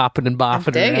 Popping and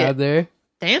bopping around there.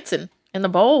 Dancing in the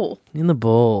bowl. In the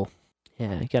bowl.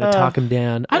 Yeah, you gotta talk him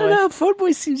down. I don't know.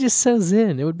 Phoneboy seems just so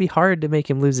zen. It would be hard to make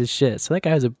him lose his shit. So that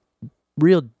guy was a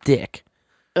real dick.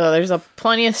 Oh, there's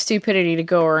plenty of stupidity to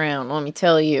go around, let me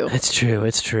tell you. It's true.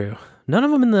 None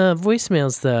of them in the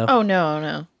voicemails, though. Oh,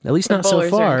 no. At least The not so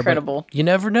bowlers are far. incredible. But you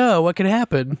never know what could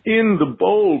happen. In the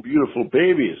bowl, beautiful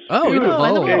babies. Oh, in the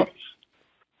bowl.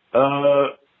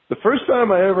 The first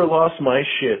time I ever lost my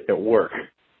shit at work,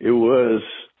 it was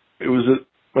at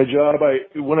my job.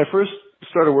 When I first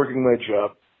started working my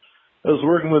job, I was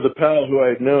working with a pal who I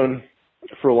had known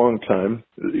for a long time,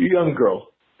 a young girl.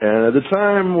 And at the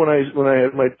time when I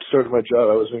started my job,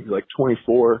 I was maybe like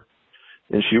 24,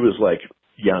 and she was like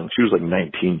young. She was like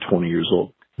 19, 20 years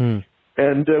old. And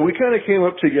we kind of came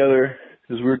up together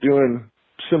as we were doing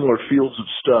similar fields of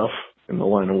stuff in the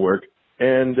line of work.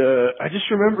 And I just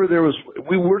remember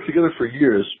we worked together for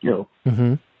years,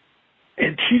 Mm-hmm.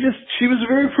 And she was a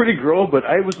very pretty girl, but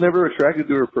I was never attracted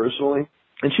to her personally.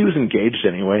 And she was engaged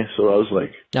anyway, so I was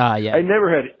like, yeah. I never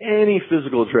had any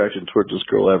physical attraction towards this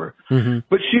girl ever. Mm-hmm.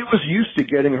 But she was used to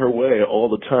getting her way all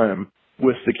the time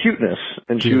with the cuteness,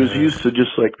 and she was used to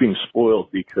just like being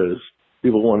spoiled because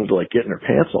people wanted to like get in her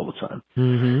pants all the time.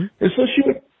 Mm-hmm. And so she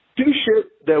would do shit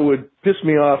that would piss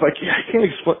me off. I can't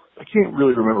explain. I can't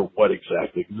really remember what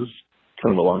exactly, because this is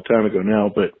kind of a long time ago now.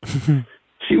 But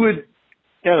she would,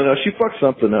 I don't know. She fucked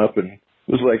something up and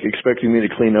was like expecting me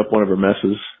to clean up one of her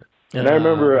messes. And I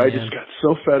remember I just got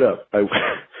so fed up.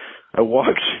 I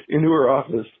walked into her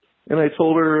office and I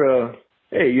told her,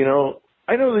 "Hey,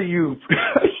 I know that you."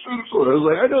 I was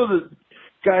like, "I know that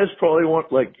guys probably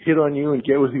want like hit on you and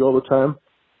get with you all the time.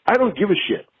 I don't give a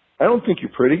shit. I don't think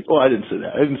you're pretty." Well, I didn't say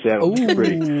that. I didn't say I don't think you're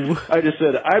pretty. I just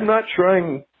said I'm not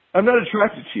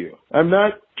attracted to you. I'm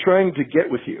not trying to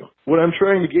get with you. What I'm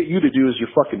trying to get you to do is your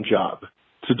fucking job.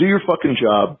 So do your fucking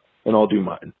job, and I'll do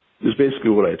mine. Is basically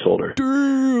what I told her.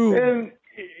 And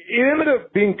it ended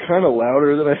up being kind of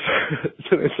louder than I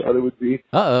thought it would be.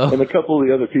 Uh-oh. And a couple of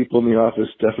the other people in the office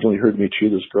definitely heard me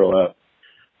chew this girl out.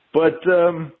 But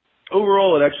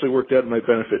overall, it actually worked out in my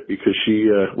benefit because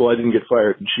I didn't get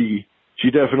fired, and she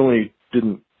definitely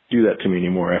didn't do that to me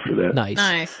anymore after that.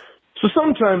 Nice. So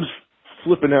sometimes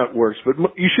flipping out works, but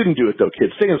you shouldn't do it though,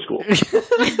 kids. Stay in school.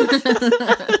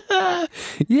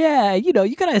 Yeah, you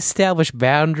got to establish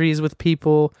boundaries with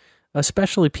people,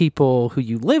 especially people who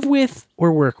you live with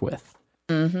or work with.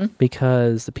 Mm-hmm.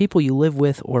 Because the people you live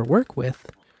with or work with,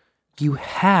 you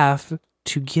have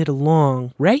to get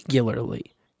along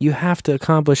regularly. You have to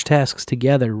accomplish tasks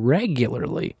together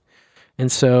regularly.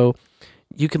 And so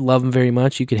you could love them very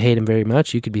much. You could hate them very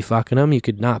much. You could be fucking them. You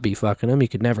could not be fucking them. You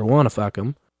could never want to fuck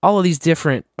them. All of these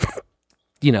different,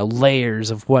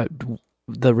 layers of what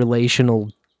the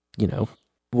relational,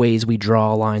 ways we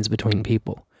draw lines between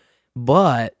people.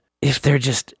 But if they're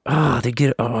just, they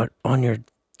get on your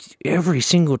every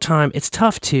single time, it's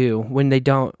tough too when they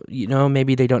don't,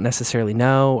 maybe they don't necessarily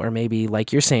know, or maybe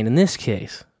like you're saying in this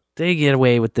case, they get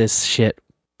away with this shit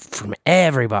from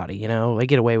everybody, they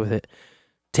get away with it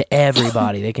to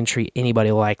everybody. They can treat anybody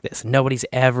like this. Nobody's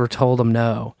ever told them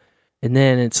no. And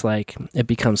then it's like, it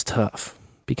becomes tough.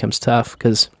 It becomes tough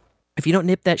because if you don't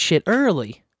nip that shit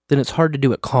early, then it's hard to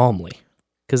do it calmly.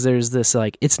 Because there's this,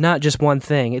 it's not just one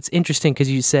thing. It's interesting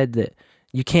because you said that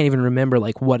you can't even remember,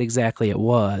 what exactly it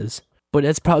was. But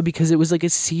that's probably because it was, a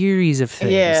series of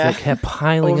things that kept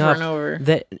piling over up. and over.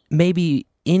 That maybe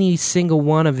any single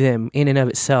one of them in and of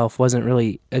itself wasn't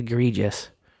really egregious.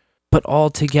 But all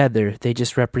together, they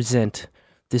just represent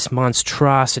this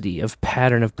monstrosity of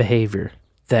pattern of behavior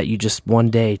that you just one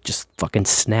day just fucking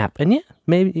snap. And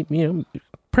maybe,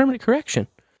 permanent correction.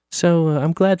 So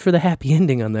I'm glad for the happy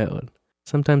ending on that one.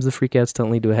 Sometimes the freakouts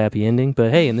don't lead to a happy ending,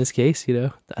 but hey, in this case,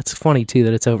 that's funny too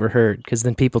that it's overheard, because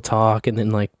then people talk and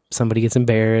then somebody gets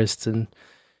embarrassed and,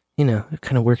 it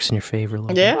kind of works in your favor a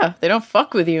little bit. Yeah, they don't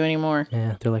fuck with you anymore.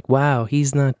 Yeah, they're like, wow,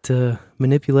 he's not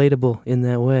manipulatable in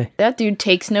that way. That dude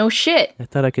takes no shit. I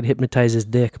thought I could hypnotize his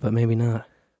dick, but maybe not.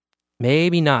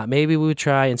 Maybe not. Maybe we would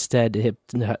try instead to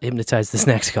hypnotize this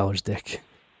next caller's dick.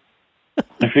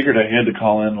 I figured I had to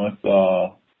call in with,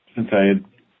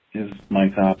 since my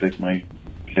topic, my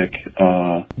pick.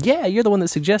 Yeah, you're the one that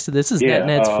suggested this. This is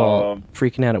Ned's fault.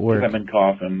 Freaking out at work. I've been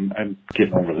coughing. I'm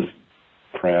getting over this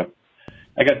crap.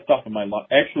 I got stuff in my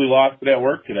actually lost it at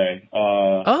work today.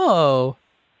 Oh.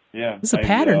 Yeah. This is a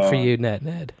pattern for you,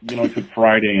 Ned. I took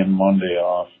Friday and Monday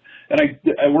off. And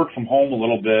I work from home a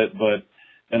little bit,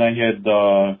 and I had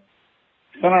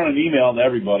sent out an email to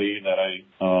everybody that I,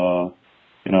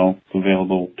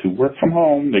 available to work from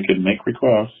home. They could make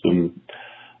requests.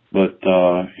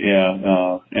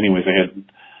 Anyways, I had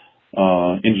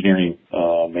engineering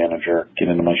manager get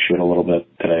into my shit a little bit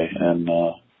today, and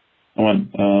I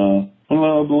went a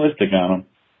little ballistic on him.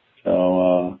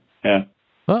 So, yeah.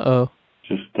 Uh-oh.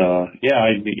 Just,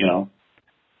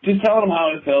 just telling him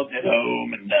how it felt at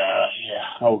home and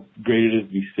how great it is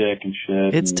to be sick and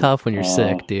shit. It's tough when you're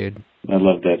sick, dude. I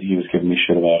love that he was giving me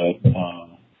shit about it.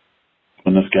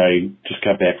 When this guy just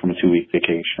got back from a 2-week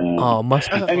vacation. Oh,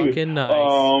 must be fucking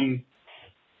nice.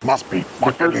 Must be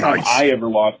the first time I ever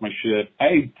lost my shit.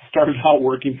 I started out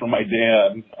working for my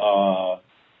dad.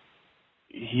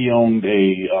 He owned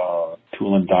a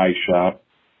tool and die shop.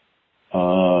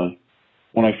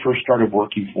 When I first started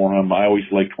working for him, I always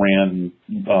ran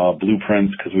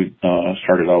blueprints because we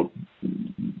started out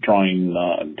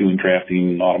doing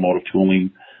drafting, automotive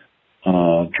tooling,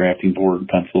 drafting board and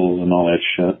pencils and all that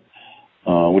shit,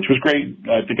 which was great.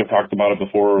 I think I've talked about it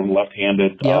before.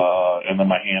 Left-handed, and then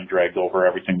my hand dragged over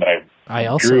everything that I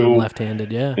also drew, am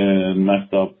left-handed, yeah, and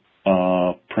messed up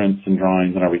prints and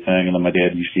drawings and everything. And then my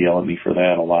dad used to yell at me for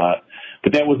that a lot.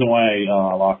 But that wasn't why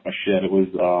I lost my shit. It was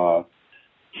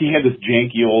he had this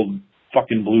janky old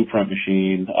fucking blueprint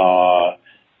machine. The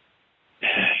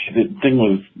thing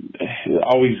was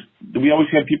we always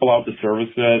had people out to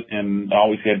service it, and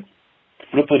always had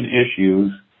flipping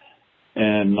issues.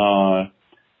 And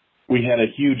we had a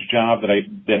huge job that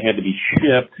had to be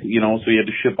shipped, so you had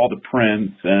to ship all the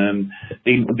prints, and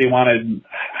they wanted,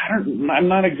 I'm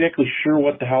not exactly sure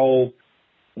why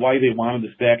they wanted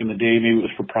this back in the day. Maybe it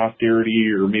was for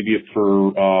posterity, or maybe it's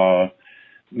for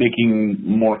making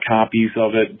more copies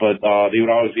of it, but they would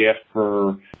always ask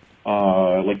for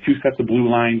 2 sets of blue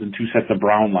lines and 2 sets of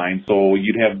brown lines. So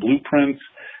you'd have blueprints,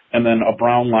 and then a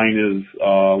brown line is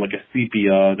like a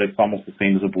sepia that's almost the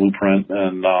same as a blueprint.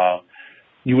 And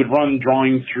you would run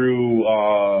drawings through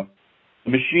the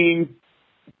machine,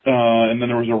 and then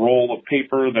there was a roll of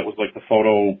paper that was like the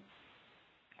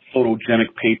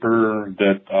photogenic paper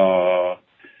that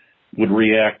would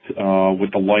react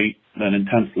with the light, that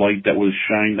intense light that was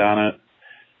shined on it.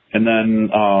 And then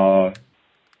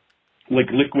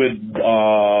liquid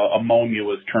ammonia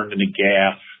was turned into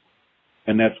gas,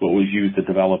 and that's what was used to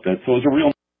develop it. So it was a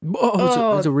real...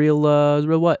 it was a real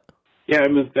what? Yeah, I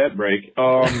missed that break.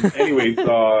 Anyways,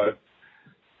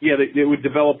 they would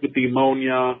develop with the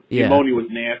ammonia. The ammonia was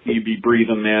nasty. You'd be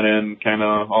breathing that in kind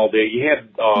of all day. You had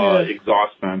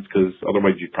exhaust vents, because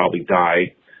otherwise you'd probably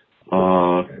die.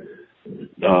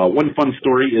 One fun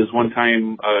story is one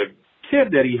time a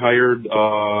kid that he hired,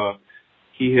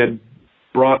 he had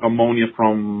brought ammonia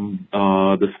from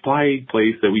the supply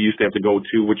place that we used to have to go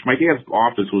to, which my dad's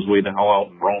office was way the hell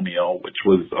out in Romeo, which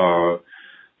was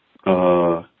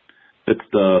it's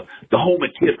the home of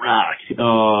Kid Rock,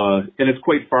 and it's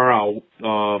quite far out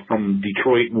from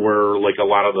Detroit, where a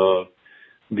lot of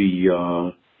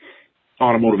the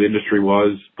automotive industry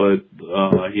was, but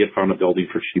he had found a building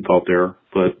for cheap out there.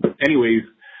 But anyways,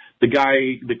 the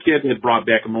kid had brought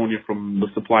back ammonia from the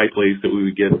supply place that we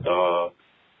would get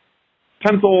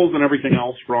pencils and everything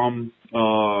else from,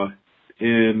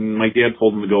 and my dad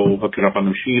told him to go hook it up on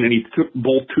the machine, and he took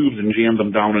both tubes and jammed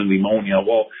them down into the ammonia.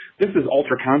 Well, this is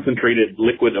ultra concentrated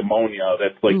liquid ammonia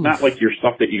that's not like your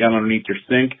stuff that you got underneath your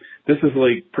sink. This is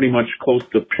pretty much close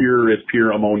to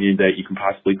pure ammonia that you can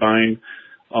possibly find.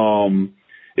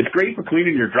 It's great for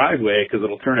cleaning your driveway because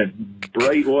it'll turn it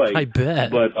bright white. I bet.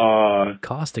 But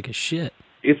caustic as shit.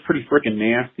 It's pretty freaking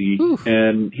nasty. Oof.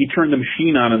 And he turned the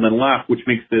machine on and then left, which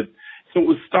makes it so it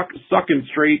was sucking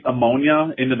straight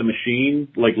ammonia into the machine,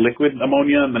 like liquid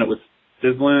ammonia, and then it was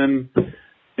sizzling.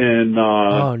 And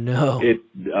oh no! It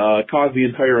caused the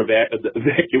entire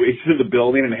evacuation of the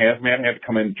building, and hazmat had to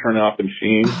come in and turn off the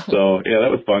machine. So yeah,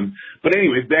 that was fun. But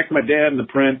anyways, back to my dad and the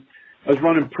print. I was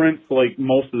running prints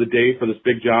most of the day for this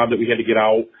big job that we had to get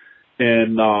out,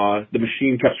 and the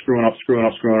machine kept screwing up.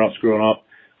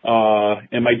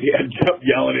 And my dad kept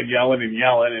yelling and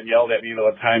yelled at me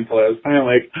the time till I was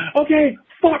finally okay,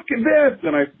 fuck this,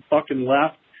 and I fucking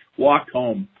left, walked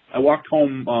home. I walked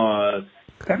home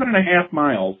 7.5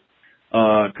 miles,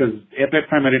 because at that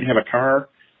time I didn't have a car,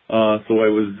 so I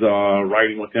was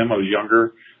riding with him. I was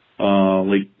younger,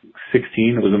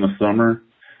 16. It was in the summer.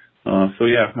 So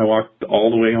yeah, I walked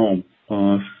all the way home,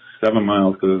 7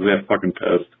 miles, because I was that fucking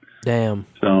pissed. Damn.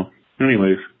 So,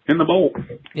 anyways, in the bowl.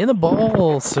 In the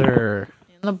bowl, sir.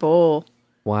 In the bowl.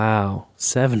 Wow.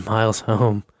 7 miles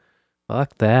home.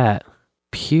 Fuck that.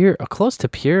 Close to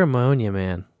pure ammonia,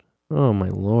 man. Oh my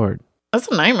lord. That's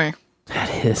a nightmare.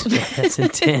 That is, man. That's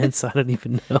intense. I don't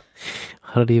even know.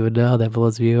 That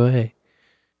blows me away.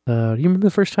 Do you remember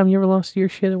the first time you ever lost your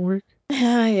shit at work?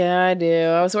 Yeah, I do.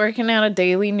 I was working at a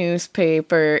daily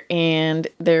newspaper, and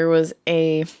there was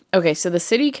so the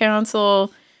city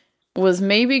council was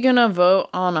maybe gonna vote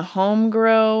on a home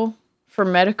grow for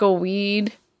medical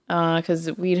weed,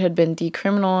 because weed had been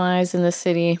decriminalized in the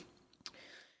city.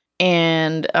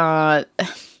 And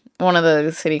one of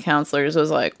the city councilors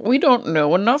was like, we don't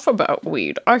know enough about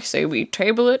weed. I say we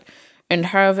table it and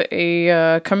have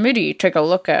a committee take a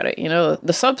look at it. You know,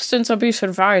 the Substance Abuse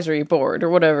Advisory Board or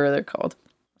whatever they're called.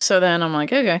 So then I'm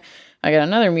like, okay, I got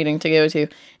another meeting to go to.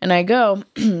 And I go,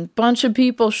 bunch of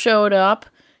people showed up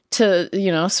to,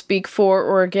 you know, speak for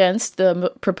or against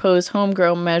the proposed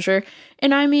homegrown measure.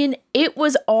 And I mean, it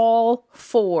was all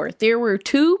for. There were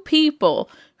 2 people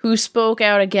who spoke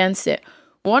out against it.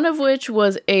 One of which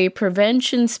was a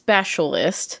prevention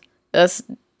specialist. That's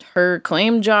her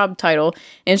claimed job title.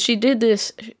 And she did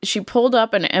this. She pulled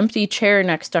up an empty chair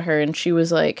next to her and she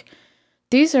was like,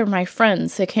 these are my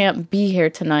friends that can't be here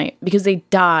tonight because they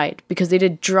died, because they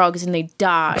did drugs and they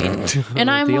died. And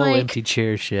I'm the like, old empty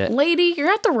chair shit. lady,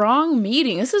 you're at the wrong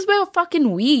meeting. This is about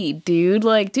fucking weed, dude.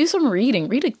 Like, do some reading.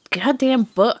 Read a goddamn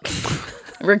book.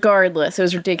 Regardless, it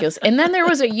was ridiculous. And then there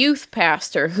was a youth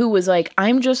pastor who was like,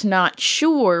 I'm just not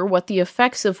sure what the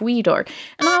effects of weed are.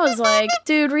 And I was like,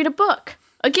 dude, read a book.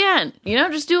 Again, you know,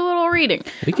 just do a little reading.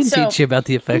 We can teach you about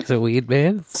the effects of weed,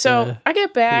 man. It's, I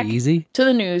get back easy. to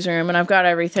the newsroom and I've got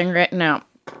everything written out.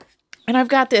 And I've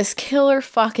got this killer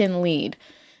fucking lead.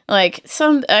 Like,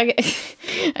 I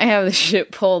have this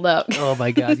shit pulled up. Oh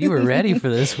my God, you were ready for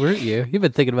this, weren't you? You've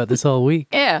been thinking about this all week.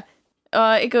 Yeah.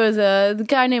 It goes, the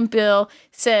guy named Bill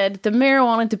said the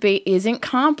marijuana debate isn't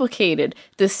complicated.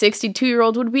 The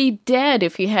 62-year-old would be dead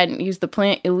if he hadn't used the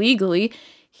plant illegally.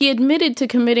 He admitted to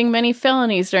committing many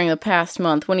felonies during the past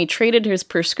month when he traded his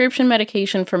prescription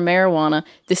medication for marijuana,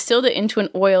 distilled it into an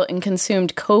oil, and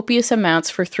consumed copious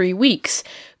amounts for 3 weeks.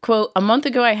 Quote, a month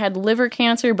ago I had liver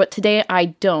cancer, but today I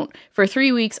don't. For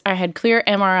 3 weeks I had clear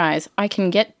MRIs. I can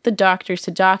get the doctors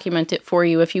to document it for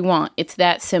you if you want. It's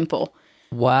that simple.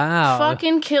 Wow.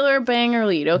 Fucking killer banger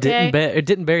lead, okay?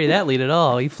 Didn't bury that lead at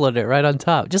all. He floated it right on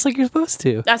top, just like you're supposed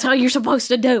to. That's how you're supposed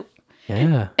to do.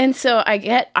 Yeah. And so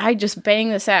I just bang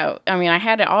this out. I mean, I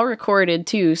had it all recorded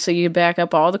too, so you back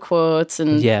up all the quotes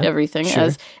and everything. Sure.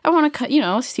 As I want to,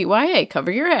 CYA,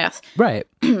 cover your ass. Right.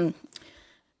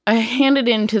 I handed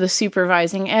in to the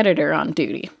supervising editor on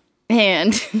duty.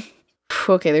 And,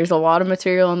 okay, there's a lot of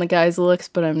material on the guy's looks,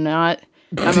 but I'm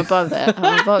above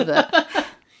that.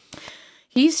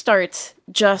 He starts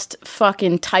just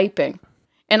fucking typing.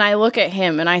 And I look at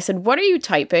him and I said, what are you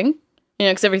typing? You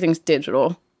know, because everything's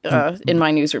digital in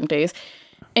my newsroom days.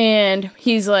 And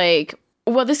he's like,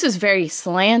 well, this is very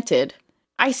slanted.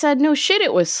 I said, no shit,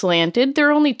 it was slanted. There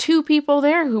are only 2 people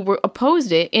there who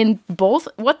opposed it. And both,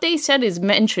 what they said is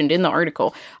mentioned in the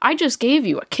article. I just gave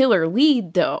you a killer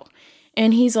lead, though.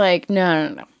 And he's like,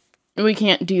 no. We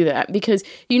can't do that because,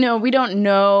 we don't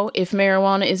know if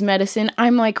marijuana is medicine.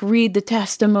 I'm like, read the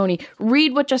testimony.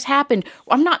 Read what just happened.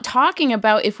 I'm not talking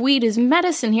about if weed is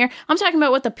medicine here. I'm talking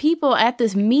about what the people at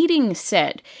this meeting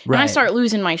said. Right. And I start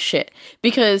losing my shit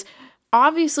because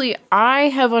obviously I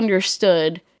have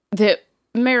understood that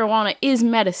marijuana is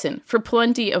medicine for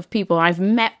plenty of people. I've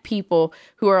met people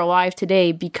who are alive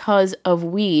today because of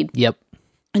weed. Yep.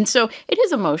 And so it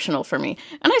is emotional for me.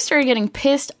 And I started getting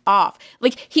pissed off.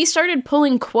 Like, he started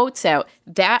pulling quotes out.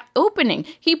 That opening,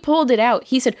 he pulled it out.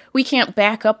 He said, we can't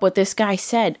back up what this guy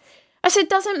said. I said,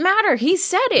 doesn't matter. He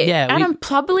said it at a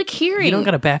public hearing. You don't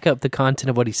got to back up the content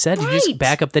of what he said. Right. You just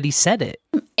back up that he said it.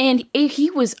 And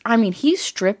he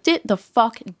stripped it the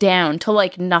fuck down to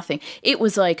like nothing. It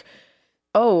was like,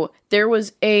 oh, there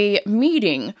was a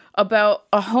meeting about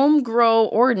a home grow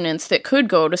ordinance that could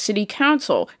go to city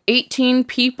council. 18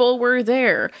 people were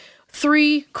there.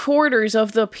 3/4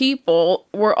 of the people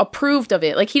were approved of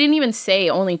it. Like, he didn't even say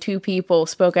only 2 people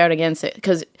spoke out against it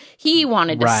because he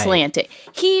wanted to slant it.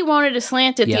 He wanted to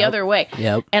slant it the other way.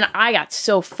 Yep. And I got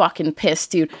so fucking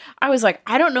pissed, dude. I was like,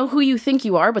 I don't know who you think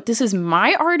you are, but this is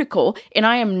my article and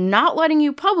I am not letting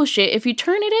you publish it if you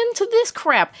turn it into this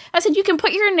crap. I said, you can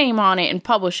put your name on it and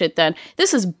publish it then.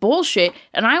 This is bullshit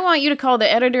and I want you to call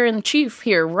the editor-in-chief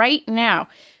here right now.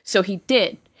 So he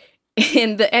did.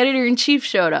 And the editor-in-chief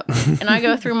showed up. And I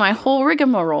go through my whole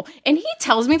rigmarole. And he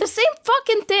tells me the same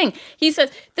fucking thing. He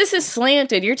says, this is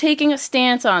slanted. You're taking a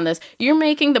stance on this. You're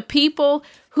making the people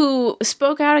who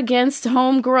spoke out against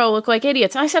home grow look like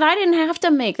idiots. I said, I didn't have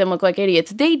to make them look like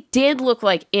idiots. They did look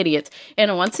like idiots.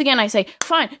 And once again, I say,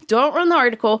 fine, don't run the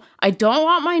article. I don't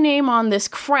want my name on this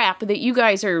crap that you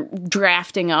guys are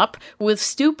drafting up with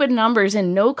stupid numbers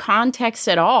and no context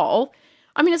at all.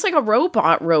 I mean, it's like a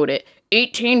robot wrote it.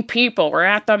 18 people were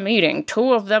at the meeting.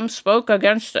 2 of them spoke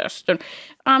against this. And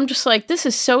I'm just like, this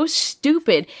is so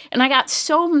stupid. And I got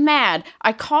so mad,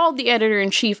 I called the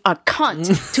editor-in-chief a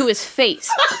cunt to his face.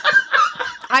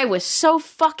 I was so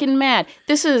fucking mad.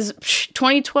 This is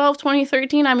 2012,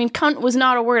 2013. I mean, cunt was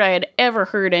not a word I had ever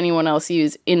heard anyone else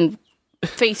use in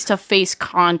face-to-face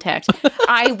contact.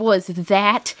 I was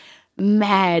that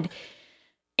mad.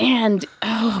 And,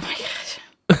 oh my gosh.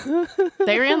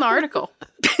 They ran the article.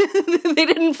 They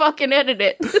didn't fucking edit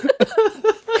it.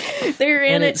 They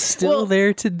ran and it. It's still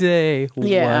there today.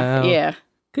 Yeah, wow. yeah.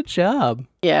 Good job.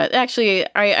 Yeah, actually,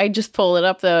 I just pulled it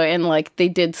up, though, and, like, they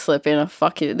did slip in a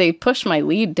fucking... They pushed my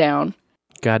lead down.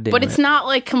 God damn But it. it's not,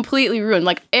 like, completely ruined.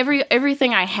 Like,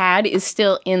 everything I had is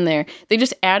still in there. They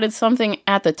just added something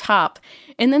at the top.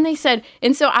 And then they said...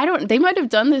 And so they might have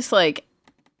done this, like...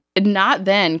 Not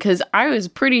then, because I was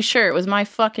pretty sure it was my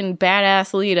fucking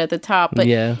badass lead at the top. But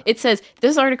it says,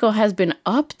 this article has been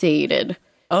updated.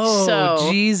 Oh, so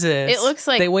Jesus. It looks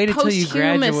like they waited till you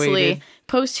graduated.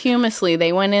 Posthumously,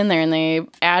 they went in there and they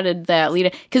added that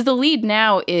lead. Because the lead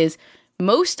now is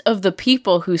most of the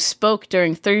people who spoke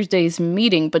during Thursday's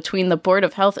meeting between the Board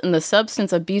of Health and the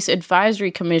Substance Abuse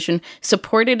Advisory Commission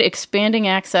supported expanding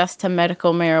access to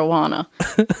medical marijuana.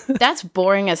 That's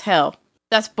boring as hell.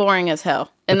 That's boring as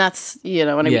hell. And that's, you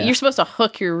know what I mean? You're supposed to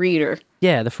hook your reader.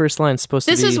 Yeah, the first line's supposed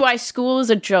to be... This is why school is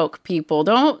a joke, people.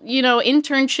 Don't,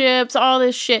 internships, all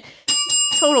this shit.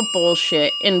 Total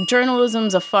bullshit. And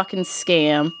journalism's a fucking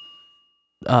scam.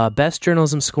 Best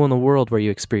journalism school in the world where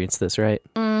you experienced this, right?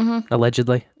 Mm-hmm.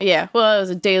 Allegedly? Yeah, well, it was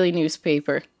a daily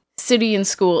newspaper. City and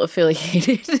school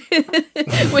affiliated.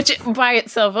 Which, by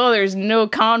itself, there's no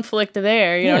conflict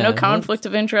there. No conflict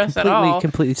of interest at all.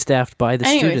 Completely staffed by the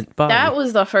student body. That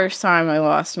was the first time I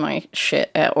lost my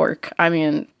shit at work. I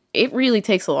mean, it really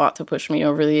takes a lot to push me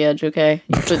over the edge, okay?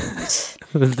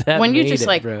 But when you just,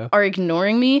 are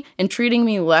ignoring me and treating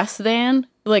me less than,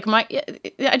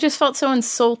 I just felt so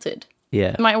insulted.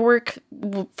 Yeah. My work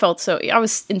felt I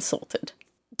was insulted.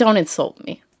 Don't insult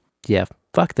me. Yeah,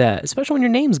 fuck that. Especially when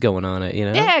your name's going on it,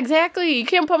 Yeah, exactly. You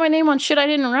can't put my name on shit I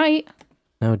didn't write.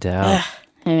 No doubt.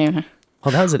 Anyway.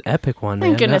 Well, that was an epic one, man.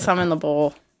 Thank goodness I'm in the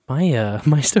bowl.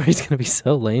 My story's going to be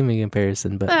so lame in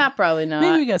comparison, but... probably not.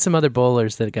 Maybe we got some other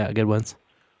bowlers that got good ones.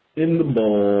 In the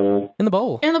bowl. In the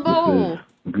bowl. In the bowl.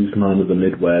 This is Guzman of the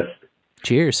Midwest.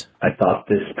 Cheers. I thought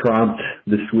this prompt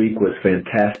this week was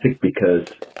fantastic because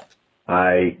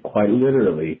I quite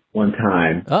literally, one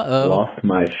time, lost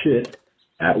my shit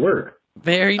at work.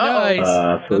 Very nice.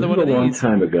 So this was a long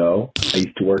time ago. I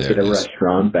used to work at a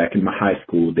restaurant back in my high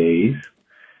school days.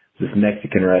 This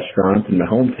Mexican restaurant in my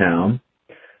hometown.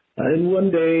 And one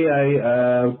day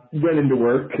I went into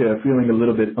work feeling a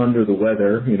little bit under the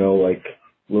weather, like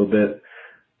a little bit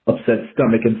upset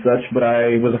stomach and such, but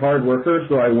I was a hard worker,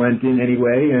 so I went in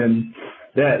anyway, and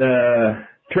that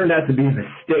turned out to be a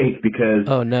mistake because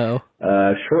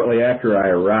shortly after I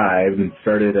arrived and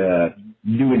started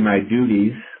doing my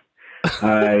duties,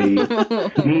 I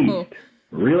sneezed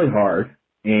really hard,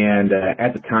 and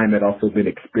at the time I'd also been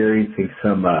experiencing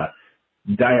some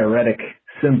diuretic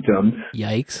symptoms.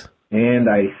 Yikes. And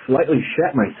I slightly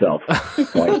shat myself.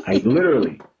 So I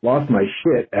literally lost my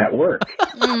shit at work.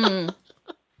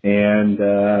 And,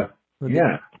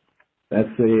 that's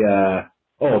the,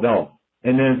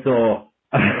 And then so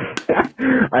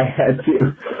I had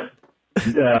to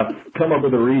come up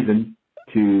with a reason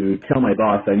to tell my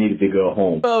boss I needed to go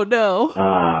home. Oh, no.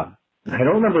 I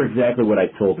don't remember exactly what I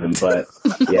told him, but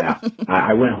yeah,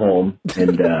 I went home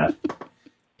and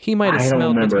he might have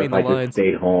smelled between the lines. I don't remember if I just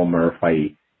stayed home or if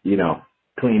I,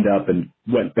 cleaned up and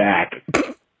went back.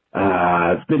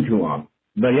 It's been too long.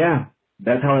 But yeah,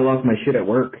 that's how I lost my shit at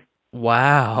work.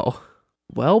 Wow.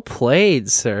 Well played,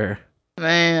 sir.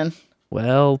 Man.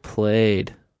 Well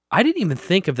played. I didn't even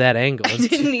think of that angle. I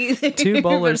didn't either. Two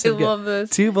bowlers have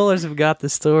got the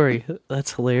story.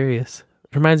 That's hilarious.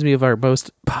 Reminds me of our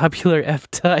most popular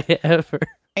F-tie ever.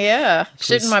 Yeah,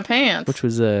 shit in my pants. Which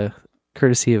was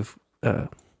courtesy of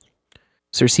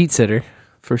Sir Seat Sitter.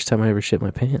 First time I ever shit my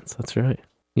pants. That's right.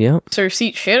 Yep. Sir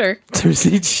Seat Shitter. Sir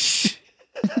Seat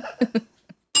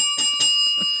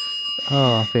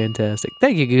Oh, fantastic.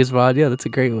 Thank you, Guzman. Yeah, that's a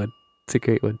great one. It's a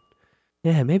great one.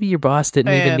 Yeah, maybe your boss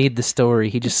didn't even need the story.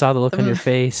 He just saw the look on your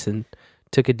face and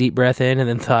took a deep breath in and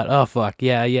then thought, oh, fuck.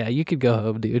 Yeah, you could go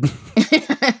home, dude.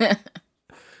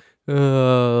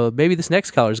 Maybe this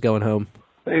next caller's going home.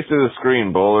 Thanks to the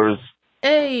screen, bowlers.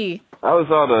 Hey. I was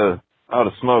out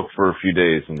of smoke for a few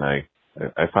days, and I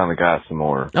finally got some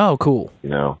more. Oh, cool.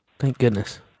 Thank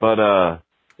goodness. But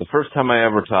the first time I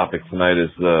ever topic tonight is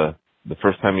the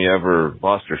first time you ever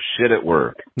lost your shit at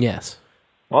work. Yes.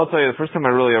 Well, I'll tell you, the first time I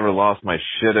really ever lost my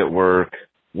shit at work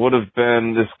would have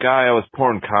been this guy I was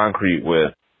pouring concrete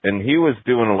with, and he was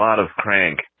doing a lot of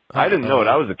crank. I didn't know it.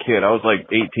 I was a kid. I was like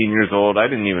 18 years old. I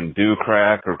didn't even do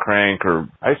crack or crank, or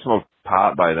I smoked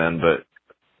pot by then, but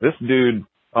this dude,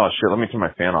 oh shit, let me turn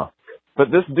my fan off. But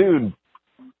this dude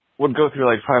would go through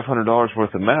like $500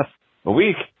 worth of meth a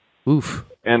week. Oof.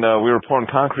 And we were pouring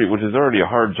concrete, which is already a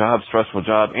hard job, stressful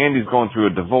job. Andy's going through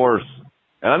a divorce.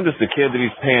 And I'm just a kid that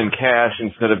he's paying cash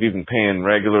instead of even paying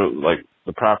regular, like,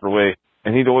 the proper way.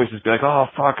 And he'd always just be like, oh,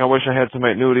 fuck, I wish I had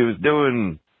somebody that knew what he was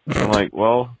doing. I'm like,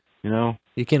 well, you know.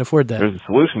 You can't afford that. There's a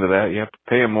solution to that. You have to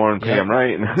pay him more and pay him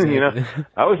right. And, you know,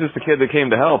 I was just a kid that came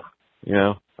to help. You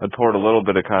know, I'd poured a little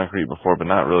bit of concrete before, but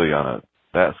not really on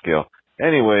that scale.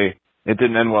 Anyway, it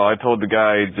didn't end well. I told the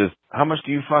guy, just, how much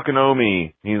do you fucking owe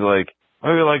me? He's like, I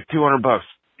owe you like $200.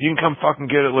 You can come fucking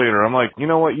get it later. I'm like, you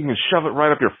know what? You can shove it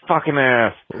right up your fucking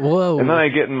ass. Whoa. And then I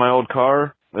get in my old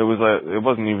car. It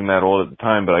wasn't even that old at the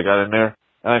time, but I got in there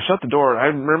and I shut the door. I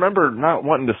remember not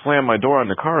wanting to slam my door on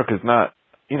the car because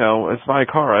you know, it's my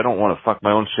car. I don't want to fuck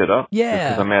my own shit up. Yeah.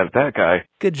 Because I'm mad at that guy.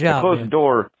 Good job. I closed the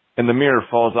door and the mirror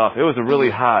falls off. It was a really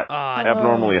hot,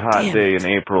 abnormally hot day in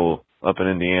April up in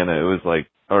Indiana. It was like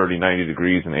already 90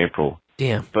 degrees in April.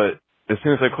 Damn. But as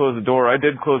soon as I closed the door, I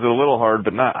did close it a little hard,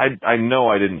 but not. I know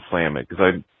I didn't slam it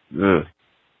because I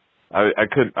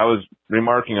was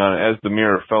remarking on it as the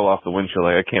mirror fell off the windshield.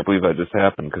 Like, I can't believe that just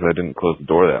happened because I didn't close the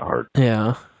door that hard.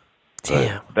 Yeah.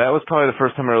 Damn. But that was probably the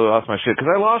first time I really lost my shit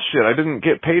because I lost shit. I didn't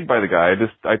get paid by the guy.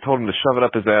 I told him to shove it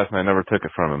up his ass and I never took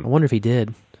it from him. I wonder if he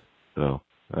did. So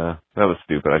that was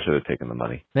stupid. I should have taken the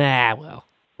money.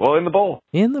 Well, in the bowl.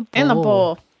 In the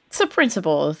bowl. It's the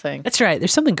principle of the thing. That's right.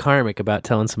 There's something karmic about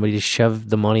telling somebody to shove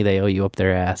the money they owe you up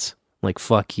their ass. Like,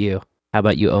 fuck you. How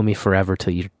about you owe me forever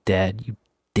till you're dead, you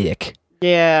dick.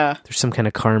 Yeah. There's some kind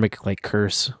of karmic, like,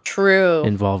 curse. True.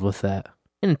 Involved with that.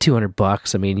 And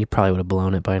 $200, I mean, you probably would have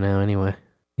blown it by now anyway.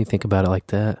 You think about it like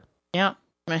that. Yeah.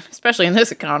 Especially in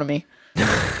this economy.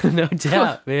 No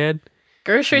doubt, man.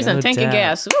 Groceries and tank of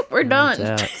gas. Whoop, we're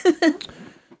done.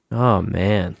 Oh,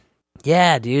 man.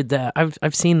 Yeah, dude.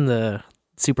 I've seen the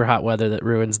super hot weather that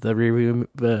ruins the rear view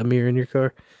mirror in your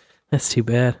car. That's too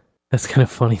bad. That's kind of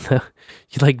funny, though.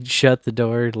 You, like, shut the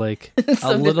door, like,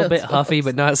 a little bit huffy,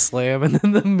 but not slam, and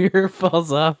then the mirror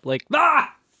falls off, like,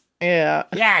 ah! Yeah.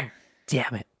 Yeah,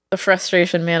 damn it. The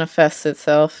frustration manifests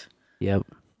itself. Yep.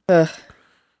 Ugh.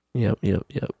 Yep.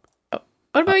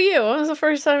 What about you? When was the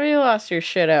first time you lost your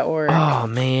shit at work? Oh,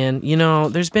 man. You know,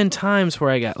 there's been times where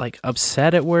I got, like,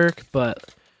 upset at work,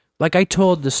 but, like, I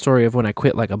told the story of when I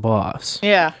quit like a boss.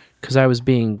 Yeah. Because I was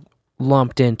being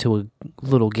lumped into a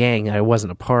little gang that I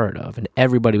wasn't a part of, and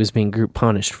everybody was being group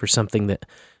punished for something that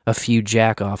a few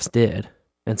jack-offs did.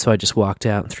 And so I just walked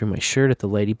out and threw my shirt at the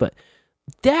lady, but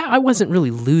that I wasn't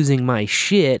really losing my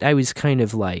shit. I was kind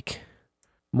of, like,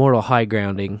 moral high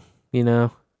grounding, you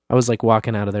know? I was, like,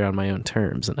 walking out of there on my own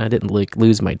terms, and I didn't, like,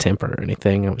 lose my temper or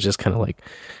anything. I was just kind of like,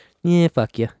 yeah,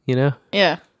 fuck you, you know?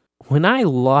 Yeah. When I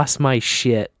lost my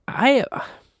shit, I'm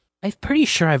pretty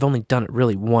sure I've only done it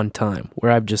really one time,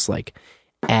 where I've just, like,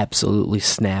 absolutely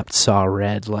snapped, saw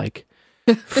red, like,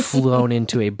 flown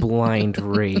into a blind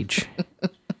rage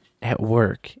at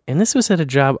work. And this was at a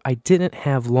job I didn't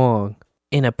have long,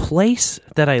 in a place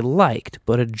that I liked,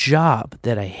 but a job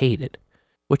that I hated.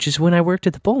 Which is when I worked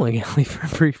at the bowling alley for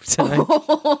a brief time.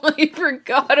 Oh, I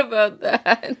forgot about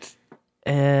that.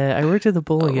 I worked at the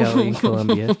bowling alley in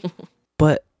Columbia.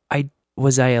 But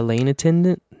was I a lane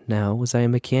attendant? No. Was I a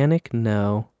mechanic?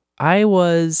 No. I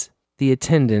was the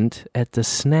attendant at the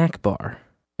snack bar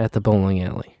at the bowling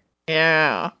alley.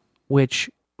 Yeah. Which,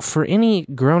 for any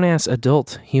grown-ass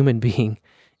adult human being,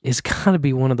 is gotta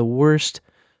be one of the worst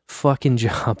fucking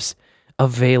jobs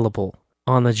available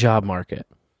on the job market.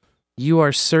 You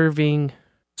are serving,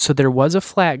 so there was a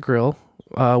flat grill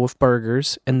with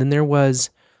burgers, and then there was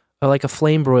like a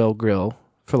flame broil grill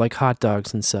for like hot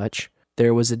dogs and such.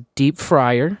 There was a deep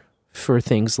fryer for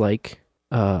things like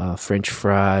French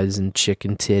fries and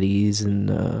chicken titties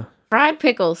and fried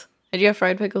pickles. Did you have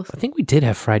fried pickles? I think we did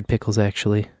have fried pickles,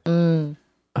 actually.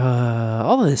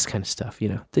 All of this kind of stuff, you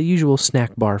know, the usual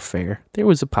snack bar fare. There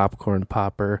was a popcorn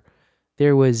popper.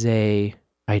 There was a,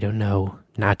 I don't know,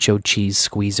 nacho cheese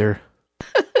squeezer.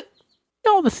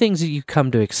 All the things that you come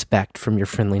to expect from your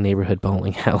friendly neighborhood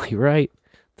bowling alley, right?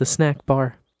 The snack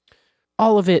bar.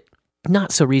 All of it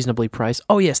not so reasonably priced.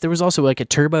 Oh yes, there was also like a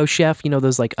Turbo Chef, you know,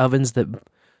 those like ovens that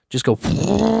just go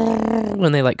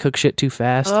when they like cook shit too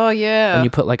fast. Oh yeah. And you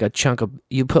put like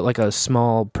a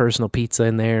small personal pizza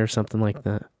in there or something like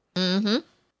that. Mm-hmm.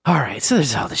 All right, so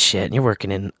there's all this shit, and you're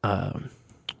working in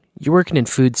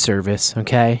food service,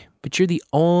 okay? But you're the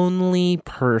only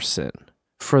person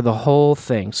for the whole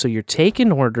thing. So you're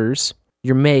taking orders,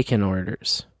 you're making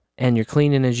orders, and you're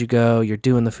cleaning as you go, you're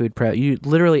doing the food prep. You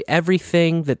literally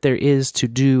everything that there is to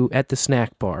do at the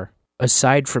snack bar,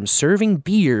 aside from serving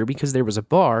beer, because there was a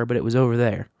bar, but it was over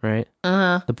there, right?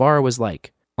 Uh-huh. The bar was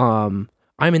like, our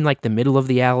I'm in like the middle of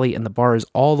the alley and the bar is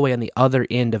all the way on the other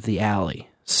end of the alley.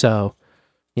 So,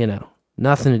 you know,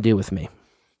 nothing to do with me.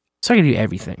 So I can do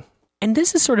everything. And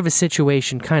this is sort of a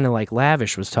situation kind of like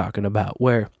Lavish was talking about,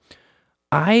 where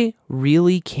I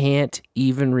really can't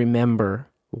even remember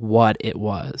what it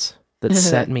was that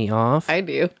set me off. I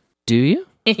do. Do you?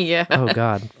 Yeah. Oh,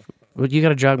 God. Well, you got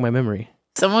to jog my memory.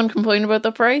 Someone complained about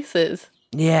the prices.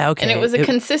 Yeah, okay. And it was a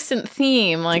consistent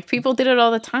theme. Like, people did it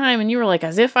all the time, and you were like,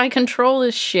 as if I control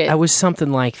this shit. I was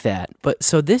something like that. But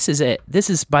so this is it. This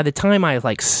is, by the time I,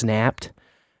 like, snapped, it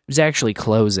was actually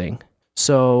closing.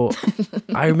 So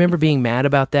I remember being mad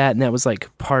about that, and that was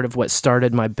like part of what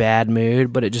started my bad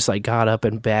mood, but it just like got up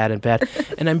and bad.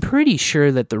 And I'm pretty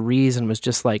sure that the reason was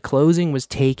just like closing was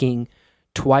taking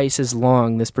twice as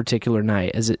long this particular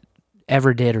night as it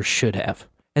ever did or should have.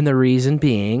 And the reason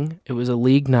being, it was a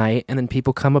league night, and then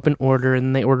people come up and order, and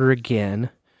then they order again.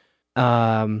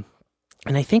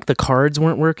 And I think the cards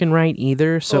weren't working right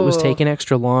either, so it was taking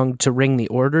extra long to ring the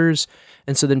orders.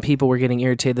 And so then people were getting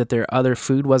irritated that their other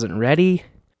food wasn't ready.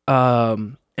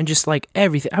 And just like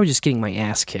everything, I was just getting my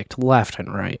ass kicked left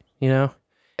and right, you know?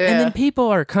 Yeah. And then people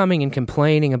are coming and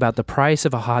complaining about the price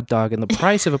of a hot dog and the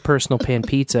price of a personal pan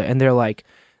pizza. And they're like,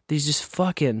 these just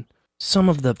fucking, some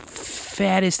of the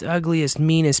fattest, ugliest,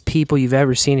 meanest people you've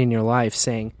ever seen in your life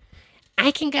saying,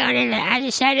 I can go to the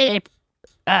other side of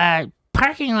the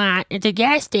parking lot at the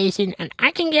gas station and I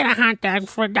can get a hot dog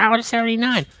for $1.79.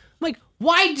 I'm like,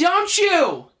 why don't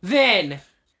you then?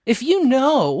 If you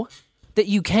know that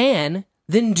you can,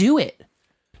 then do it.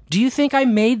 Do you think I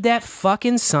made that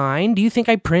fucking sign? Do you think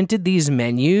I printed these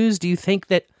menus? Do you think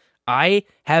that I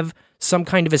have some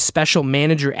kind of a special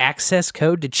manager access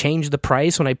code to change the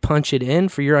price when I punch it in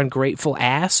for your ungrateful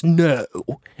ass? No.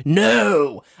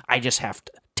 I just have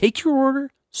to take your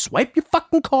order, swipe your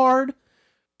fucking card,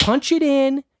 punch it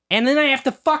in, and then I have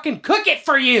to fucking cook it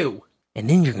for you. And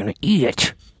then you're gonna eat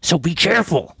it. So be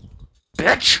careful,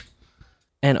 bitch.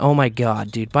 And oh my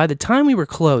God, dude, by the time we were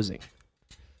closing,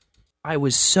 I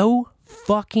was so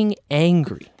fucking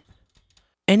angry.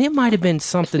 And it might have been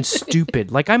something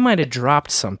stupid. Like I might have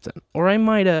dropped something. Or I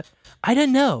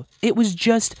don't know. It was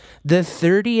just the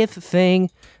 30th thing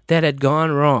that had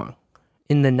gone wrong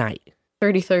in the night.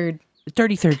 33rd. The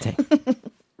 33rd thing.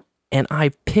 And I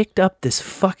picked up this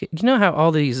fucking... You know how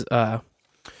all these... when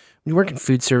you work in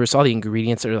food service, all the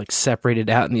ingredients are like separated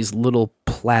out in these little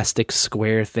plastic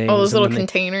square things. Oh, those little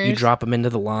containers. You drop them into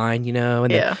the line, you know?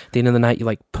 And then at the end of the night, you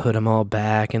like put them all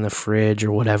back in the fridge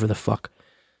or whatever the fuck.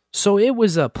 So it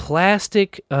was a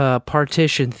plastic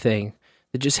partition thing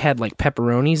that just had like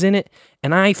pepperonis in it.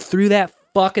 And I threw that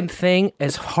fucking thing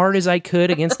as hard as I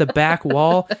could against the back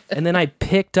wall. And then I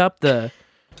picked up the...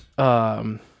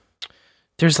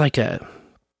 there's like a,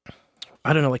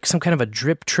 I don't know, like some kind of a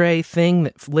drip tray thing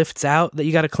that lifts out that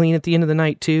you got to clean at the end of the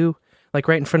night too. Like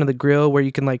right in front of the grill where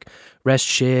you can like rest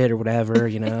shit or whatever,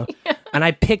 you know? Yeah. And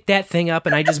I picked that thing up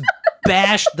and I just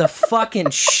bashed the fucking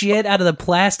shit out of the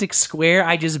plastic square.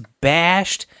 I just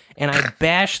bashed and I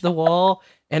bashed the wall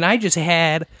and I just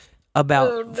had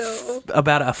about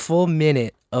a full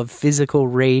minute of physical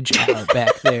rage hour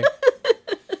back there.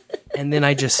 And then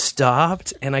I just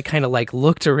stopped and I kind of like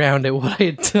looked around at what I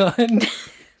had done.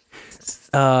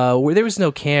 Where there was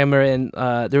no camera and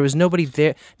there was nobody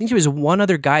there. I think there was one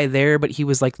other guy there, but he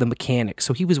was like the mechanic.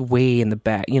 So he was way in the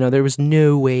back. You know, there was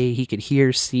no way he could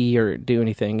hear, see, or do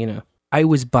anything, you know. I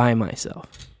was by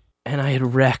myself and I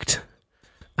had wrecked.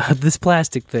 This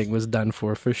plastic thing was done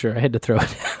for sure. I had to throw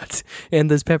it out.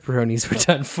 And those pepperonis were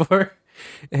done for.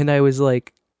 And I was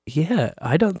like, yeah,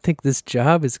 I don't think this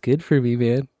job is good for me,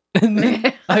 man. And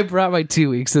then I brought my 2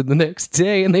 weeks in the next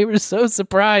day, and they were so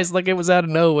surprised, like it was out of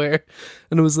nowhere.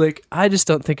 And it was like, I just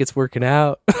don't think it's working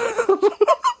out.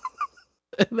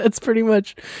 That's pretty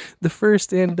much the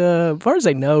first and, as far as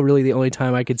I know, really the only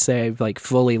time I could say I've like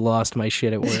fully lost my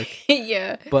shit at work.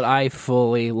 Yeah. But I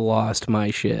fully lost my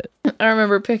shit. I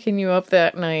remember picking you up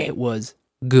that night. It was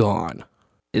gone.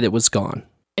 It was gone.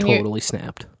 And totally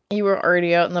snapped. You were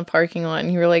already out in the parking lot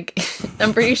and you were like,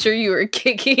 I'm pretty sure you were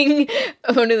kicking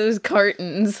one of those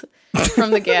cartons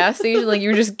from the gas station. Like you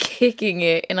were just kicking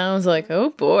it. And I was like, oh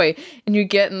boy. And you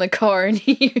get in the car and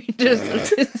you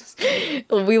just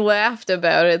we laughed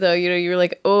about it though. You know, you were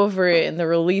like over it and the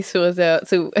release was out.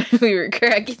 So we were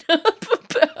cracking up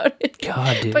about it.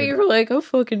 God, dude. But you were like, I'm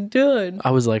fucking done.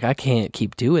 I was like, I can't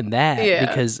keep doing that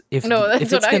because if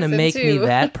it's going to make me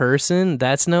that person,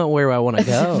 that's not where I want to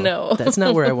go. No. That's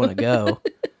not where I want to go.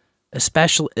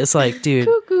 Especially, it's like, dude,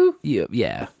 Cuckoo.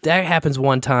 yeah, that happens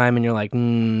one time, and you're like,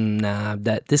 nah,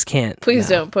 this can't. Please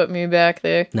don't put me back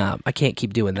there. Nah, I can't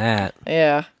keep doing that.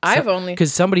 Yeah, I've only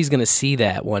because somebody's gonna see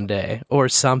that one day or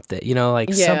something,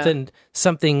 like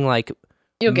something like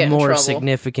You'll get in more trouble.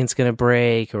 significant's gonna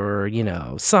break, or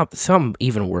some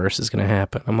even worse is gonna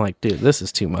happen. I'm like, dude, this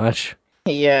is too much.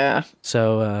 Yeah.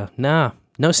 So no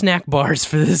snack bars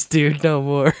for this dude no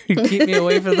more. Keep me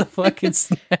away from the fucking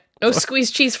snack. No squeeze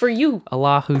cheese for you.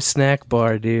 Allahu snack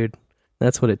bar, dude.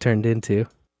 That's what it turned into.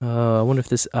 I wonder if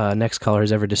this next caller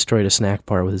has ever destroyed a snack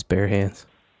bar with his bare hands.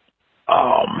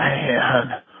 Oh,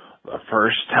 man. The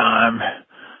first time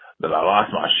that I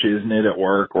lost my shiznit at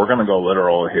work, we're going to go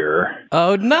literal here.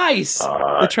 Oh, nice.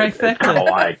 The trifecta. It's kind of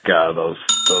like those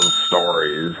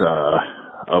stories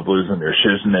of losing your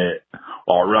shiznit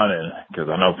while running, because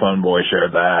I know Fun Boy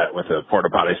shared that with a porta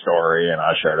potty story, and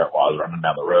I shared it while I was running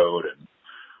down the road and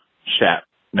shat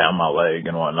down my leg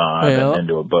and whatnot and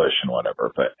into a bush and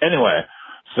whatever. But anyway,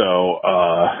 so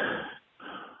I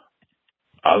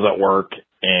was at work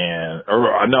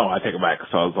I take it back.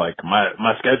 So I was like,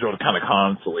 my schedule kind of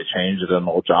constantly changed in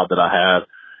the old job that I had.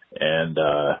 And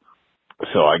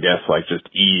so I guess like just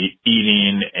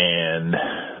eating and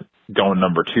going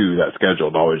number 2, that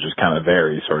schedule would always just kind of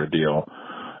vary sort of deal.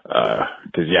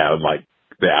 Cause like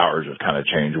the hours would kind of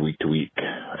change week to week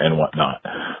and whatnot.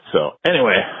 So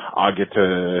anyway, I get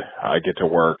to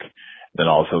work. Then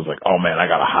all of a sudden I was like, oh man, I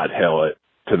got to hightail it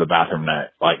to the bathroom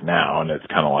now. And it's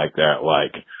kind of like that,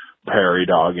 like prairie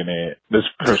dogging it. This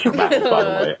Christopher Battles, by the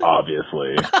way,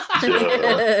 obviously.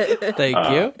 Thank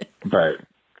you. But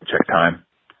check time.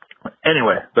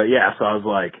 Anyway, but yeah, so I was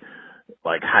like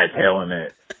hightailing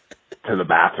it to the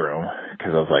bathroom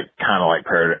because I was like kind of like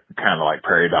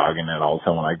prairie dogging it. All of a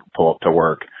sudden when I pull up to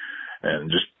work and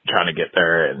just trying to get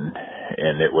there,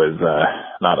 and it was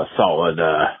not a solid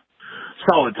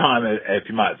time, if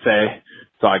you might say.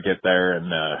 So I get there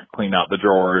and clean out the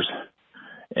drawers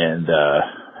and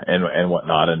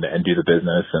whatnot and do the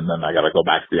business, and then I got to go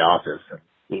back to the office. And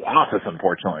the office,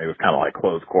 unfortunately, was kind of like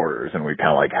closed quarters, and we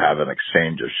kind of like have an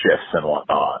exchange of shifts and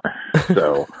whatnot.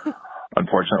 So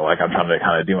unfortunately, like I'm trying to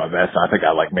kind of do my best. And I think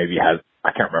I like maybe I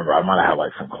can't remember. I might have had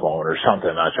like some cologne or something.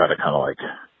 I tried to kind of like,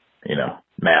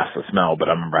 mask the smell, but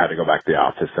I remember I had to go back to the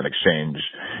office and exchange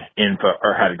info,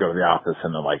 or had to go to the office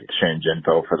and then like exchange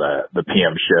info for the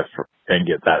PM shift and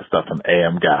get that stuff from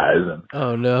AM guys. And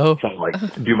oh no, so like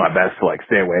do my best to like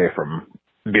stay away from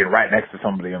being right next to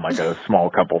somebody in like a small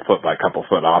couple foot by couple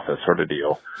foot office sort of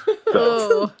deal.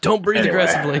 So don't breathe anyway,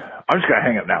 aggressively. I'm just gonna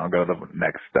hang up now and go to the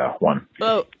next one.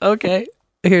 Oh, okay.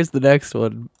 Here's the next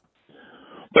one.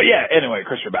 But yeah, anyway,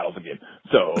 Christopher Battles again.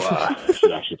 So I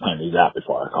should actually plan these out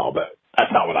before I call, but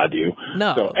that's not what I do.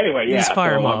 No. So anyway, yeah. So I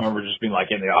remember just being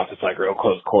like in the office, like real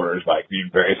close quarters, like being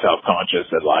very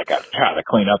self-conscious and like I try to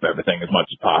clean up everything as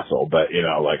much as possible. But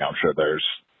like I'm sure there's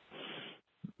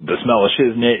the smell of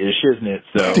shiznit is shiznit,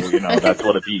 so that's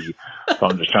what it be. So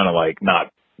I'm just trying to like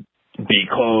not be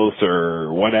close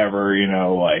or whatever,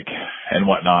 like and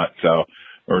whatnot. So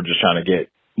we're just trying to get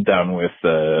done with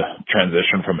the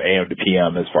transition from AM to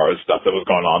PM as far as stuff that was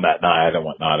going on that night and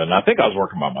whatnot. And I think I was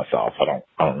working by myself. I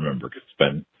don't remember because it's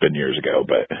been years ago,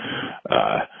 but,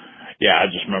 yeah, I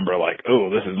just remember like, oh,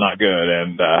 this is not good.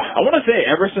 And, I want to say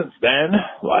ever since then,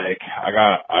 like I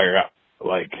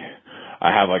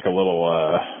have like a little,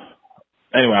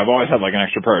 anyway, I've always had like an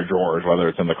extra pair of drawers, whether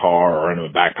it's in the car or in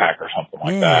a backpack or something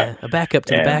like that. A backup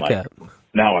to the backup. Like,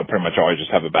 now I pretty much always just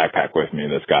have a backpack with me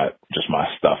that's got just my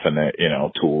stuff in it,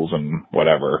 tools and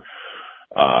whatever.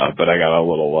 But I got a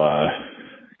little,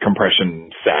 compression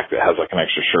sack that has like an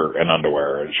extra shirt and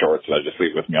underwear and shorts that I just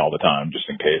leave with me all the time, just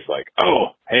in case like,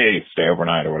 oh, hey, stay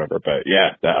overnight or whatever. But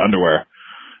yeah, that underwear,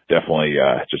 definitely,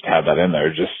 just have that in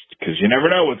there just cause you never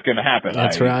know what's going to happen.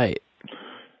 That's right.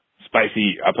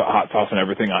 Spicy, I put hot sauce in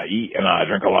everything I eat, and I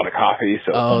drink a lot of coffee.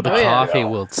 So the coffee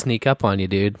will sneak up on you,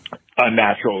 dude.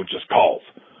 Unnatural just calls.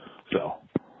 So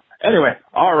anyway,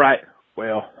 all right.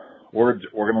 Well, we're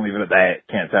gonna leave it at that.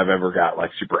 Can't say I've ever got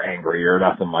like super angry or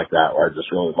nothing like that, or I just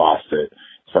really lost it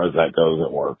as far as that goes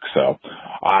at work. So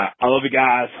I love you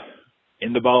guys.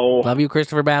 In the bowl. Love you,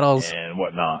 Christopher Battles and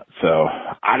whatnot. So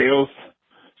adios.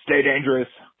 Stay dangerous.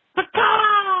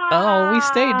 Oh, we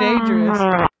stay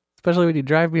dangerous. Especially when you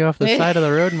drive me off the side of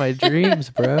the road in my dreams,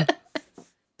 bro.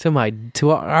 To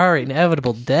our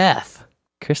inevitable death.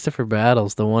 Christopher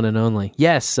Battles, the one and only.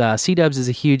 Yes, C-Dubs is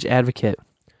a huge advocate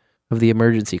of the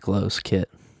emergency clothes kit.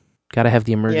 Got to have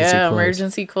the emergency clothes. Yeah,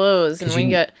 emergency clothes.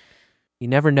 And you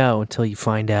never know until you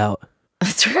find out.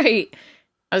 That's right.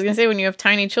 I was gonna say, when you have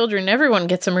tiny children, everyone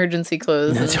gets emergency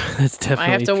clothes. That's definitely I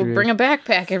have to true. bring a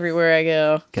backpack everywhere I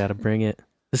go. Gotta bring it.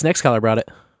 This next caller brought it.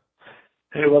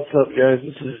 Hey, what's up, guys?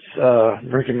 This is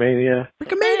Rickomania.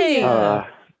 Rickomania!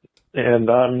 And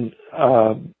I'm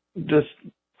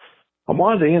I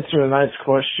wanted to answer tonight's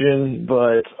question,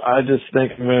 but I just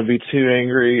think I'm going to be too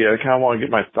angry. I kind of want to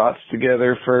get my thoughts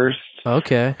together first.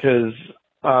 Okay. Because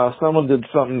someone did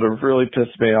something to really piss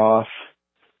me off,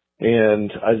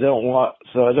 and I don't want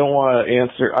to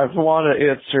answer. I want to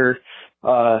answer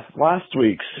last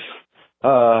week's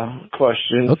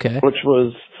question, which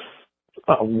was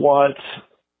what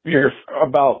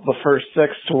about the first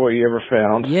sex toy you ever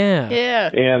found. Yeah.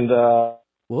 And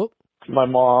my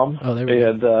mom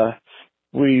and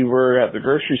we were at the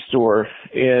grocery store,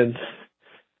 and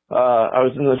I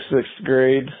was in the 6th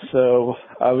grade, so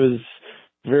I was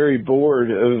very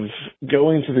bored of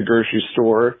going to the grocery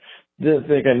store. Didn't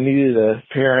think I needed a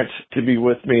parent to be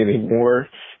with me anymore,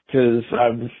 because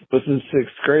I was in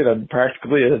 6th grade. I'm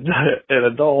practically an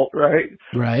adult, right?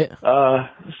 Right.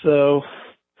 So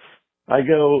I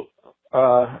go,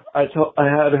 I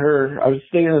was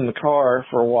staying in the car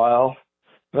for a while,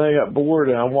 then I got bored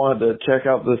and I wanted to check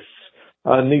out this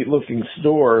neat looking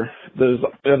store that was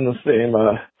in the same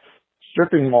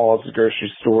stripping mall as the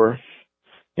grocery store.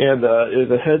 And it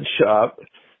was a head shop,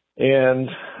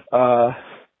 and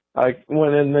I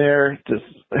went in there, just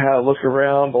had a look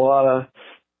around, a lot of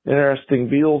interesting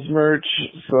Beatles merch,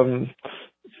 some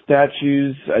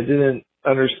statues. I didn't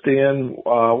understand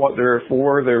what they were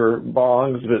for. They were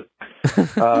bongs, but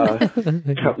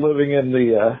living in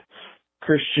the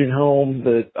Christian home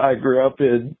that I grew up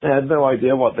in, had no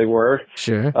idea what they were.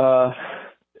 Sure.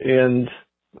 And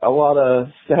a lot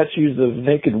of statues of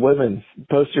naked women,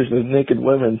 posters of naked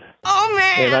women. Oh,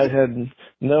 man! And I had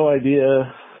no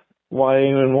idea why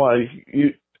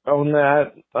you own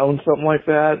something like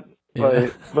that. Yeah.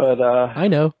 But I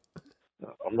know.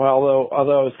 Although I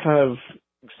was kind of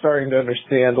starting to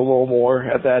understand a little more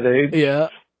at that age. Yeah.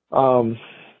 I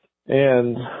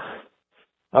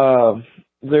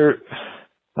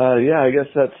guess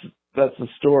that's the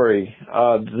story.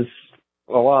 A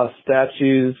lot of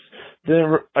statues.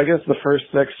 I guess the first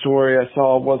sex story I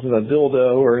saw wasn't a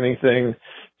dildo or anything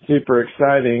super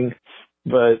exciting,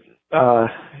 but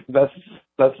that's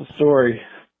the story.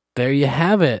 There you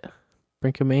have it.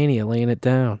 Brinkomania laying it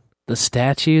down. The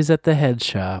statues at the head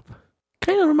shop.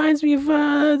 Kind of reminds me of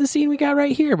the scene we got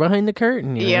right here behind the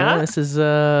curtain. You know? This is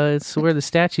it's where the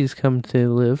statues come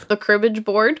to live. The cribbage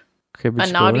board.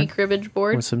 Naughty cribbage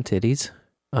board. With some titties.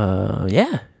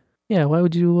 Yeah, why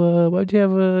would you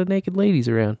have naked ladies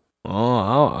around? Oh,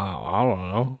 I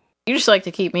don't know. You just like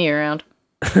to keep me around.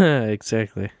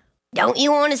 Exactly. Don't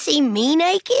you want to see me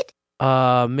naked?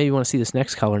 Maybe you want to see this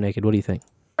next caller naked. What do you think?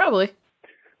 Probably.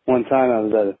 One time I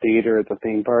was at a theater at the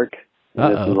theme park,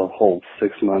 and this was a whole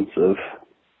 6 months of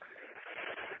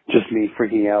just me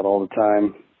freaking out all the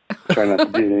time, trying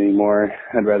not to do it anymore.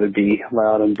 I'd rather be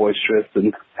loud and boisterous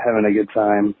and having a good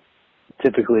time.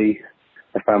 Typically,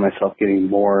 I find myself getting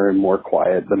more and more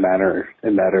quiet the madder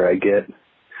I get.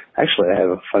 Actually, I have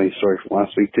a funny story from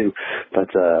last week, too. But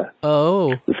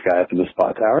this guy up in the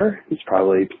spot tower, he's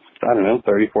probably,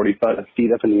 30, 40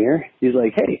 feet up in the air. He's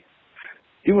like, hey,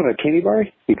 do you want a candy bar?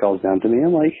 He calls down to me.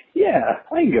 I'm like, yeah,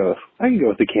 I can go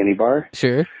with the candy bar.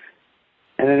 Sure.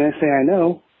 And then I say, I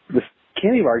know. This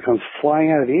candy bar comes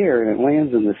flying out of the air and it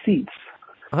lands in the seats.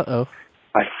 Uh-oh.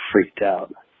 I freaked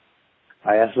out.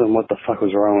 I asked him what the fuck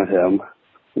was wrong with him.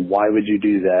 Why would you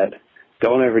do that?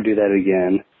 Don't ever do that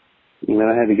again. And then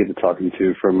I had to get to talking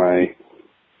to from my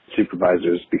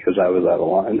supervisors because I was out of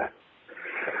line.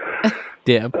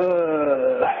 Damn.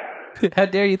 How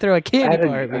dare you throw a candy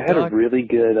bar at me, I had a really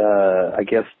good,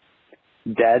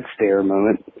 dad stare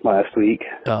moment last week.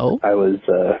 Oh? I was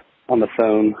on the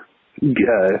phone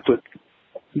with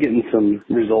getting some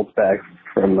results back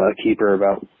from a keeper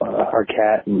about our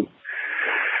cat, and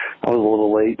I was a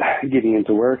little late getting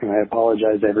into work, and I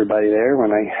apologized to everybody there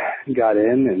when I got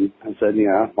in, and I said,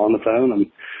 I'm on the phone,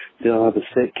 I'm dealing with a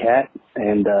sick cat,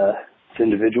 and this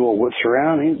individual whips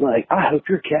around, and he's like, I hope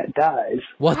your cat dies.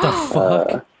 What the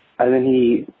fuck? And then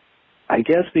I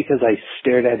guess because I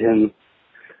stared at him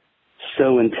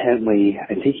so intently,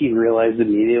 I think he realized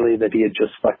immediately that he had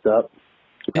just fucked up.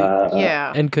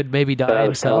 And could maybe die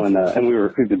himself. And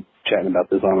we've been chatting about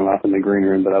this on and off in the green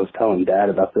room, but I was telling Dad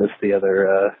about this the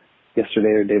other, yesterday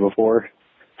or day before.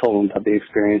 Told him about the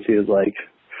experience. He was like,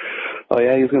 oh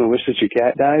yeah, he's going to wish that your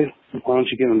cat died? Why don't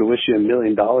you get him to wish you $1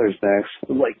 million next? I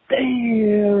was like,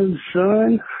 damn,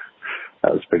 son.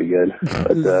 That was pretty good.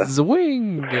 But,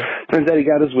 Zwing! Turns out he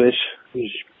got his wish. He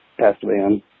just passed away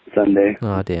on Sunday.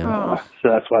 Oh, damn. So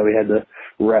that's why we had to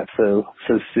wrap so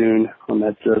soon on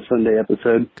that Sunday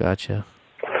episode. Gotcha.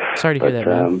 Sorry to hear that,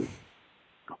 man.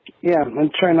 Yeah, I'm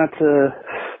trying not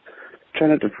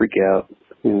to freak out.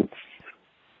 You know, it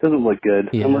doesn't look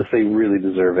good unless they really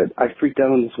deserve it. I freaked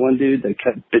out on this one dude that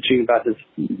kept bitching about his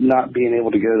not being able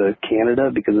to go to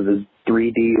Canada because of his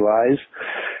 3 DUIs,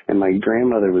 and my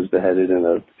grandmother was beheaded in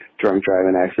a drunk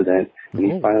driving accident,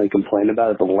 and he finally complained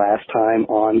about it the last time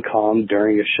on comm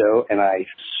during a show, and I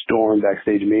stormed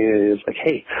backstage immediately. It was like,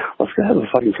 hey, let's go have a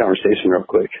fucking conversation real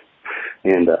quick.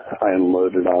 And I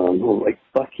unloaded on him. I was like,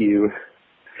 fuck you.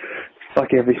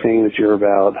 Fuck everything that you're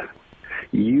about.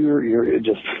 You're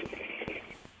just...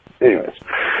 Anyways,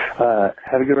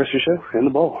 have a good rest of your show. In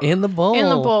the bowl. In the bowl. In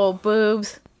the bowl,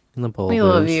 boobs. In the bowl, We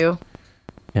love you.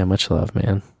 Yeah, much love,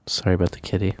 man. Sorry about the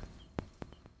kitty.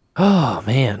 Oh,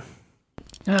 man.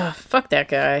 Ugh, fuck that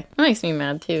guy. That makes me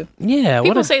mad, too. Yeah,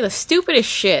 People say the stupidest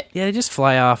shit. Yeah, they just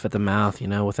fly off at the mouth, you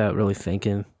know, without really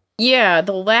thinking. Yeah,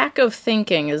 the lack of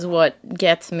thinking is what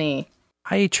gets me.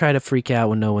 I try to freak out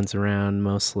when no one's around,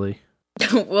 mostly.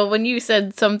 Well, when you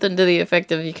said something to the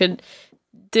effect of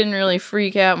didn't really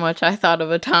freak out much, I thought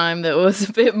of a time that was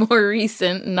a bit more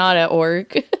recent, not at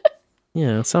work. You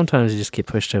know, sometimes you just get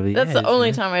pushed over the edge. That's the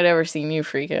only time I'd ever seen you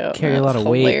freak out. Carry a lot of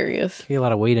hilarious. weight. Carry a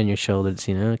lot of weight on your shoulders,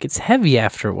 you know. It gets heavy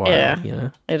after a while, Yeah, you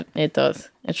know. It does.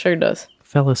 It sure does.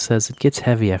 Fella says it gets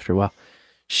heavy after a while.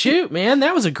 Shoot, man,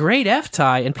 that was a great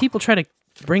F-tie, and people try to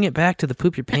bring it back to the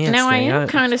poop your pants Now, thing. I am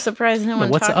kind of surprised no one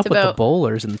what's talked up about... with the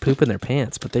bowlers and pooping their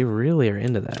pants, but they really are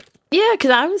into that. Yeah,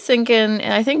 because I was thinking,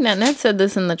 I think that Ned said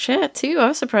this in the chat, too. I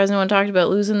was surprised no one talked about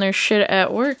losing their shit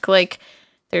at work. Like,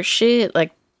 their shit,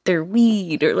 like their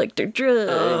weed or like their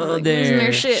drugs. Like losing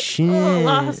their shit. Oh,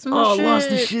 lost my shit. Lost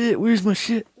the shit. Where's my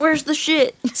shit? Where's the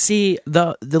shit? See,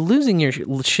 the losing your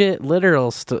shit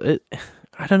literal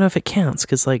I don't know if it counts,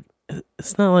 because, like,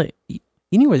 it's not like... You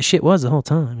knew where the shit was the whole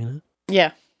time, you know?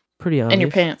 Yeah. Pretty obvious. In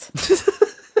your pants.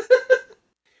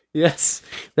 Yes,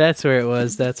 that's where it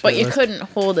was. But you couldn't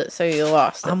hold it, so you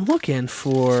lost it. I'm looking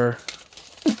for...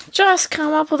 Just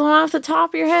come up with one off the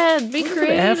top of your head. Be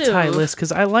creative. The F-tie list,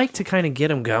 because I like to kind of get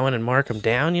them going and mark them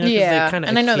down, you know? Yeah, they kinda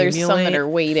and I know there's some that accumulate. are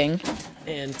waiting.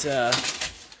 And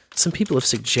some people have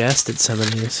suggested some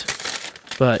of these.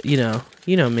 But, you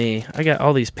know me. I got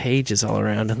all these pages all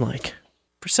around, and, like,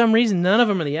 for some reason, none of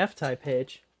them are the F-tie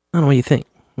page. I don't know, what do you think?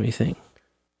 What do you think?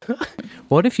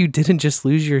 What if you didn't just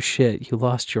lose your shit? You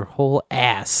lost your whole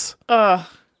ass. Ugh.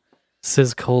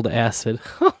 Says Cold Acid.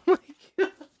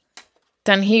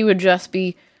 Then he would just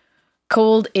be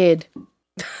cold id.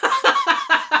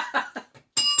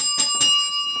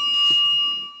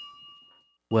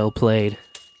 Well played.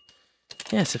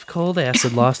 Yes, if Cold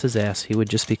Acid lost his ass, he would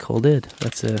just be cold id.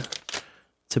 It's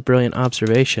a brilliant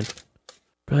observation.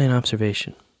 Brilliant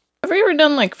observation. Have we ever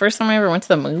done, like, first time I ever went to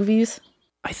the movies?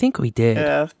 I think we did.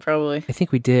 Yeah, probably. I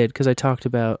think we did, because I talked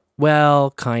about,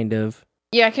 well, kind of.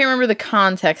 Yeah, I can't remember the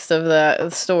context of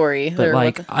that story. But,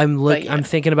 like, yeah. I'm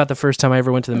thinking about the first time I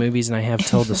ever went to the movies, and I have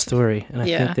told the story. And I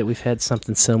Yeah. think that we've had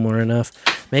something similar enough.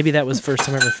 Maybe that was the first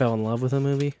time I ever fell in love with a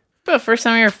movie. Well, first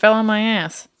time I ever fell on my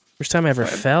ass. First time I ever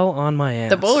fell on my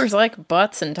ass. The bowlers like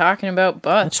butts and talking about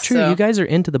butts. That's true. So. You guys are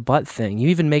into the butt thing. You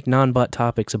even make non-butt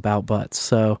topics about butts.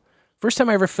 So, first time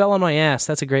I ever fell on my ass.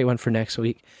 That's a great one for next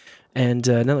week. And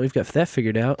now that we've got that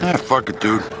figured out. Ah, fuck it,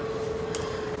 dude.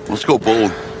 Let's go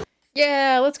bowling.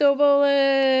 Yeah, let's go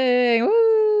bowling.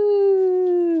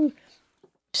 Woo!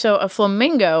 So, a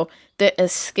flamingo that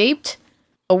escaped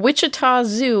a Wichita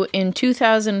zoo in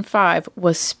 2005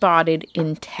 was spotted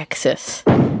in Texas.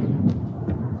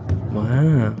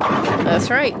 Wow. That's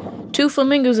right. 2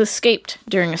 flamingos escaped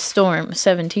during a storm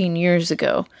 17 years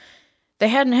ago. They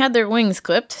hadn't had their wings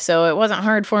clipped, so it wasn't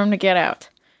hard for them to get out.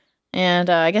 And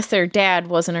I guess their dad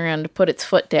wasn't around to put its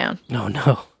foot down. No,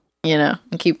 no. You know,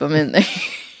 and keep them in there.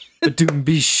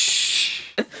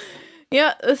 Ba-doom-bish.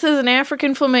 Yeah, this is an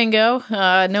African flamingo,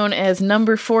 known as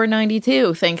number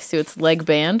 492, thanks to its leg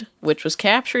band, which was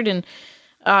captured and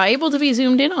able to be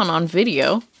zoomed in on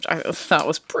video, which I thought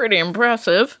was pretty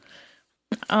impressive.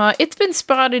 It's been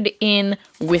spotted in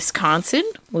Wisconsin,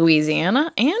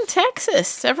 Louisiana, and Texas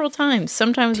several times,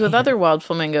 sometimes with other wild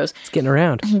flamingos. It's getting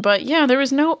around. But yeah, there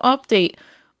was no update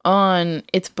on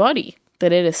its buddy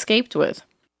that it escaped with.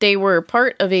 They were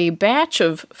part of a batch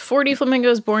of 40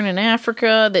 flamingos born in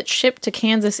Africa that shipped to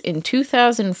Kansas in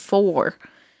 2004.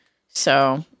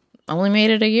 So, only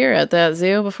made it a year at that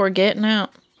zoo before getting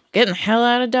out. Getting the hell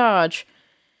out of Dodge.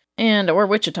 Or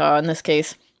Wichita in this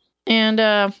case. And,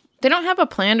 they don't have a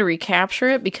plan to recapture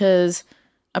it because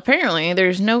apparently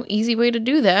there's no easy way to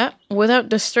do that without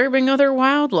disturbing other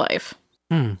wildlife.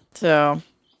 So,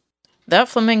 that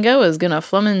flamingo is gonna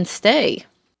stay.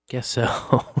 Guess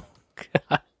so.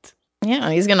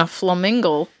 Yeah, he's gonna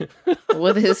flamingle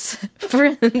with his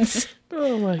friends.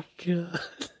 Oh my god.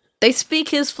 They speak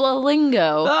his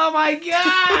flalingo. Oh my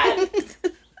god!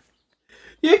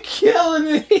 You're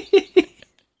killing me.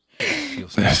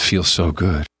 That feels so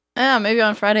good. Yeah, maybe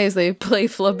on Fridays they play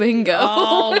flamingo.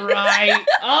 All right.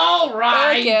 All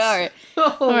right. Okay, all right.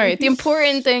 All right. The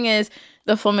important thing is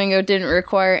the flamingo didn't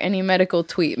require any medical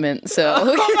treatment, so.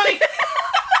 Oh my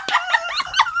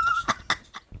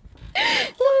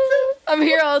I'm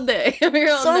here all day. I'm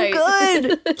here all So night.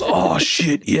 good. Oh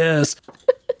shit! Yes.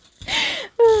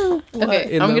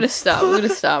 Okay, I'm gonna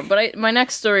stop. But my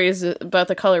next story is about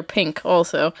the color pink.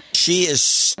 Also, She is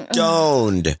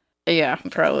stoned. yeah,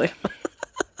 probably.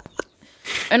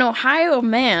 An Ohio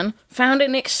man found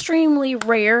an extremely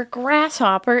rare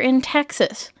grasshopper in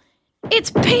Texas.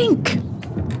 It's pink.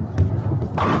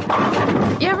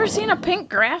 You ever seen a pink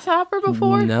grasshopper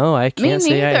before? No, I can't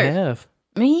say I have.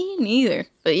 Me neither.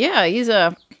 But yeah, he's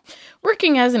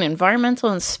working as an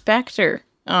environmental inspector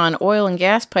on oil and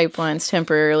gas pipelines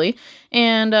temporarily,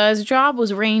 and his job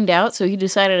was rained out, so he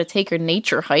decided to take a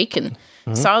nature hike and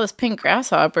saw this pink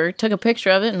grasshopper, took a picture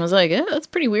of it, and was like, "Yeah, that's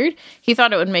pretty weird." He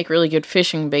thought it would make really good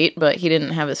fishing bait, but he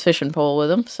didn't have his fishing pole with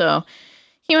him, so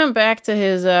he went back to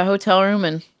his hotel room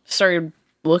and started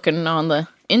looking on the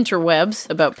interwebs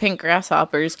about pink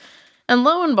grasshoppers, and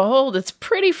lo and behold, it's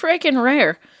pretty freaking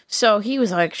rare. So he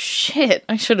was like, shit,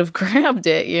 I should have grabbed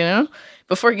it,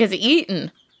 before it gets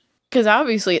eaten. Because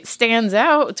obviously it stands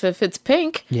out if it's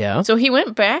pink. Yeah. So he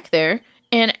went back there,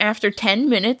 and after 10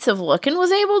 minutes of looking,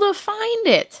 was able to find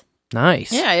it.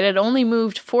 Nice. Yeah, it had only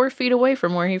moved 4 feet away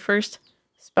from where he first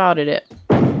spotted it.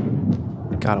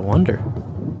 Gotta wonder.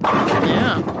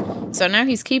 Yeah. So now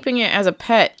he's keeping it as a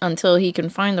pet until he can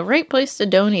find the right place to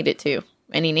donate it to.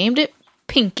 And he named it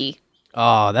Pinky.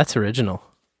 Oh, that's original.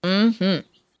 Mm-hmm.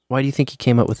 Why do you think he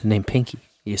came up with the name Pinky,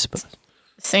 you suppose?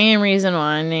 Same reason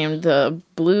why I named the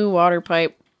blue water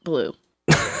pipe blue.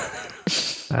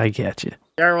 I get you.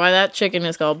 Or why that chicken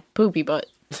is called Poopy Butt.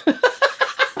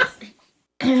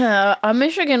 A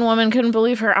Michigan woman couldn't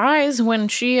believe her eyes when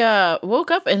she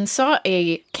woke up and saw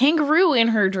a kangaroo in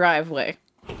her driveway.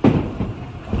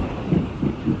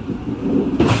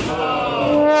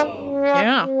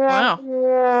 Yeah,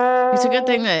 wow. It's a good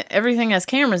thing that everything has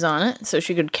cameras on it, so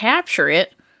she could capture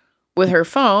it with her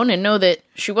phone and know that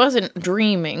she wasn't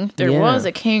dreaming. There was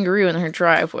a kangaroo in her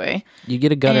driveway. You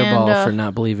get a gutter ball for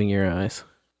not believing your eyes.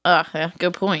 Yeah,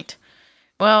 good point.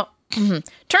 Well,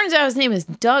 turns out his name is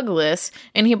Douglas,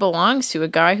 and he belongs to a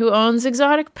guy who owns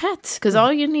exotic pets, because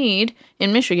all you need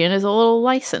in Michigan is a little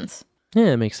license.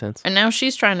 Yeah, that makes sense. And now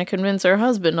she's trying to convince her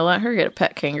husband to let her get a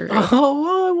pet kangaroo.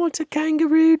 Oh, I want a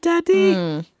kangaroo,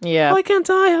 Daddy. Yeah. Why can't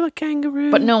I have a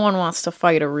kangaroo? But no one wants to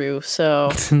fight a roo,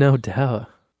 so... No doubt.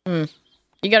 You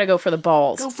gotta go for the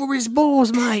balls. Go for his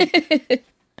balls, mate.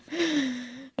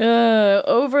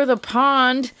 Over the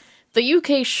pond, the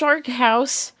UK shark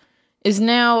house is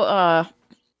now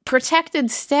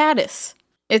protected status.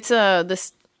 It's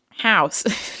this house.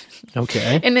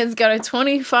 Okay. And it's got a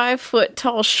 25-foot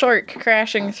tall shark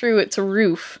crashing through its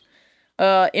roof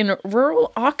in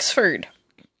rural Oxford.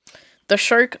 The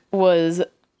shark was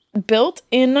built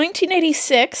in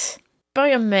 1986 by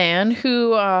a man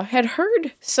who had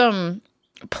heard some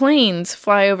planes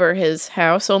fly over his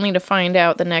house, only to find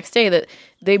out the next day that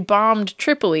they bombed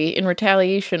Tripoli in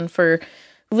retaliation for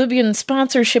Libyan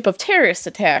sponsorship of terrorist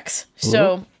attacks.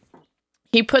 So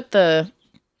he put the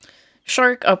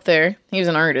shark up there. He was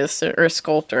an artist or a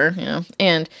sculptor,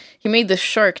 and he made this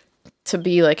shark to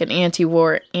be like an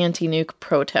anti-war, anti-nuke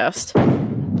protest.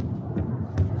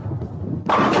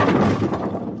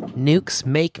 Nukes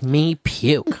make me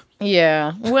puke.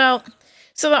 Yeah, well,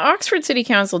 so the Oxford City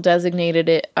Council designated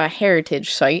it a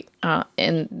heritage site,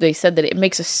 and they said that it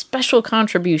makes a special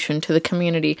contribution to the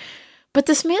community. But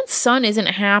this man's son isn't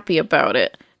happy about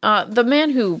it. The man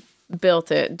who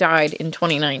built it died in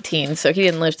 2019, so he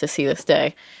didn't live to see this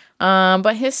day.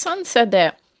 But his son said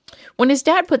that when his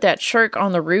dad put that shark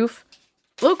on the roof,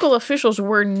 local officials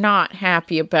were not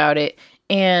happy about it,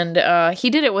 and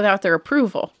he did it without their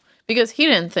approval, because he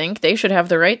didn't think they should have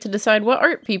the right to decide what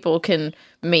art people can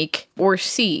make or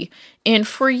see. And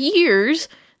for years,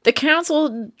 the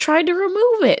council tried to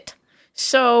remove it.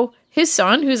 So his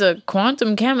son, who's a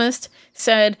quantum chemist,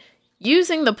 said,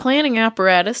 using the planning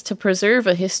apparatus to preserve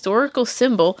a historical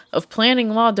symbol of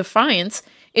planning law defiance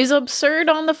is absurd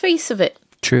on the face of it.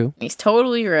 True. He's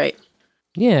totally right.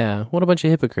 Yeah, what a bunch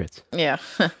of hypocrites. Yeah,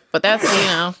 but that's,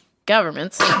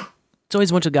 governments. It's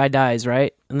always once a guy dies,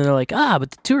 right? And then they're like,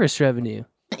 but the tourist revenue.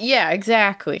 Yeah,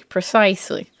 exactly.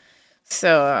 Precisely.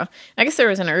 So I guess there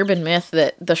was an urban myth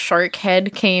that the shark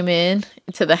head came in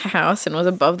to the house and was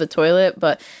above the toilet,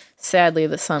 but sadly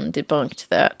the Sun debunked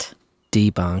that.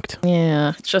 Debunked.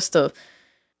 Yeah, it's just a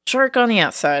shark on the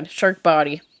outside, shark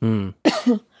body. An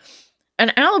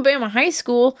Alabama high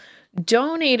school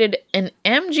donated an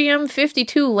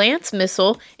MGM-52 Lance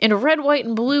missile and a red, white,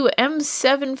 and blue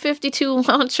M752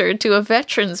 launcher to a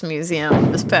veterans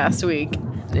museum this past week.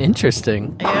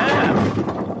 Interesting.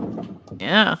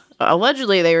 Yeah.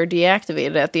 Allegedly, they were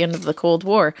deactivated at the end of the Cold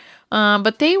War,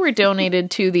 but they were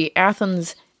donated to the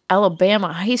Athens,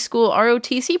 Alabama High School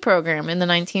ROTC program in the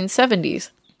 1970s.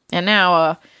 And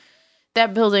now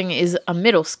that building is a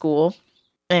middle school.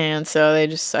 And so they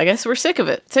just, I guess, were sick of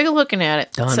it. Sick of looking at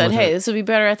it. Said, hey, this would be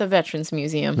better at the Veterans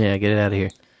Museum. Yeah, get it out of here.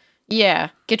 Yeah,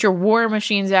 get your war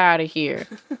machines out of here.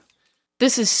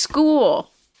 This is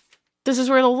school. This is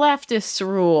where the leftists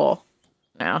rule.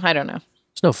 No, I don't know.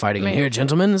 There's no fighting in here,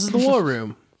 gentlemen. This is the war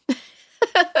room.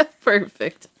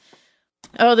 Perfect.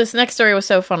 Oh, this next story was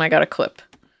so fun. I got a clip.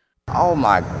 Oh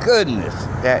my goodness,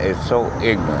 that is so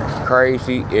ignorant.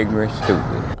 Crazy, ignorant,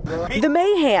 stupid. The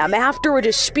mayhem after a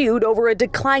dispute over a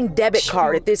declined debit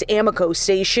card at this Amoco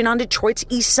station on Detroit's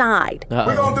east side.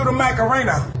 We're gonna do the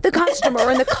Macarena. The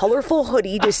customer in the colorful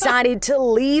hoodie decided to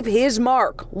leave his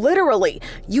mark, literally,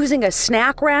 using a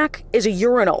snack rack as a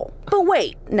urinal. But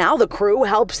wait, now the crew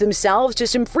helps themselves to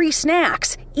some free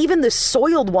snacks, even the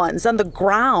soiled ones on the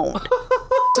ground.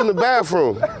 In the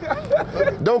bathroom.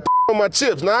 Don't on my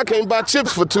chips. Now I can't buy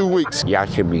chips for 2 weeks. Y'all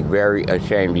should be very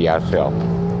ashamed of yourself.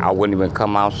 I wouldn't even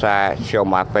come outside, show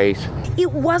my face.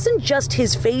 It wasn't just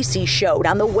his face he showed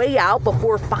on the way out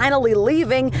before finally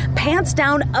leaving, pants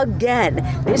down again.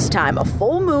 This time a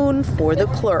full moon for the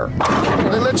clerk.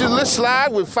 They let your list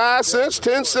slide with 5 cents,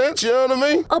 10 cents, you know what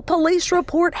I mean? A police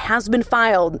report has been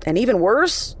filed, and even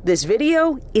worse, this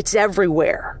video, it's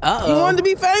everywhere. You wanted to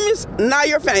be famous? Now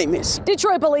you're famous.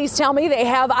 Detroit police tell me they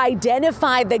have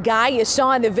identified the guy you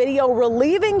saw in the video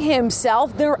relieving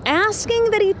himself. They're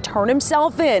asking that he turn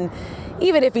himself in.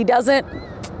 Even if he doesn't,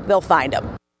 they'll find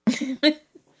him.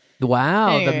 Wow,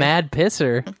 Anyway. the mad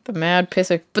pisser. The mad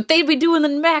pisser. But they'd be doing the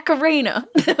Macarena.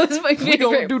 That was my favorite. We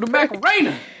gonna do the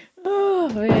Macarena. Oh,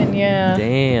 man, yeah.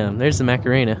 Damn, there's the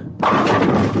Macarena.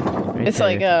 Right It's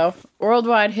there. like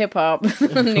worldwide hip-hop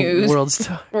news.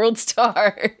 World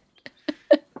star.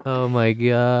 Oh my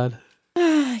god.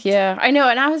 Yeah, I know.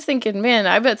 And I was thinking, man,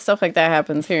 I bet stuff like that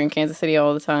happens here in Kansas City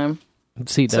all the time.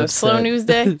 C-Dub So slow said- news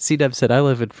day? C-Dub said, I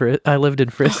lived in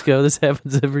Frisco. This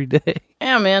happens every day.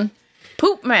 Yeah, man.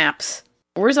 Poop maps.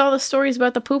 Where's all the stories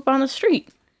about the poop on the street?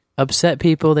 Upset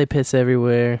people, they piss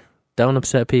everywhere. Don't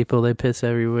upset people, they piss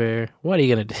everywhere. What are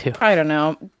you going to do? I don't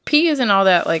know. Pee isn't all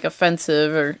that,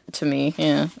 offensive or to me.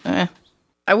 Yeah.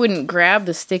 I wouldn't grab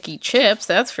the sticky chips,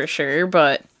 that's for sure,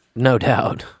 but... No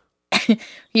doubt.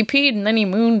 He peed and then he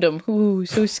mooned him. Ooh,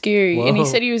 so scary. And he Whoa.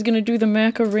 said he was going to do the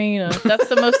Macarena. That's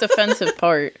the most offensive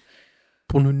part.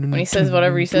 When he says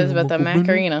whatever he says about the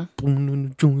Macarena. But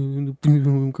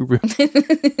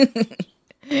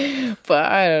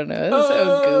I don't know. It's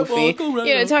so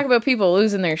goofy. Talk about people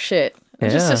losing their shit.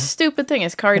 It's just Yeah. a stupid thing.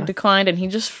 His card declined and he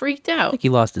just freaked I out. think he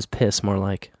lost his piss, more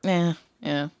like. Yeah.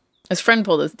 His friend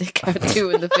pulled his dick out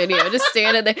too in the video, just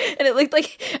standing there, and it looked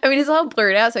like, it's all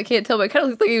blurred out, so I can't tell, but it kind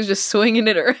of looked like he was just swinging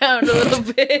it around a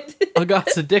little bit. I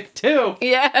got a dick too.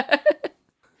 Yeah.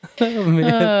 Oh,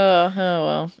 man. Oh,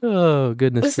 well. Oh,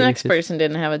 goodness. This next gracious. person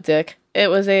didn't have a dick. It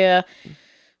was a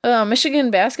Michigan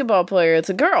basketball player. It's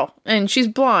a girl, and she's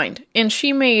blind, and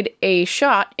she made a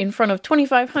shot in front of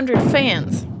 2,500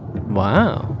 fans.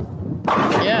 Wow.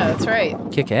 Yeah, that's right.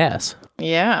 Kick ass.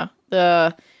 Yeah.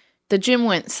 The gym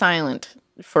went silent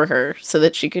for her so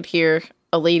that she could hear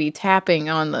a lady tapping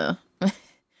on the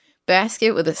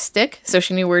basket with a stick, so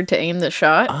she knew where to aim the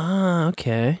shot. Ah,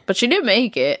 okay. But she did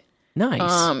make it.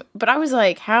 Nice. But I was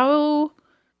like, how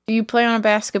do you play on a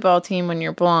basketball team when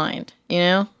you're blind?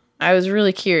 I was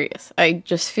really curious. I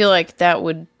just feel like that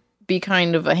would be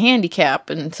kind of a handicap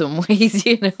in some ways,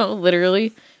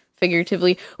 literally,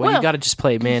 figuratively. Well, you got to just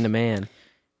play man to man.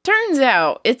 Turns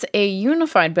out it's a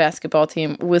unified basketball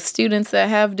team with students that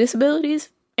have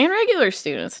disabilities and regular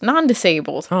students,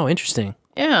 non-disabled. Oh, interesting.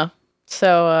 Yeah.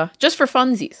 So, just for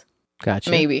funsies.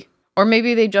 Gotcha. Maybe. Or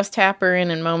maybe they just tap her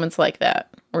in moments like that,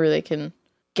 where they can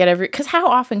get because how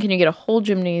often can you get a whole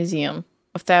gymnasium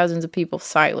of thousands of people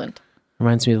silent?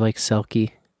 Reminds me of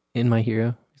Selkie in My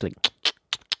Hero. He's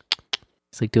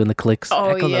doing the clicks.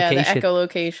 Oh, yeah, the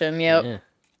echolocation. Yep.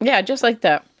 Yeah, just like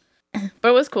that. But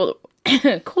it was cool.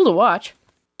 Cool to watch.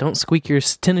 Don't squeak your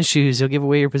tennis shoes. You'll give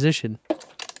away your position.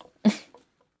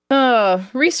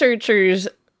 Researchers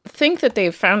think that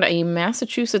they've found a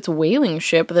Massachusetts whaling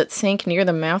ship that sank near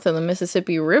the mouth of the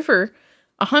Mississippi River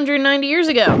 190 years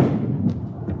ago.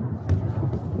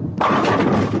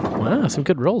 Wow, some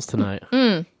good rolls tonight.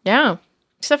 Yeah.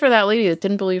 Except for that lady that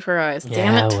didn't believe her eyes.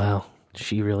 Damn it. Well,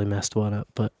 she really messed one up,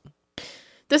 but...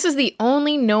 This is the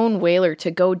only known whaler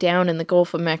to go down in the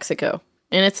Gulf of Mexico.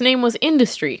 And its name was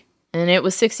Industry. And it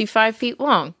was 65 feet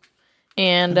long.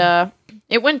 And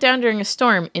it went down during a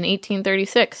storm in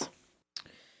 1836.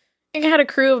 It had a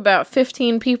crew of about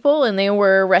 15 people, and they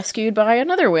were rescued by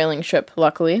another whaling ship,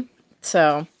 luckily.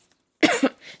 So,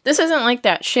 this isn't like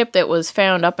that ship that was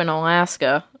found up in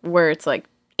Alaska, where it's, like,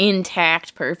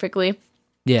 intact perfectly.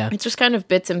 Yeah. It's just kind of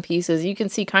bits and pieces. You can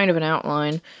see kind of an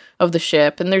outline of the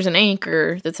ship, and there's an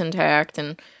anchor that's intact,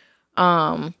 and,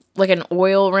 like an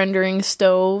oil rendering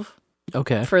stove.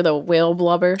 Okay. For the whale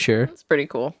blubber. Sure. It's pretty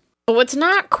cool. But what's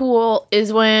not cool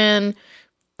is when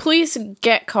police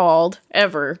get called,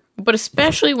 ever, but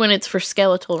especially when it's for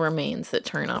skeletal remains that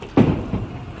turn up.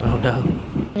 Oh, no.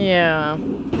 Yeah. Yo,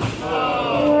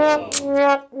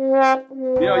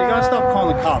 you gotta stop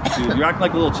calling the cops, dude. You're acting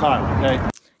like a little child, okay?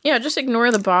 Yeah, just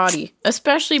ignore the body.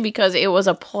 Especially because it was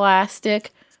a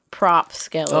plastic prop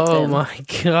skeleton. Oh my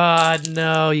god,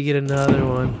 no, you get another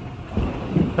one.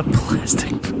 A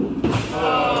plastic.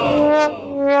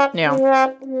 Yeah.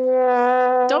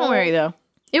 Don't worry, though.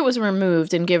 It was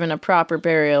removed and given a proper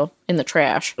burial in the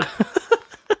trash.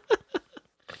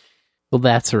 Well,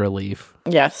 that's a relief.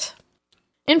 Yes.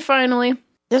 And finally,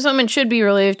 this woman should be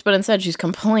relieved, but instead she's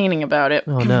complaining about it.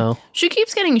 Oh, no. She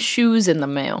keeps getting shoes in the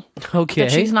mail. Okay.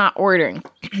 That she's not ordering.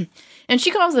 And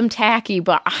she calls them tacky,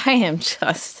 but I am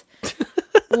just...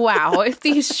 wow, if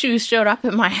these shoes showed up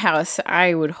at my house,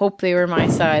 I would hope they were my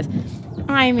size.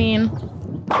 I mean...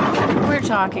 we're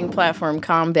talking platform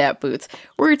combat boots.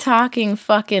 We're talking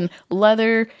fucking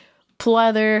leather,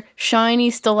 pleather,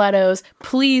 shiny stilettos,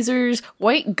 pleasers,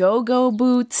 white go-go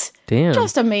boots. Damn.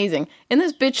 Just amazing. And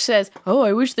this bitch says, oh,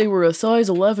 I wish they were a size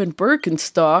 11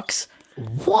 Birkenstocks.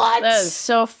 What? That is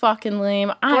so fucking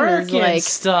lame. I was like,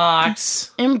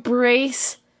 Birkenstocks.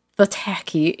 embrace the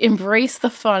tacky, embrace the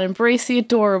fun, embrace the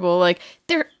adorable. Like,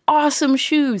 they're awesome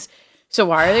shoes. So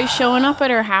why are they showing up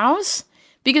at her house?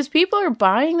 Because people are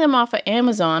buying them off of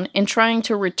Amazon and trying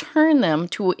to return them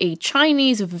to a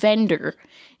Chinese vendor.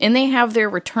 And they have their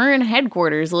return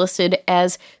headquarters listed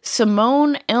as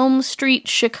Simone Elm Street,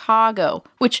 Chicago,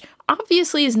 which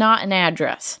obviously is not an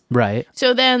address. Right.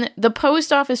 So then the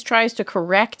post office tries to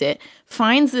correct it,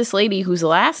 finds this lady whose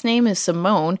last name is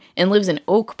Simone and lives in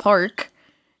Oak Park,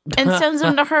 and sends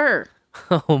them to her.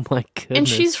 Oh my goodness. And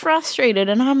she's frustrated,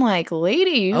 and I'm like,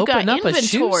 lady, you've Open got up inventory. a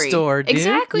shoe store, dude.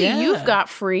 Exactly, Yeah. you've got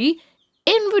free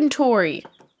inventory.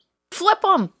 Flip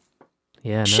them.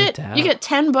 Yeah, no Shit, doubt. you get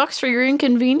 $10 for your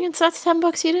inconvenience. That's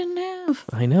 $10 you didn't have.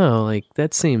 I know, like,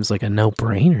 that seems like a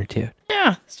no-brainer, dude.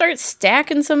 Yeah, start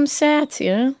stacking some sats,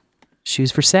 you know?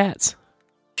 Shoes for sats.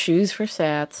 Shoes for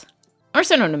sats. Or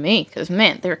send them to me, because,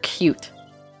 man, they're cute.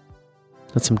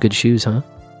 That's some good shoes, huh?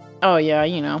 Oh, yeah,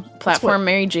 you know, platform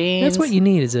Mary Janes. That's what you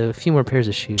need, is a few more pairs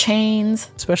of shoes. Chains.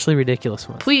 Especially ridiculous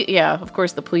ones. Yeah, of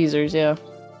course, the pleasers, yeah.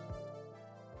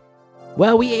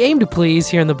 Well, we aim to please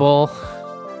here in the bowl.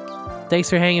 Thanks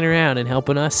for hanging around and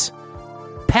helping us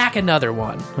pack another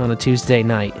one on a Tuesday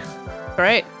night.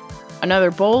 Right. Another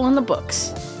bowl in the books.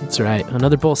 That's right.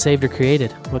 Another bowl saved or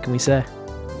created. What can we say?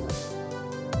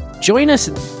 Join us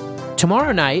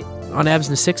tomorrow night on Abs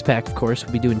in a Six Pack, of course.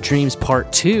 We'll be doing Dreams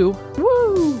Part 2.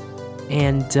 Woo!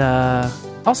 And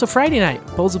also Friday night,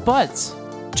 Bowls of Buds.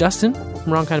 Justin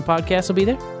from Wrong Kind of Podcast will be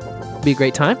there. It'll be a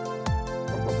great time.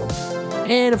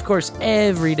 And, of course,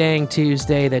 every dang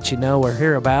Tuesday that you know or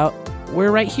hear about,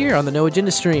 we're right here on the No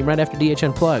Agenda stream right after DH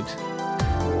Unplugged.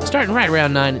 Starting right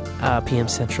around 9 p.m.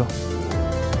 Central.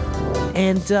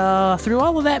 And through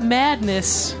all of that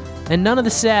madness and none of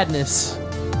the sadness,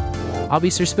 I'll be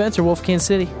Sir Spencer, Wolf Kansas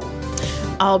City.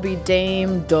 I'll be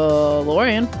Dame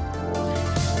DeLorean.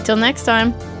 Till next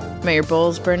time, may your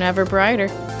bowls burn ever brighter.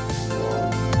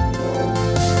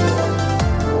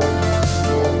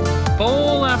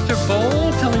 Bowl after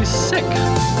bowl till he's sick.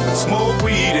 Smoke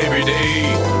weed every day.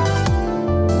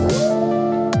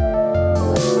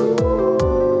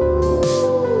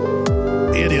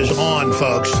 It is on,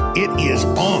 folks. It is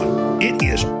on. It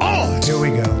is on. Here we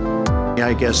go.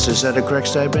 I guess, is that a correct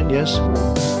statement? Yes?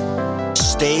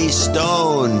 Stay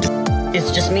stoned.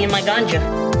 It's just me and my ganja.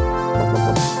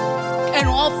 And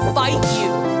I'll fight you.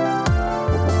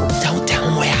 Don't tell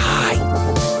him we're high.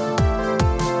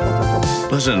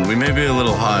 Listen, we may be a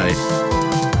little high,